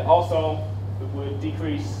 And also, it would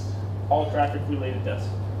decrease all traffic-related deaths.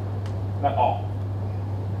 Not all.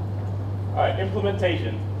 All right,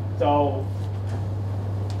 implementation. So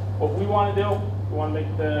what we want to do, we want to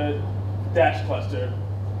make the dash cluster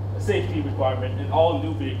a safety requirement in all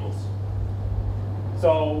new vehicles.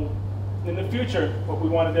 So in the future, what we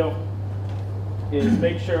want to do is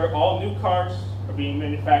make sure all new cars are being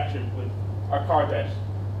manufactured with our car dash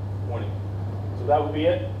warning. So that would be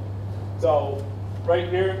it. So right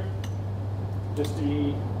here, just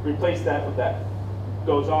to replace that with that.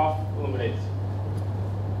 Goes off, illuminates.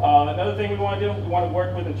 Another thing we want to do, we want to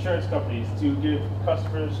work with insurance companies to give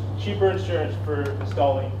customers cheaper insurance for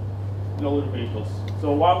installing older vehicles.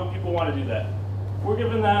 So why would people want to do that? We're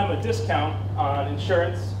giving them a discount on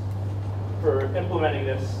insurance for implementing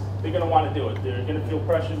this. They're going to want to do it. They're going to feel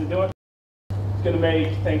pressure to do it. It's going to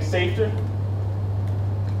make things safer,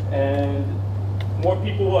 and more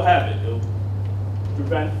people will have it. It'll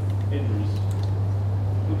prevent injuries.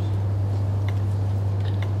 Oops.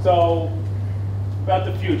 So, about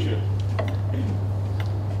the future.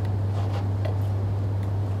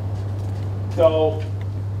 So,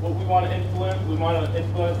 what we want to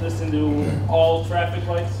implement this into all traffic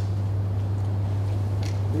lights.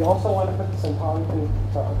 We also want to put this in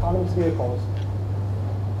autonomous vehicles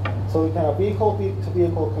So we can have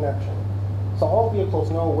vehicle-to-vehicle connection. So all vehicles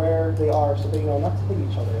know where they are, so they know not to hit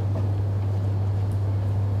each other.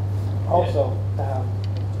 Also, to have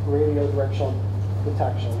radio directional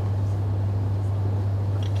detection,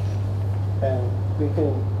 and we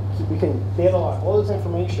can data log all this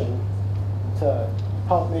information to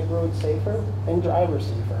help make roads safer and drivers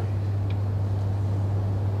safer.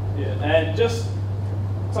 Yeah, and just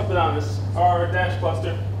something on this, our dash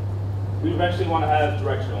cluster, we eventually want to have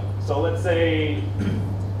directional. So let's say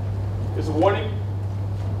there's a warning,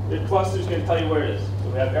 the cluster is going to tell you where it is. So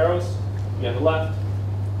we have arrows, you have the left,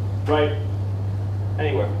 right,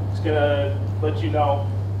 anywhere. It's going to let you know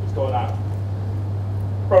what's going on.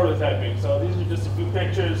 Prototyping. So these are just a few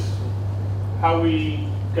pictures how we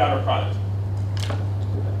got our product.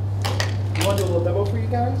 I want to do a little demo for you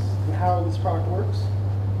guys and how this product works.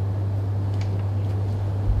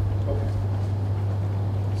 Okay.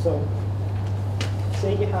 So,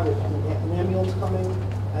 say you have an ambulance coming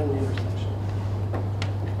at an intersection.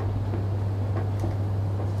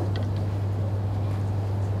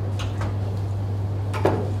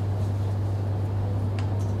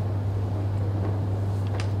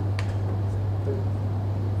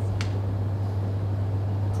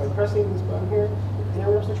 By pressing this button here, it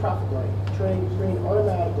interrupts the traffic light, turning green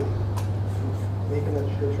automatically, making the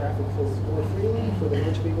traffic flow more freely for the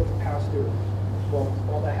emergency vehicle to pass through.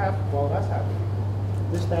 While that's happening,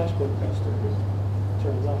 this dashboard cluster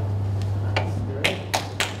turns on.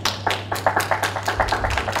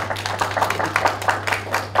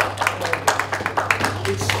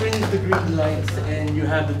 It strings the green lights and you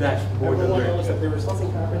have the dashboard. Everyone knows that there was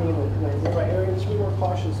something happening in the nearby area, just be more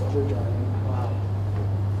cautious of their driving. Wow.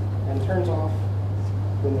 And turns off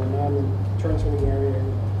when they're not in turn-swinging area.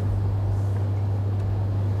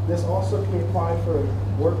 This also can be applied for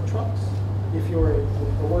work trucks. If a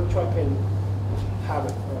work truck can have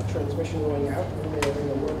a transmission going out in the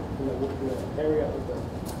area of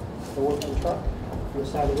the working truck on the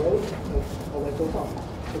side of the road, the light goes on.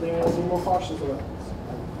 So they're going to be more cautious of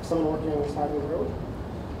someone working on the side of the road,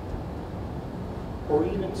 or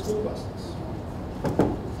even school buses,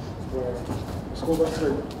 where school buses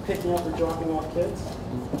are picking up or dropping off kids.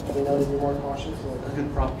 They know to be more cautious. That's a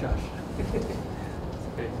good prop, Josh.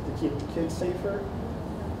 To keep kids safer.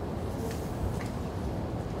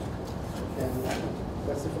 And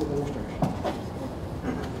that's it for the demonstration.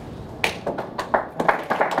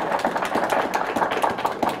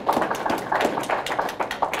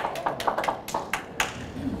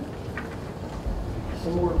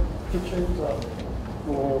 Some more pictures of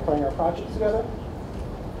when we were putting our projects together.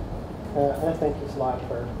 And I thank you a lot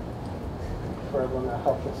for everyone that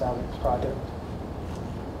helped us out with this project.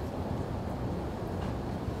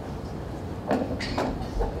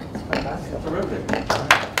 Terrific.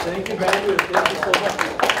 Thank you, Bandwidth. Thank you so much.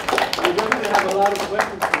 We're going to have a lot of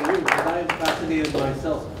questions for you because I'm fascinated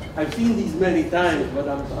myself. I've seen these many times, but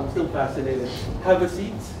I'm still fascinated. Have a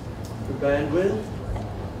seat for Bandwidth.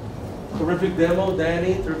 Terrific demo,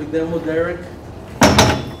 Danny. Terrific demo, Derek.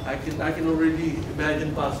 I can already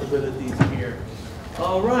imagine possibilities here.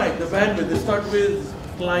 All right, the Bandwidth. Let's start with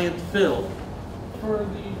client Phil. For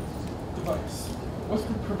the device, what's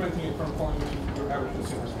preventing it from falling into your average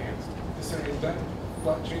consumer's hands? Is there a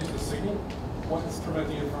that change the signal? What's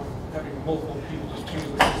preventing it from having multiple people just change the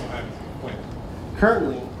system at when?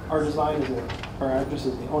 Currently, our design is our address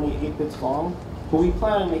is only 8 bits long, but we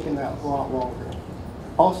plan on making that a lot longer.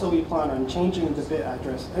 Also, we plan on changing the bit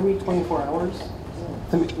address every 24 hours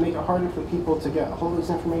to make it harder for people to get a hold of this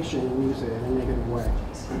information and use it in a negative way.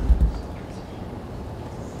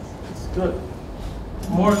 It's good.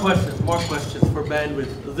 More questions for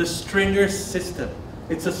Bandwidth. The stringer system,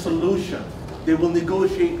 it's a solution. They will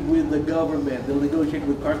negotiate with the government. They'll negotiate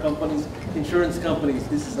with car companies, insurance companies.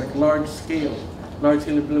 This is like large scale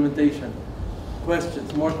implementation.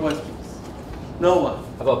 Questions, more questions. Noah.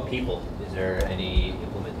 How about people? Is there any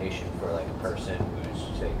implementation for like a person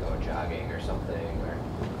who's, say, going jogging or something, or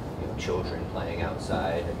children playing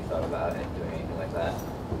outside? Have you thought about doing anything like that?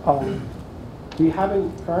 We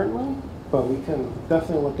haven't currently, but we can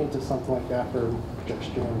definitely look into something like that for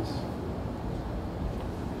pedestrians.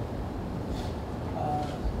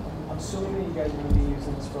 I'm assuming that you guys are going to be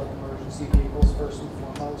using this for like emergency vehicles first and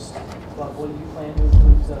foremost, but will you plan to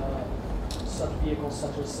include such vehicles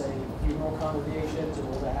such as, say, funeral congregations, or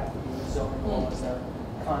will that have to be zoning laws that are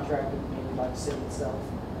contracted mainly by the city itself?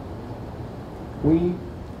 We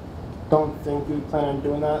don't think we plan on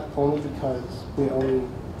doing that, only because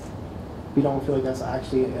we don't feel like that's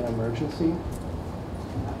actually an emergency.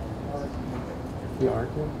 We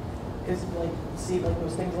argue. Because, like, see, like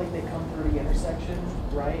those things, like they come through the intersection,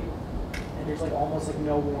 right? and there's like almost like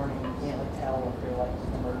no warning. You can't like tell if they're like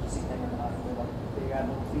an emergency thing or not. They're like they got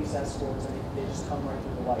no police escorts and they just come right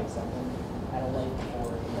through the lights. Like when at a light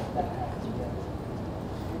before that happens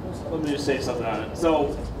again. Let me just say something on it.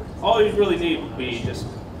 So all you really need would be just,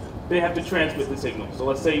 they have to transmit the signal. So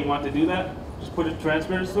let's say you want to do that, just put a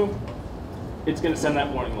transmitter through, it's going to send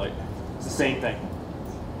that warning light. It's the same thing.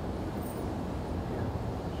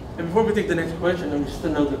 And before we take the next question, I'm just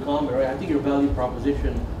another comment, right? I think your value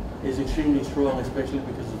proposition is extremely strong, especially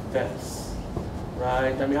because of deaths,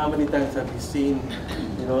 right? I mean, how many times have you seen,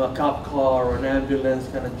 you know, a cop car or an ambulance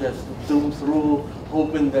kind of just zoom through,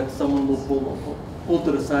 hoping that someone will pull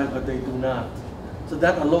to the side, but they do not. So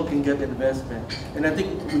that alone can get investment. And I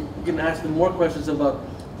think we can ask them more questions about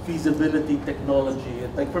feasibility, technology.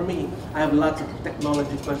 Like for me, I have lots of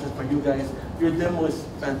technology questions for you guys. Your demo is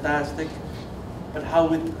fantastic, but how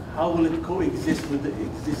will it coexist with the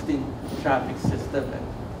existing traffic system? And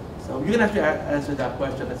so you're gonna have to answer that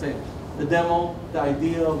question. I say the demo, the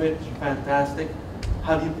idea of it, fantastic.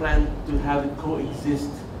 How do you plan to have it coexist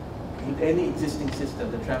with any existing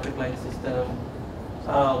system, the traffic light system,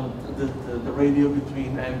 the radio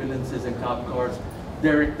between ambulances and cop cars?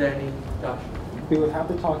 Derek, Danny, Josh. We would have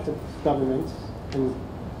to talk to governments and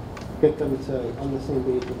get them to on the same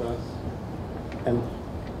page with us and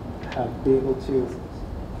be able to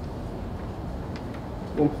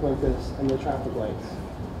implement this in the traffic lights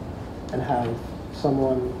and have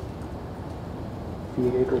someone be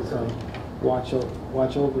able to watch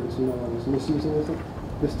over it so no one is misusing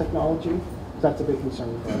this technology. That's a big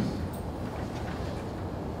concern for us.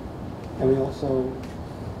 And we also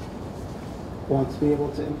want to be able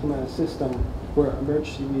to implement a system where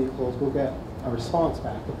emergency vehicles will get a response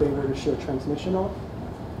back. If they were to show transmission off,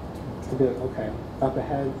 to be like, okay, up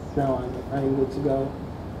ahead, now I'm good to go.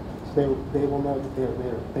 So they will know that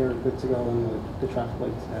they're good to go when the traffic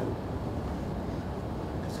light's ahead.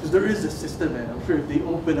 Because there is a system, and I'm sure if they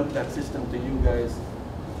open up that system to you guys,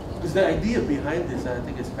 because the idea behind this, I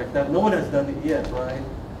think, is spectacular. No one has done it yet, right?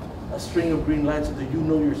 A string of green lights so that you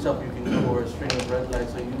know yourself you can go, or a string of red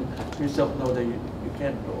lights so you yourself know that you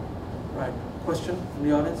can't go. Right. Question from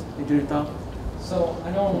the audience? Engineer Tom? So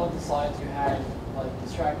I know on one of the slides you had like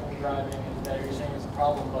distracted driving and that you're saying it's a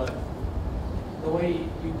problem, but the way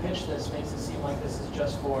you pitch this makes it seem like this is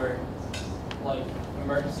just for like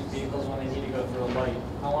emergency vehicles when they need to go through a light.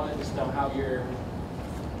 I want to just know how your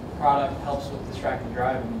product helps with distracted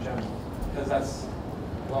driving in general, because that's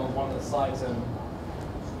one of the slides, and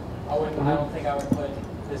I don't think I would put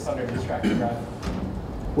this under distracted driving.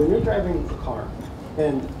 When you're driving a car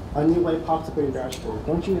and a new light pops up on your dashboard,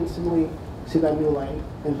 don't you instantly see that new light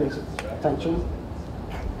and basic attention?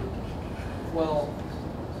 Well,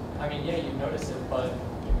 I mean, yeah, you notice it, but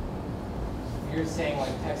you're saying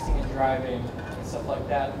like texting and driving and stuff like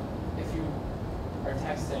that. If you are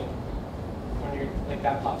texting, when you're like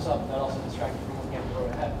that pops up, that also distracts you from looking at the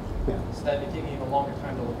road ahead. Yeah. So that'd be taking you a longer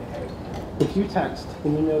time to look ahead. If you text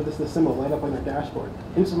and you notice the symbol light up on your dashboard,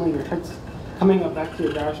 instantly your text coming up back to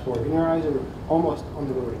your dashboard and your eyes are almost on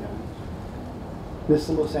the road again. This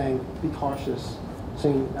symbol saying, be cautious.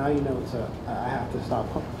 So now you know I have to stop.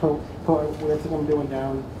 Put everything I'm doing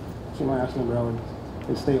down, keep my eyes on the road,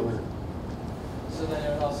 and stay alert. So then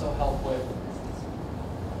it would also help with,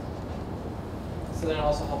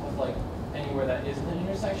 like anywhere that isn't an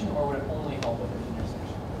intersection, or would it only help with an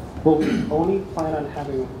intersection? Well, we only plan on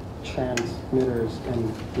having transmitters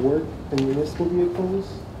in municipal vehicles,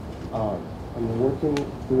 in working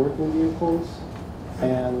vehicles,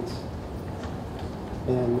 and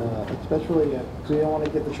especially because we don't want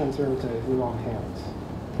to get the transmitter into the wrong hands.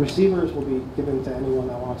 Receivers will be given to anyone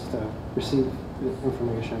that wants to receive the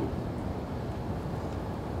information.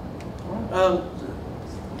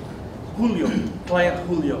 Julio, client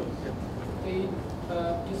Julio. Hey,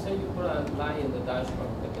 you say you put a light in the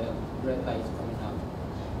dashboard with the red lights coming up.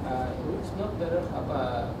 It's not better have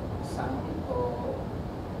a sound or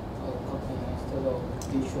instead of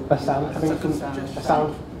visual. A sound coming from a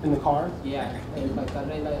sound in the car? Yeah, like a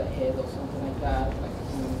red light ahead or something like that, like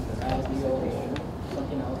radio or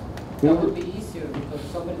something else. That would be easier because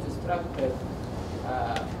somebody's distracted.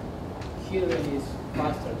 Hearing is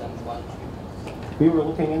faster than watching. We were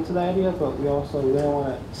looking into the idea, but we don't want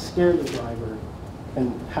to scare the driver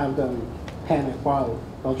and have them panic while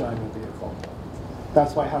they're driving the vehicle.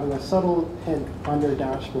 That's why having a subtle hint on your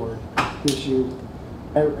dashboard gives you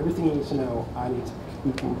everything you need to know. I need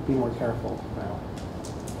to be more careful now.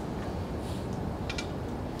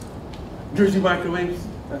 Jersey Microwaves,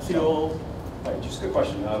 COO. Right, just a quick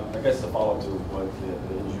question. I guess a follow-up to what the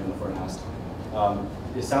engineer in the front asked.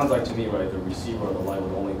 It sounds like to me, right, the receiver or the light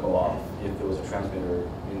would only go off if there was a transmitter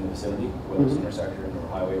in the vicinity, whether it's an intersection or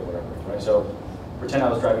highway or whatever, right? So pretend I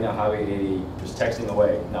was driving down Highway 80, just texting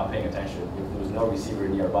away, not paying attention. If there was no receiver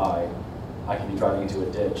nearby, I could be driving into a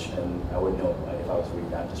ditch and I wouldn't know if I was really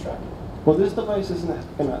that distracted. Well, this device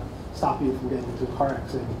isn't going to stop you from getting into a car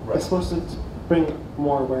accident. Right. It's supposed to bring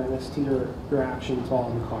more awareness to your actions while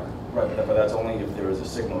in the car. Right, but that's only if there is a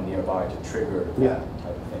signal nearby to trigger that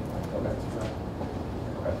type of thing. Right?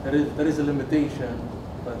 Okay. That is a limitation,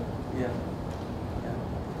 but yeah.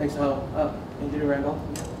 Thanks. Engineer Randolph?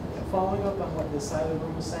 Following up on what this side of the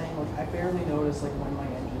room was saying, like I barely notice like when my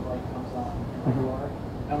engine light comes on in my car.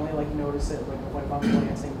 I only like notice it like when I'm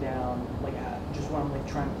glancing down, like just when I'm like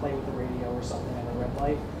trying to play with the radio or something at a red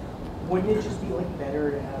light. Wouldn't it just be like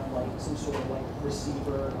better to have like some sort of like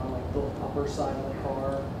receiver on like the upper side of the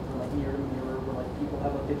car, or like mirror to mirror, where like people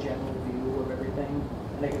have like a general view of everything,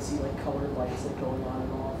 and they can see like colored lights like going on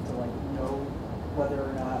and off to like know whether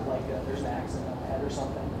or not like there's an accident up ahead or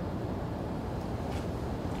something.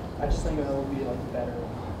 I just think that would be like better.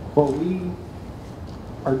 What we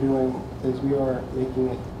are doing is we are making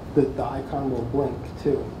it, the icon will blink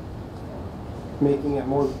too. Making it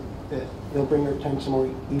more, it'll bring your attention more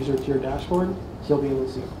easier to your dashboard, so you'll be able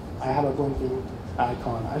to see, I have a blinking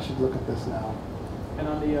icon, I should look at this now. And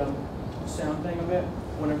on the sound thing of it,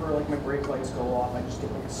 whenever like my brake lights go off, I just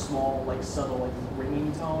get like a small, like subtle, like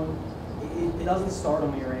ringing tone. It doesn't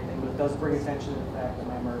startle me or anything, but it does bring attention to the fact that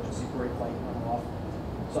my emergency brake light went off.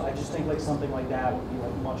 So I just think like something like that would be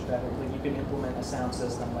like much better. Like you can implement a sound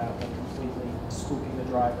system without like completely spooking the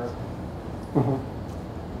driver.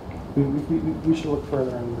 We should look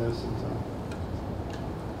further into this and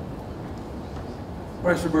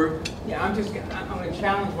so. Berg? Yeah, I'm going to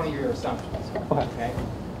challenge one of your assumptions. Okay.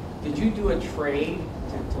 Did you do a trade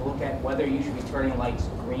to look at whether you should be turning lights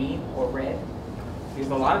green or red? Because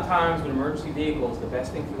a lot of times with emergency vehicles, the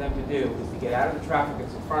best thing for them to do is to get out of the traffic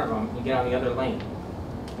that's in front of them and get on the other lane.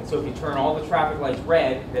 And so if you turn all the traffic lights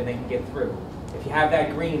red, then they can get through. If you have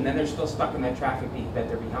that green, then they're still stuck in that traffic that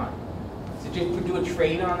they're behind. So just do a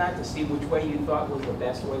trade on that to see which way you thought was the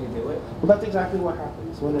best way to do it? Well, that's exactly what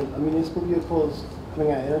happens. When a municipal vehicle is coming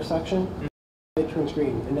at an intersection, it turns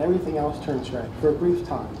green, and everything else turns red for a brief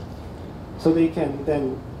time. So they can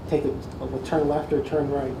then take a turn left or turn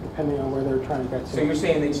right, depending on where they're trying to get to. So you're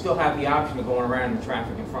saying they still have the option of going around the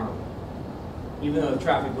traffic in front of them? Even though the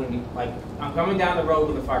traffic wouldn't be, like, I'm coming down the road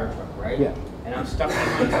with a fire truck, right? Yeah. And I'm stuck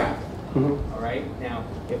behind traffic, all right? Now,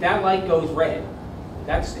 if that light goes red,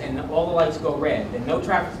 and all the lights go red, then no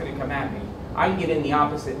traffic's gonna come at me. I can get in the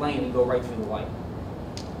opposite lane and go right through the light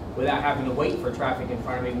without having to wait for traffic in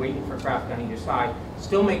front of me, waiting for traffic on either side,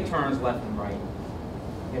 still make turns left and right.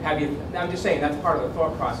 And I'm just saying, that's part of the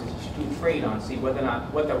thought process. You should do a trade on, see whether or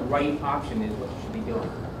not, what the right option is, what you should be doing.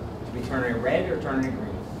 Should be turning it red or turning it green?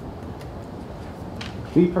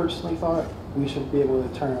 We personally thought we should be able to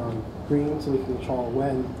turn on green so we can control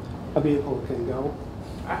when a vehicle can go.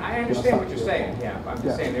 I understand what you're saying, yeah. I'm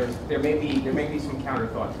just saying there may be some counter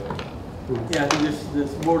thought to it. Yeah, I think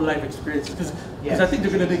there's more life experiences because I think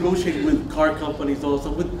they're going to negotiate with car companies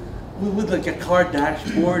also with like a car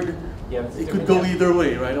dashboard. Yeah, it could go either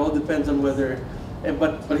way, right? All depends on whether.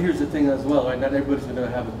 But here's the thing as well, right? Not everybody's going to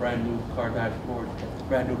have a brand new car dashboard,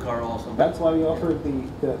 brand new car also. That's why we offered we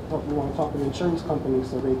want to talk to the insurance companies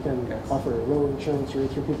so they can offer low insurance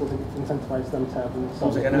rates for people to incentivize them to have them.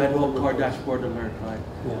 Sounds like an annual car dashboard alert, right?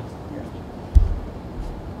 Yeah.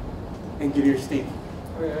 Engineer Steve.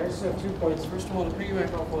 Okay, I just have 2 points. First of all, to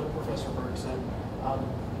piggyback off what Professor Berg said,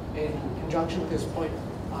 in conjunction with this point,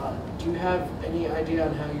 do you have any idea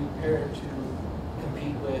on how you prepare to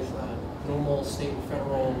compete with normal state and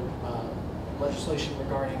federal legislation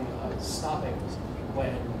regarding stopping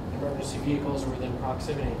when emergency vehicles are within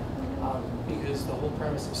proximity? Because the whole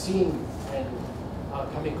premise of seeing and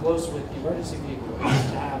coming close with the emergency vehicle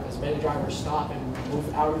is to have as many drivers stop and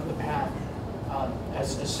move out of the path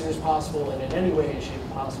as soon as possible and in any way, shape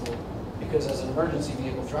possible. Because as an emergency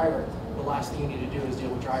vehicle driver, the last thing you need to do is deal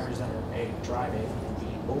with drivers that are A, driving and B,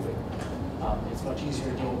 moving. It's much easier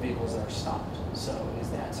to deal with vehicles that are stopped. So is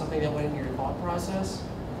that something that went into your thought process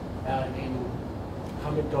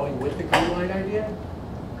in going with the green light idea?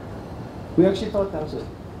 We actually thought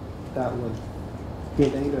that would be a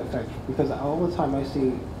negative effect because all the time I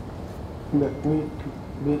see emergency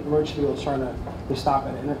vehicles trying to stop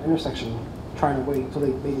at an intersection, trying to wait until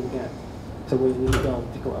they can get to where they need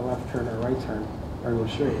to go a left turn or a right turn or go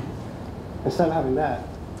straight. Instead of having that,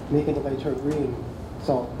 making the light turn green,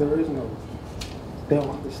 so there is no, they don't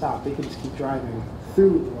have to stop. They can just keep driving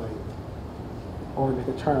through the light or make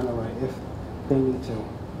a turn on the right if they need to.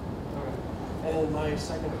 And my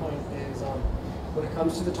second point is, when it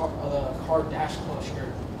comes to the car dash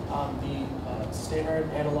cluster, the standard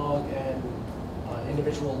analog and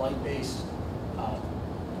individual light-based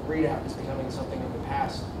readout is becoming something of the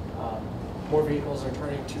past. More vehicles are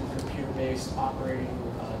turning to computer-based operating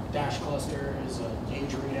dash clusters,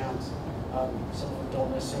 gauge readouts. Some of them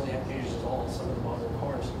don't necessarily have gauges at all. Some of the modern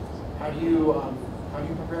cars. How do you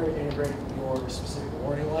prepare to integrate your specific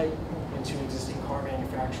warning light into existing car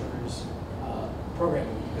manufacturers'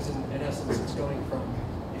 programming? Because in essence, it's going from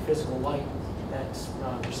a physical light that's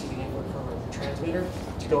receiving input from a transmitter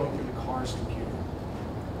to going through the car's computer.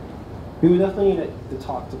 We would definitely need to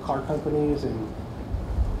talk to car companies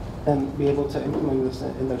and be able to implement this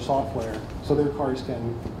in their software so their cars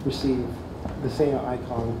can receive the same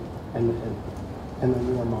icon and the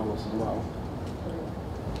newer models as well.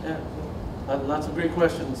 Yeah, lots of great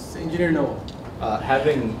questions. Engineer Noah.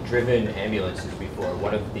 Having driven ambulances before,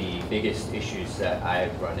 one of the biggest issues that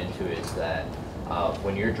I've run into is that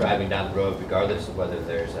when you're driving down the road, regardless of whether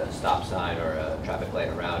there's a stop sign or a traffic light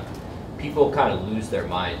around, people kind of lose their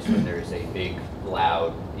minds when there's a big,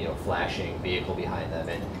 loud, flashing vehicle behind them.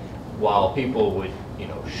 And while people would,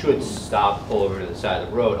 should stop, pull over to the side of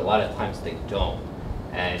the road, a lot of times they don't.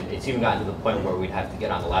 And it's even gotten to the point where we'd have to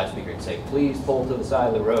get on the loudspeaker and say, please pull to the side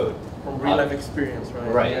of the road. From real life experience,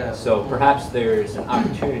 right? Right. Yeah. So perhaps there's an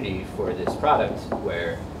opportunity for this product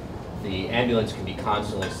where the ambulance can be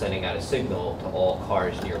constantly sending out a signal to all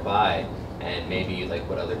cars nearby, and maybe like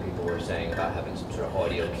what other people were saying about having some sort of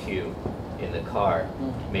audio cue in the car.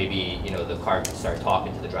 Maybe the car can start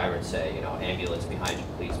talking to the driver and say, ambulance behind you,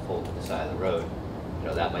 please pull to the side of the road.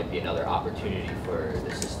 That might be another opportunity for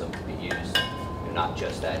the system to be used, not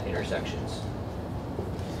just at intersections.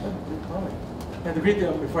 Good comment. And the great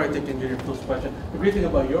thing, before I take Engineer Phil's question, the great thing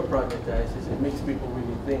about your project, guys, is it makes people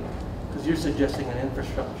really think, because you're suggesting an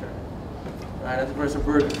infrastructure, right? As Professor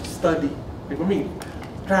Berg study, like for me,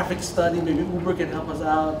 traffic study, maybe Uber can help us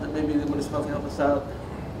out, maybe the municipality can help us out.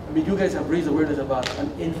 I mean, you guys have raised awareness about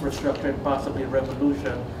an infrastructure and possibly a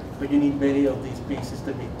revolution, but you need many of these pieces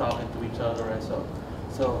to be talking to each other, right?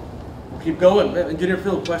 So we'll keep going. Engineer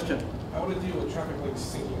Phil, question. How would it deal with traffic light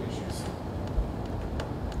syncing issues?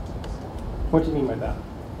 What do you mean by that?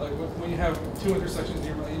 Like when you have two intersections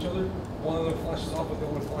nearby each other, one of them flashes off, but the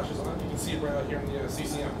other one flashes on. You can see it right out here in the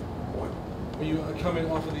CCM one. When you come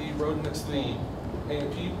in off of the road next to the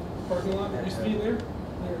AMP parking lot, that used to be there.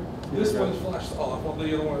 This one flashes off while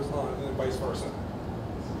the other one is on, and then vice versa.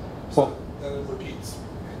 So then it repeats.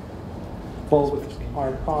 Well, with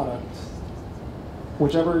our product,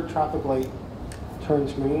 whichever traffic light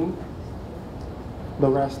turns green, the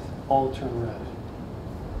rest all turn red.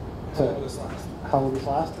 How long will this last? How will this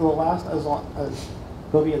last? It will last as long as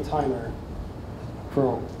there'll be a timer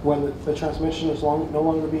for when the transmission is no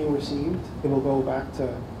longer being received. It will go back to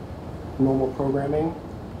normal programming,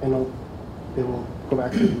 and it will go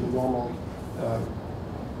back to the normal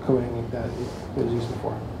coding that it was used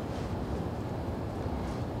before.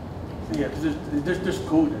 Yeah, because there's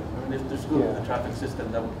code. I mean, there's code in the traffic system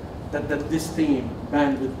that this team,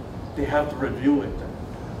 bandwidth, they have to review it.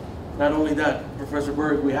 Not only that, Professor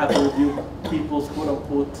Berg, we have to review people's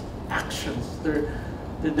quote-unquote actions, their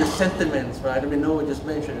sentiments, right? I mean, Noah just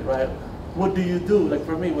mentioned it, right? What do you do? Like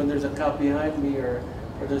for me, when there's a cop behind me or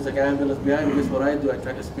there's an ambulance behind me, guess what I do? I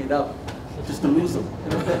try to speed up just to lose them.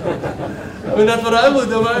 I mean, that's what I would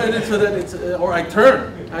do, right? So that or I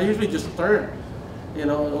turn. I usually just turn.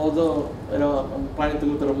 Although I'm planning to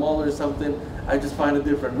go to the mall or something, I just find a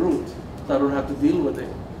different route so I don't have to deal with it.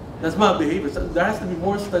 That's my behavior. So there has to be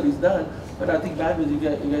more studies done, but I think bandwidth, you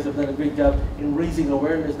guys have done a great job in raising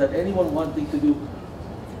awareness that anyone wanting to do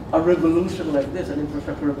a revolution like this, an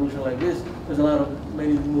infrastructure revolution like this, there's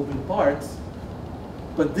many moving parts.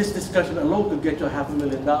 But this discussion alone could get you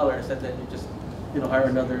 $500,000, and then you just hire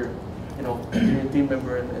another engineering team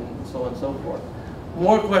member and so on and so forth.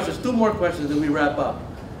 More questions, 2 more questions, and we wrap up.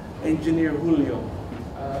 Engineer Julio.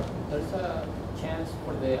 There's a chance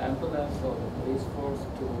for the ambulance or the police force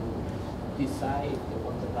to decide if they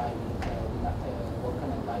want to ride what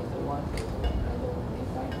kind of lights they want,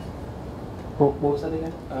 What was that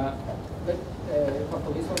again? If a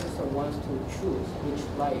police officer wants to choose which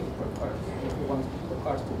light he prefers, if he wants the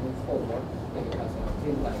cars to move forward, then he has a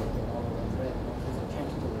green light and all of them red. There's a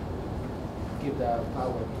chance to give the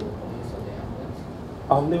power to the police or the ambulance.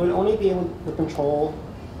 They would only be able to control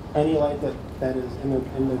any light that is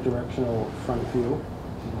in the directional front view.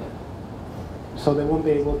 So they won't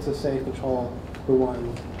be able to say control the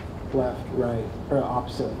one left, right, or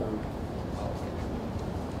opposite of them.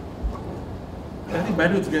 I think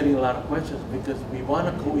bandwidth's getting a lot of questions because we want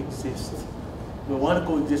to coexist. We want to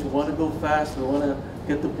coexist. We want to go fast. We want to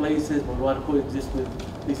get to places, but we want to coexist with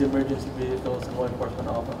these emergency vehicles and law enforcement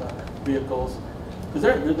vehicles. Because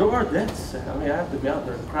there are deaths. I mean, I have to be out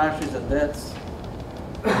there. Crashes and deaths.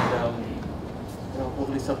 And, you know,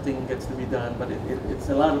 hopefully something gets to be done. But it's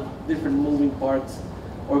a lot of different moving parts,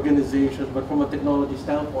 organizations. But from a technology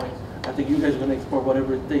standpoint, I think you guys are going to explore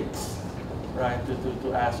whatever it takes, right,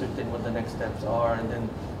 to ascertain what the next steps are, and then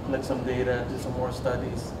collect some data, do some more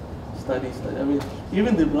studies. I mean,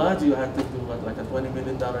 even de Blasio had to do like a $20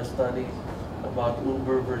 million study about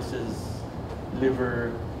Uber versus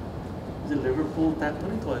Liverpool tax? What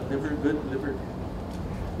do you call it?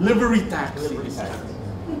 Livery taxis.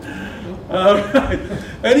 All right.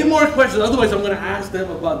 Any more questions? Otherwise, I'm going to ask them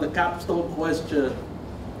about the capstone question.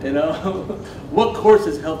 You know, what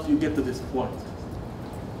courses helped you get to this point?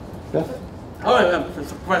 All right,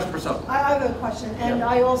 Professor Purcell. I have a question, and yeah.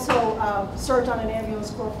 I also served on an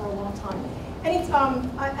ambulance corps for a long time.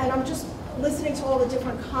 And I'm just listening to all the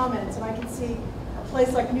different comments, and I can see a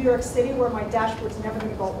place like New York City where my dashboard's never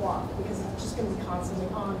going to go off because it's just going to be constantly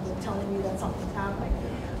on, telling me that something's happening.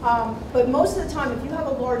 But most of the time, if you have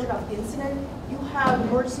a large enough incident, you have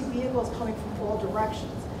emergency vehicles coming from all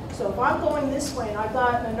directions. So if I'm going this way and I've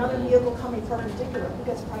got another vehicle coming perpendicular, who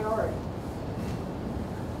gets priority?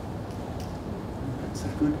 That's a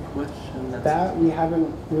good question. That we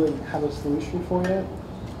haven't really had a solution for yet.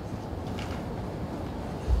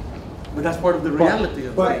 But that's part of the reality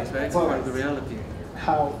of things, right? It's part of the reality.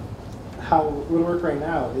 How it would work right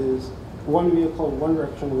now is one vehicle in one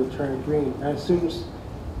direction would turn green, and as soon as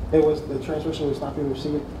the transmission was not being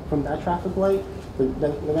received from that traffic light,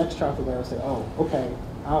 the next traffic light would say, oh, okay,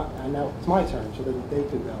 and now it's my turn, so that they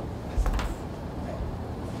could go.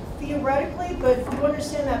 Theoretically, but you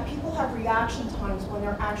understand that people have reaction times when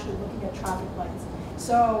they're actually looking at traffic lights.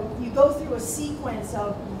 So you go through a sequence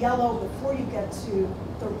of yellow before you get to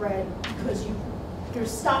the red because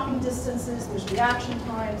there's stopping distances, there's reaction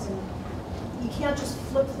times, and you can't just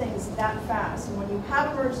flip things that fast. And when you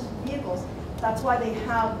have emergency vehicles, that's why they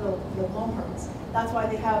have the alarms. That's why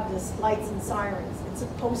they have this lights and sirens. It's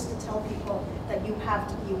supposed to tell people that you have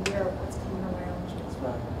to be aware of what's coming around you. That's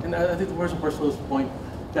right. And I think the person Purcell's point,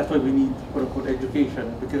 that's why we need quote unquote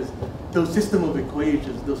education, because those system of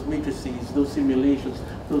equations, those matrices, those simulations,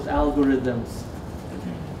 those algorithms,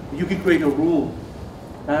 you can create a rule.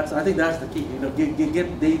 I think that's the key. You know,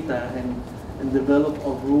 get data and develop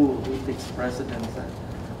a rule which takes precedence.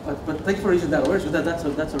 But thanks for raising that awareness.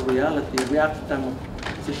 That's a reality. A reaction time of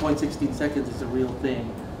 6.16 seconds is a real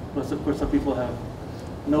thing. Plus, of course, some people have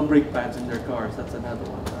no brake pads in their cars. That's another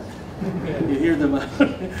one. Right? You hear them.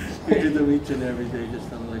 You hear them each and every day.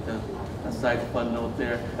 Just on like a side fun note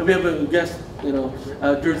there. And we have a guest. You know,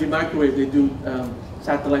 Jersey Microwave. They do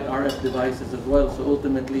satellite RF devices as well. So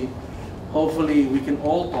ultimately, hopefully, we can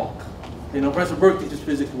all talk. You know, Professor Burke teaches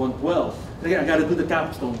Physics 112. And again, I got to do the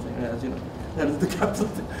capstone thing, as you know. That is the capstone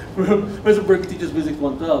thing. Professor Burke teaches Physics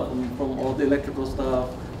 112 from all the electrical stuff,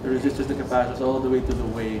 the resistors, the capacitors, all the way to the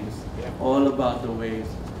waves. All about the waves.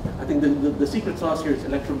 I think the secret sauce here is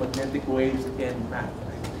electromagnetic waves and math.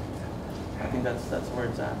 I think that's where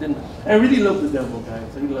it's at. And I really love the demo,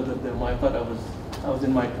 guys. I really love the demo. I thought I was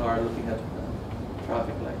in my car looking at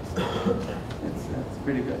traffic lights. It's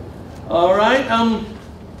pretty good. All right.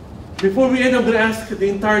 Before we end, I'm going to ask the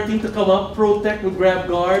entire team to come up. Protect with Grab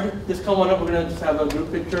Guard. Just come on up. We're going to just have a group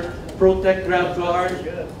picture. Protect, Grab Guard.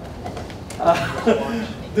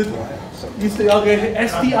 You say, okay,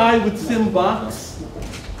 STI with SIM box.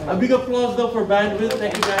 A big applause though for bandwidth.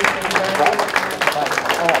 Thank you guys.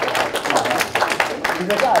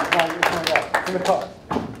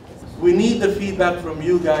 We need the feedback from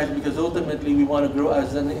you guys because ultimately we want to grow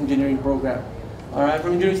as an engineering program. All right,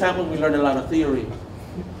 from engineering samples we learn a lot of theory.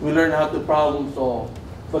 We learn how to problem solve.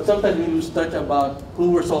 But sometimes we lose touch about who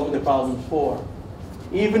we're solving the problems for.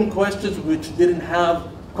 Even questions which didn't have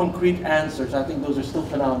concrete answers, I think those are still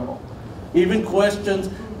phenomenal. Even questions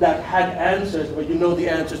that had answers, but you know the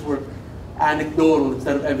answers were anecdotal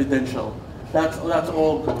instead of evidential. That's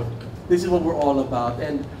all good. This is what we're all about.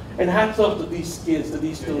 And hats off to these kids, to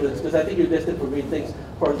these students, because I think you're destined for great things.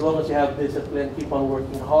 For as long as you have discipline, keep on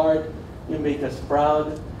working hard, you make us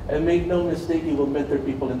proud, and make no mistake, you will mentor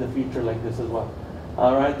people in the future like this as well.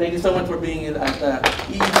 All right, thank you so much for being at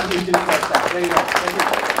EEG.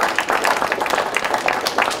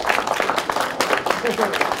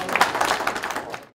 Thank you.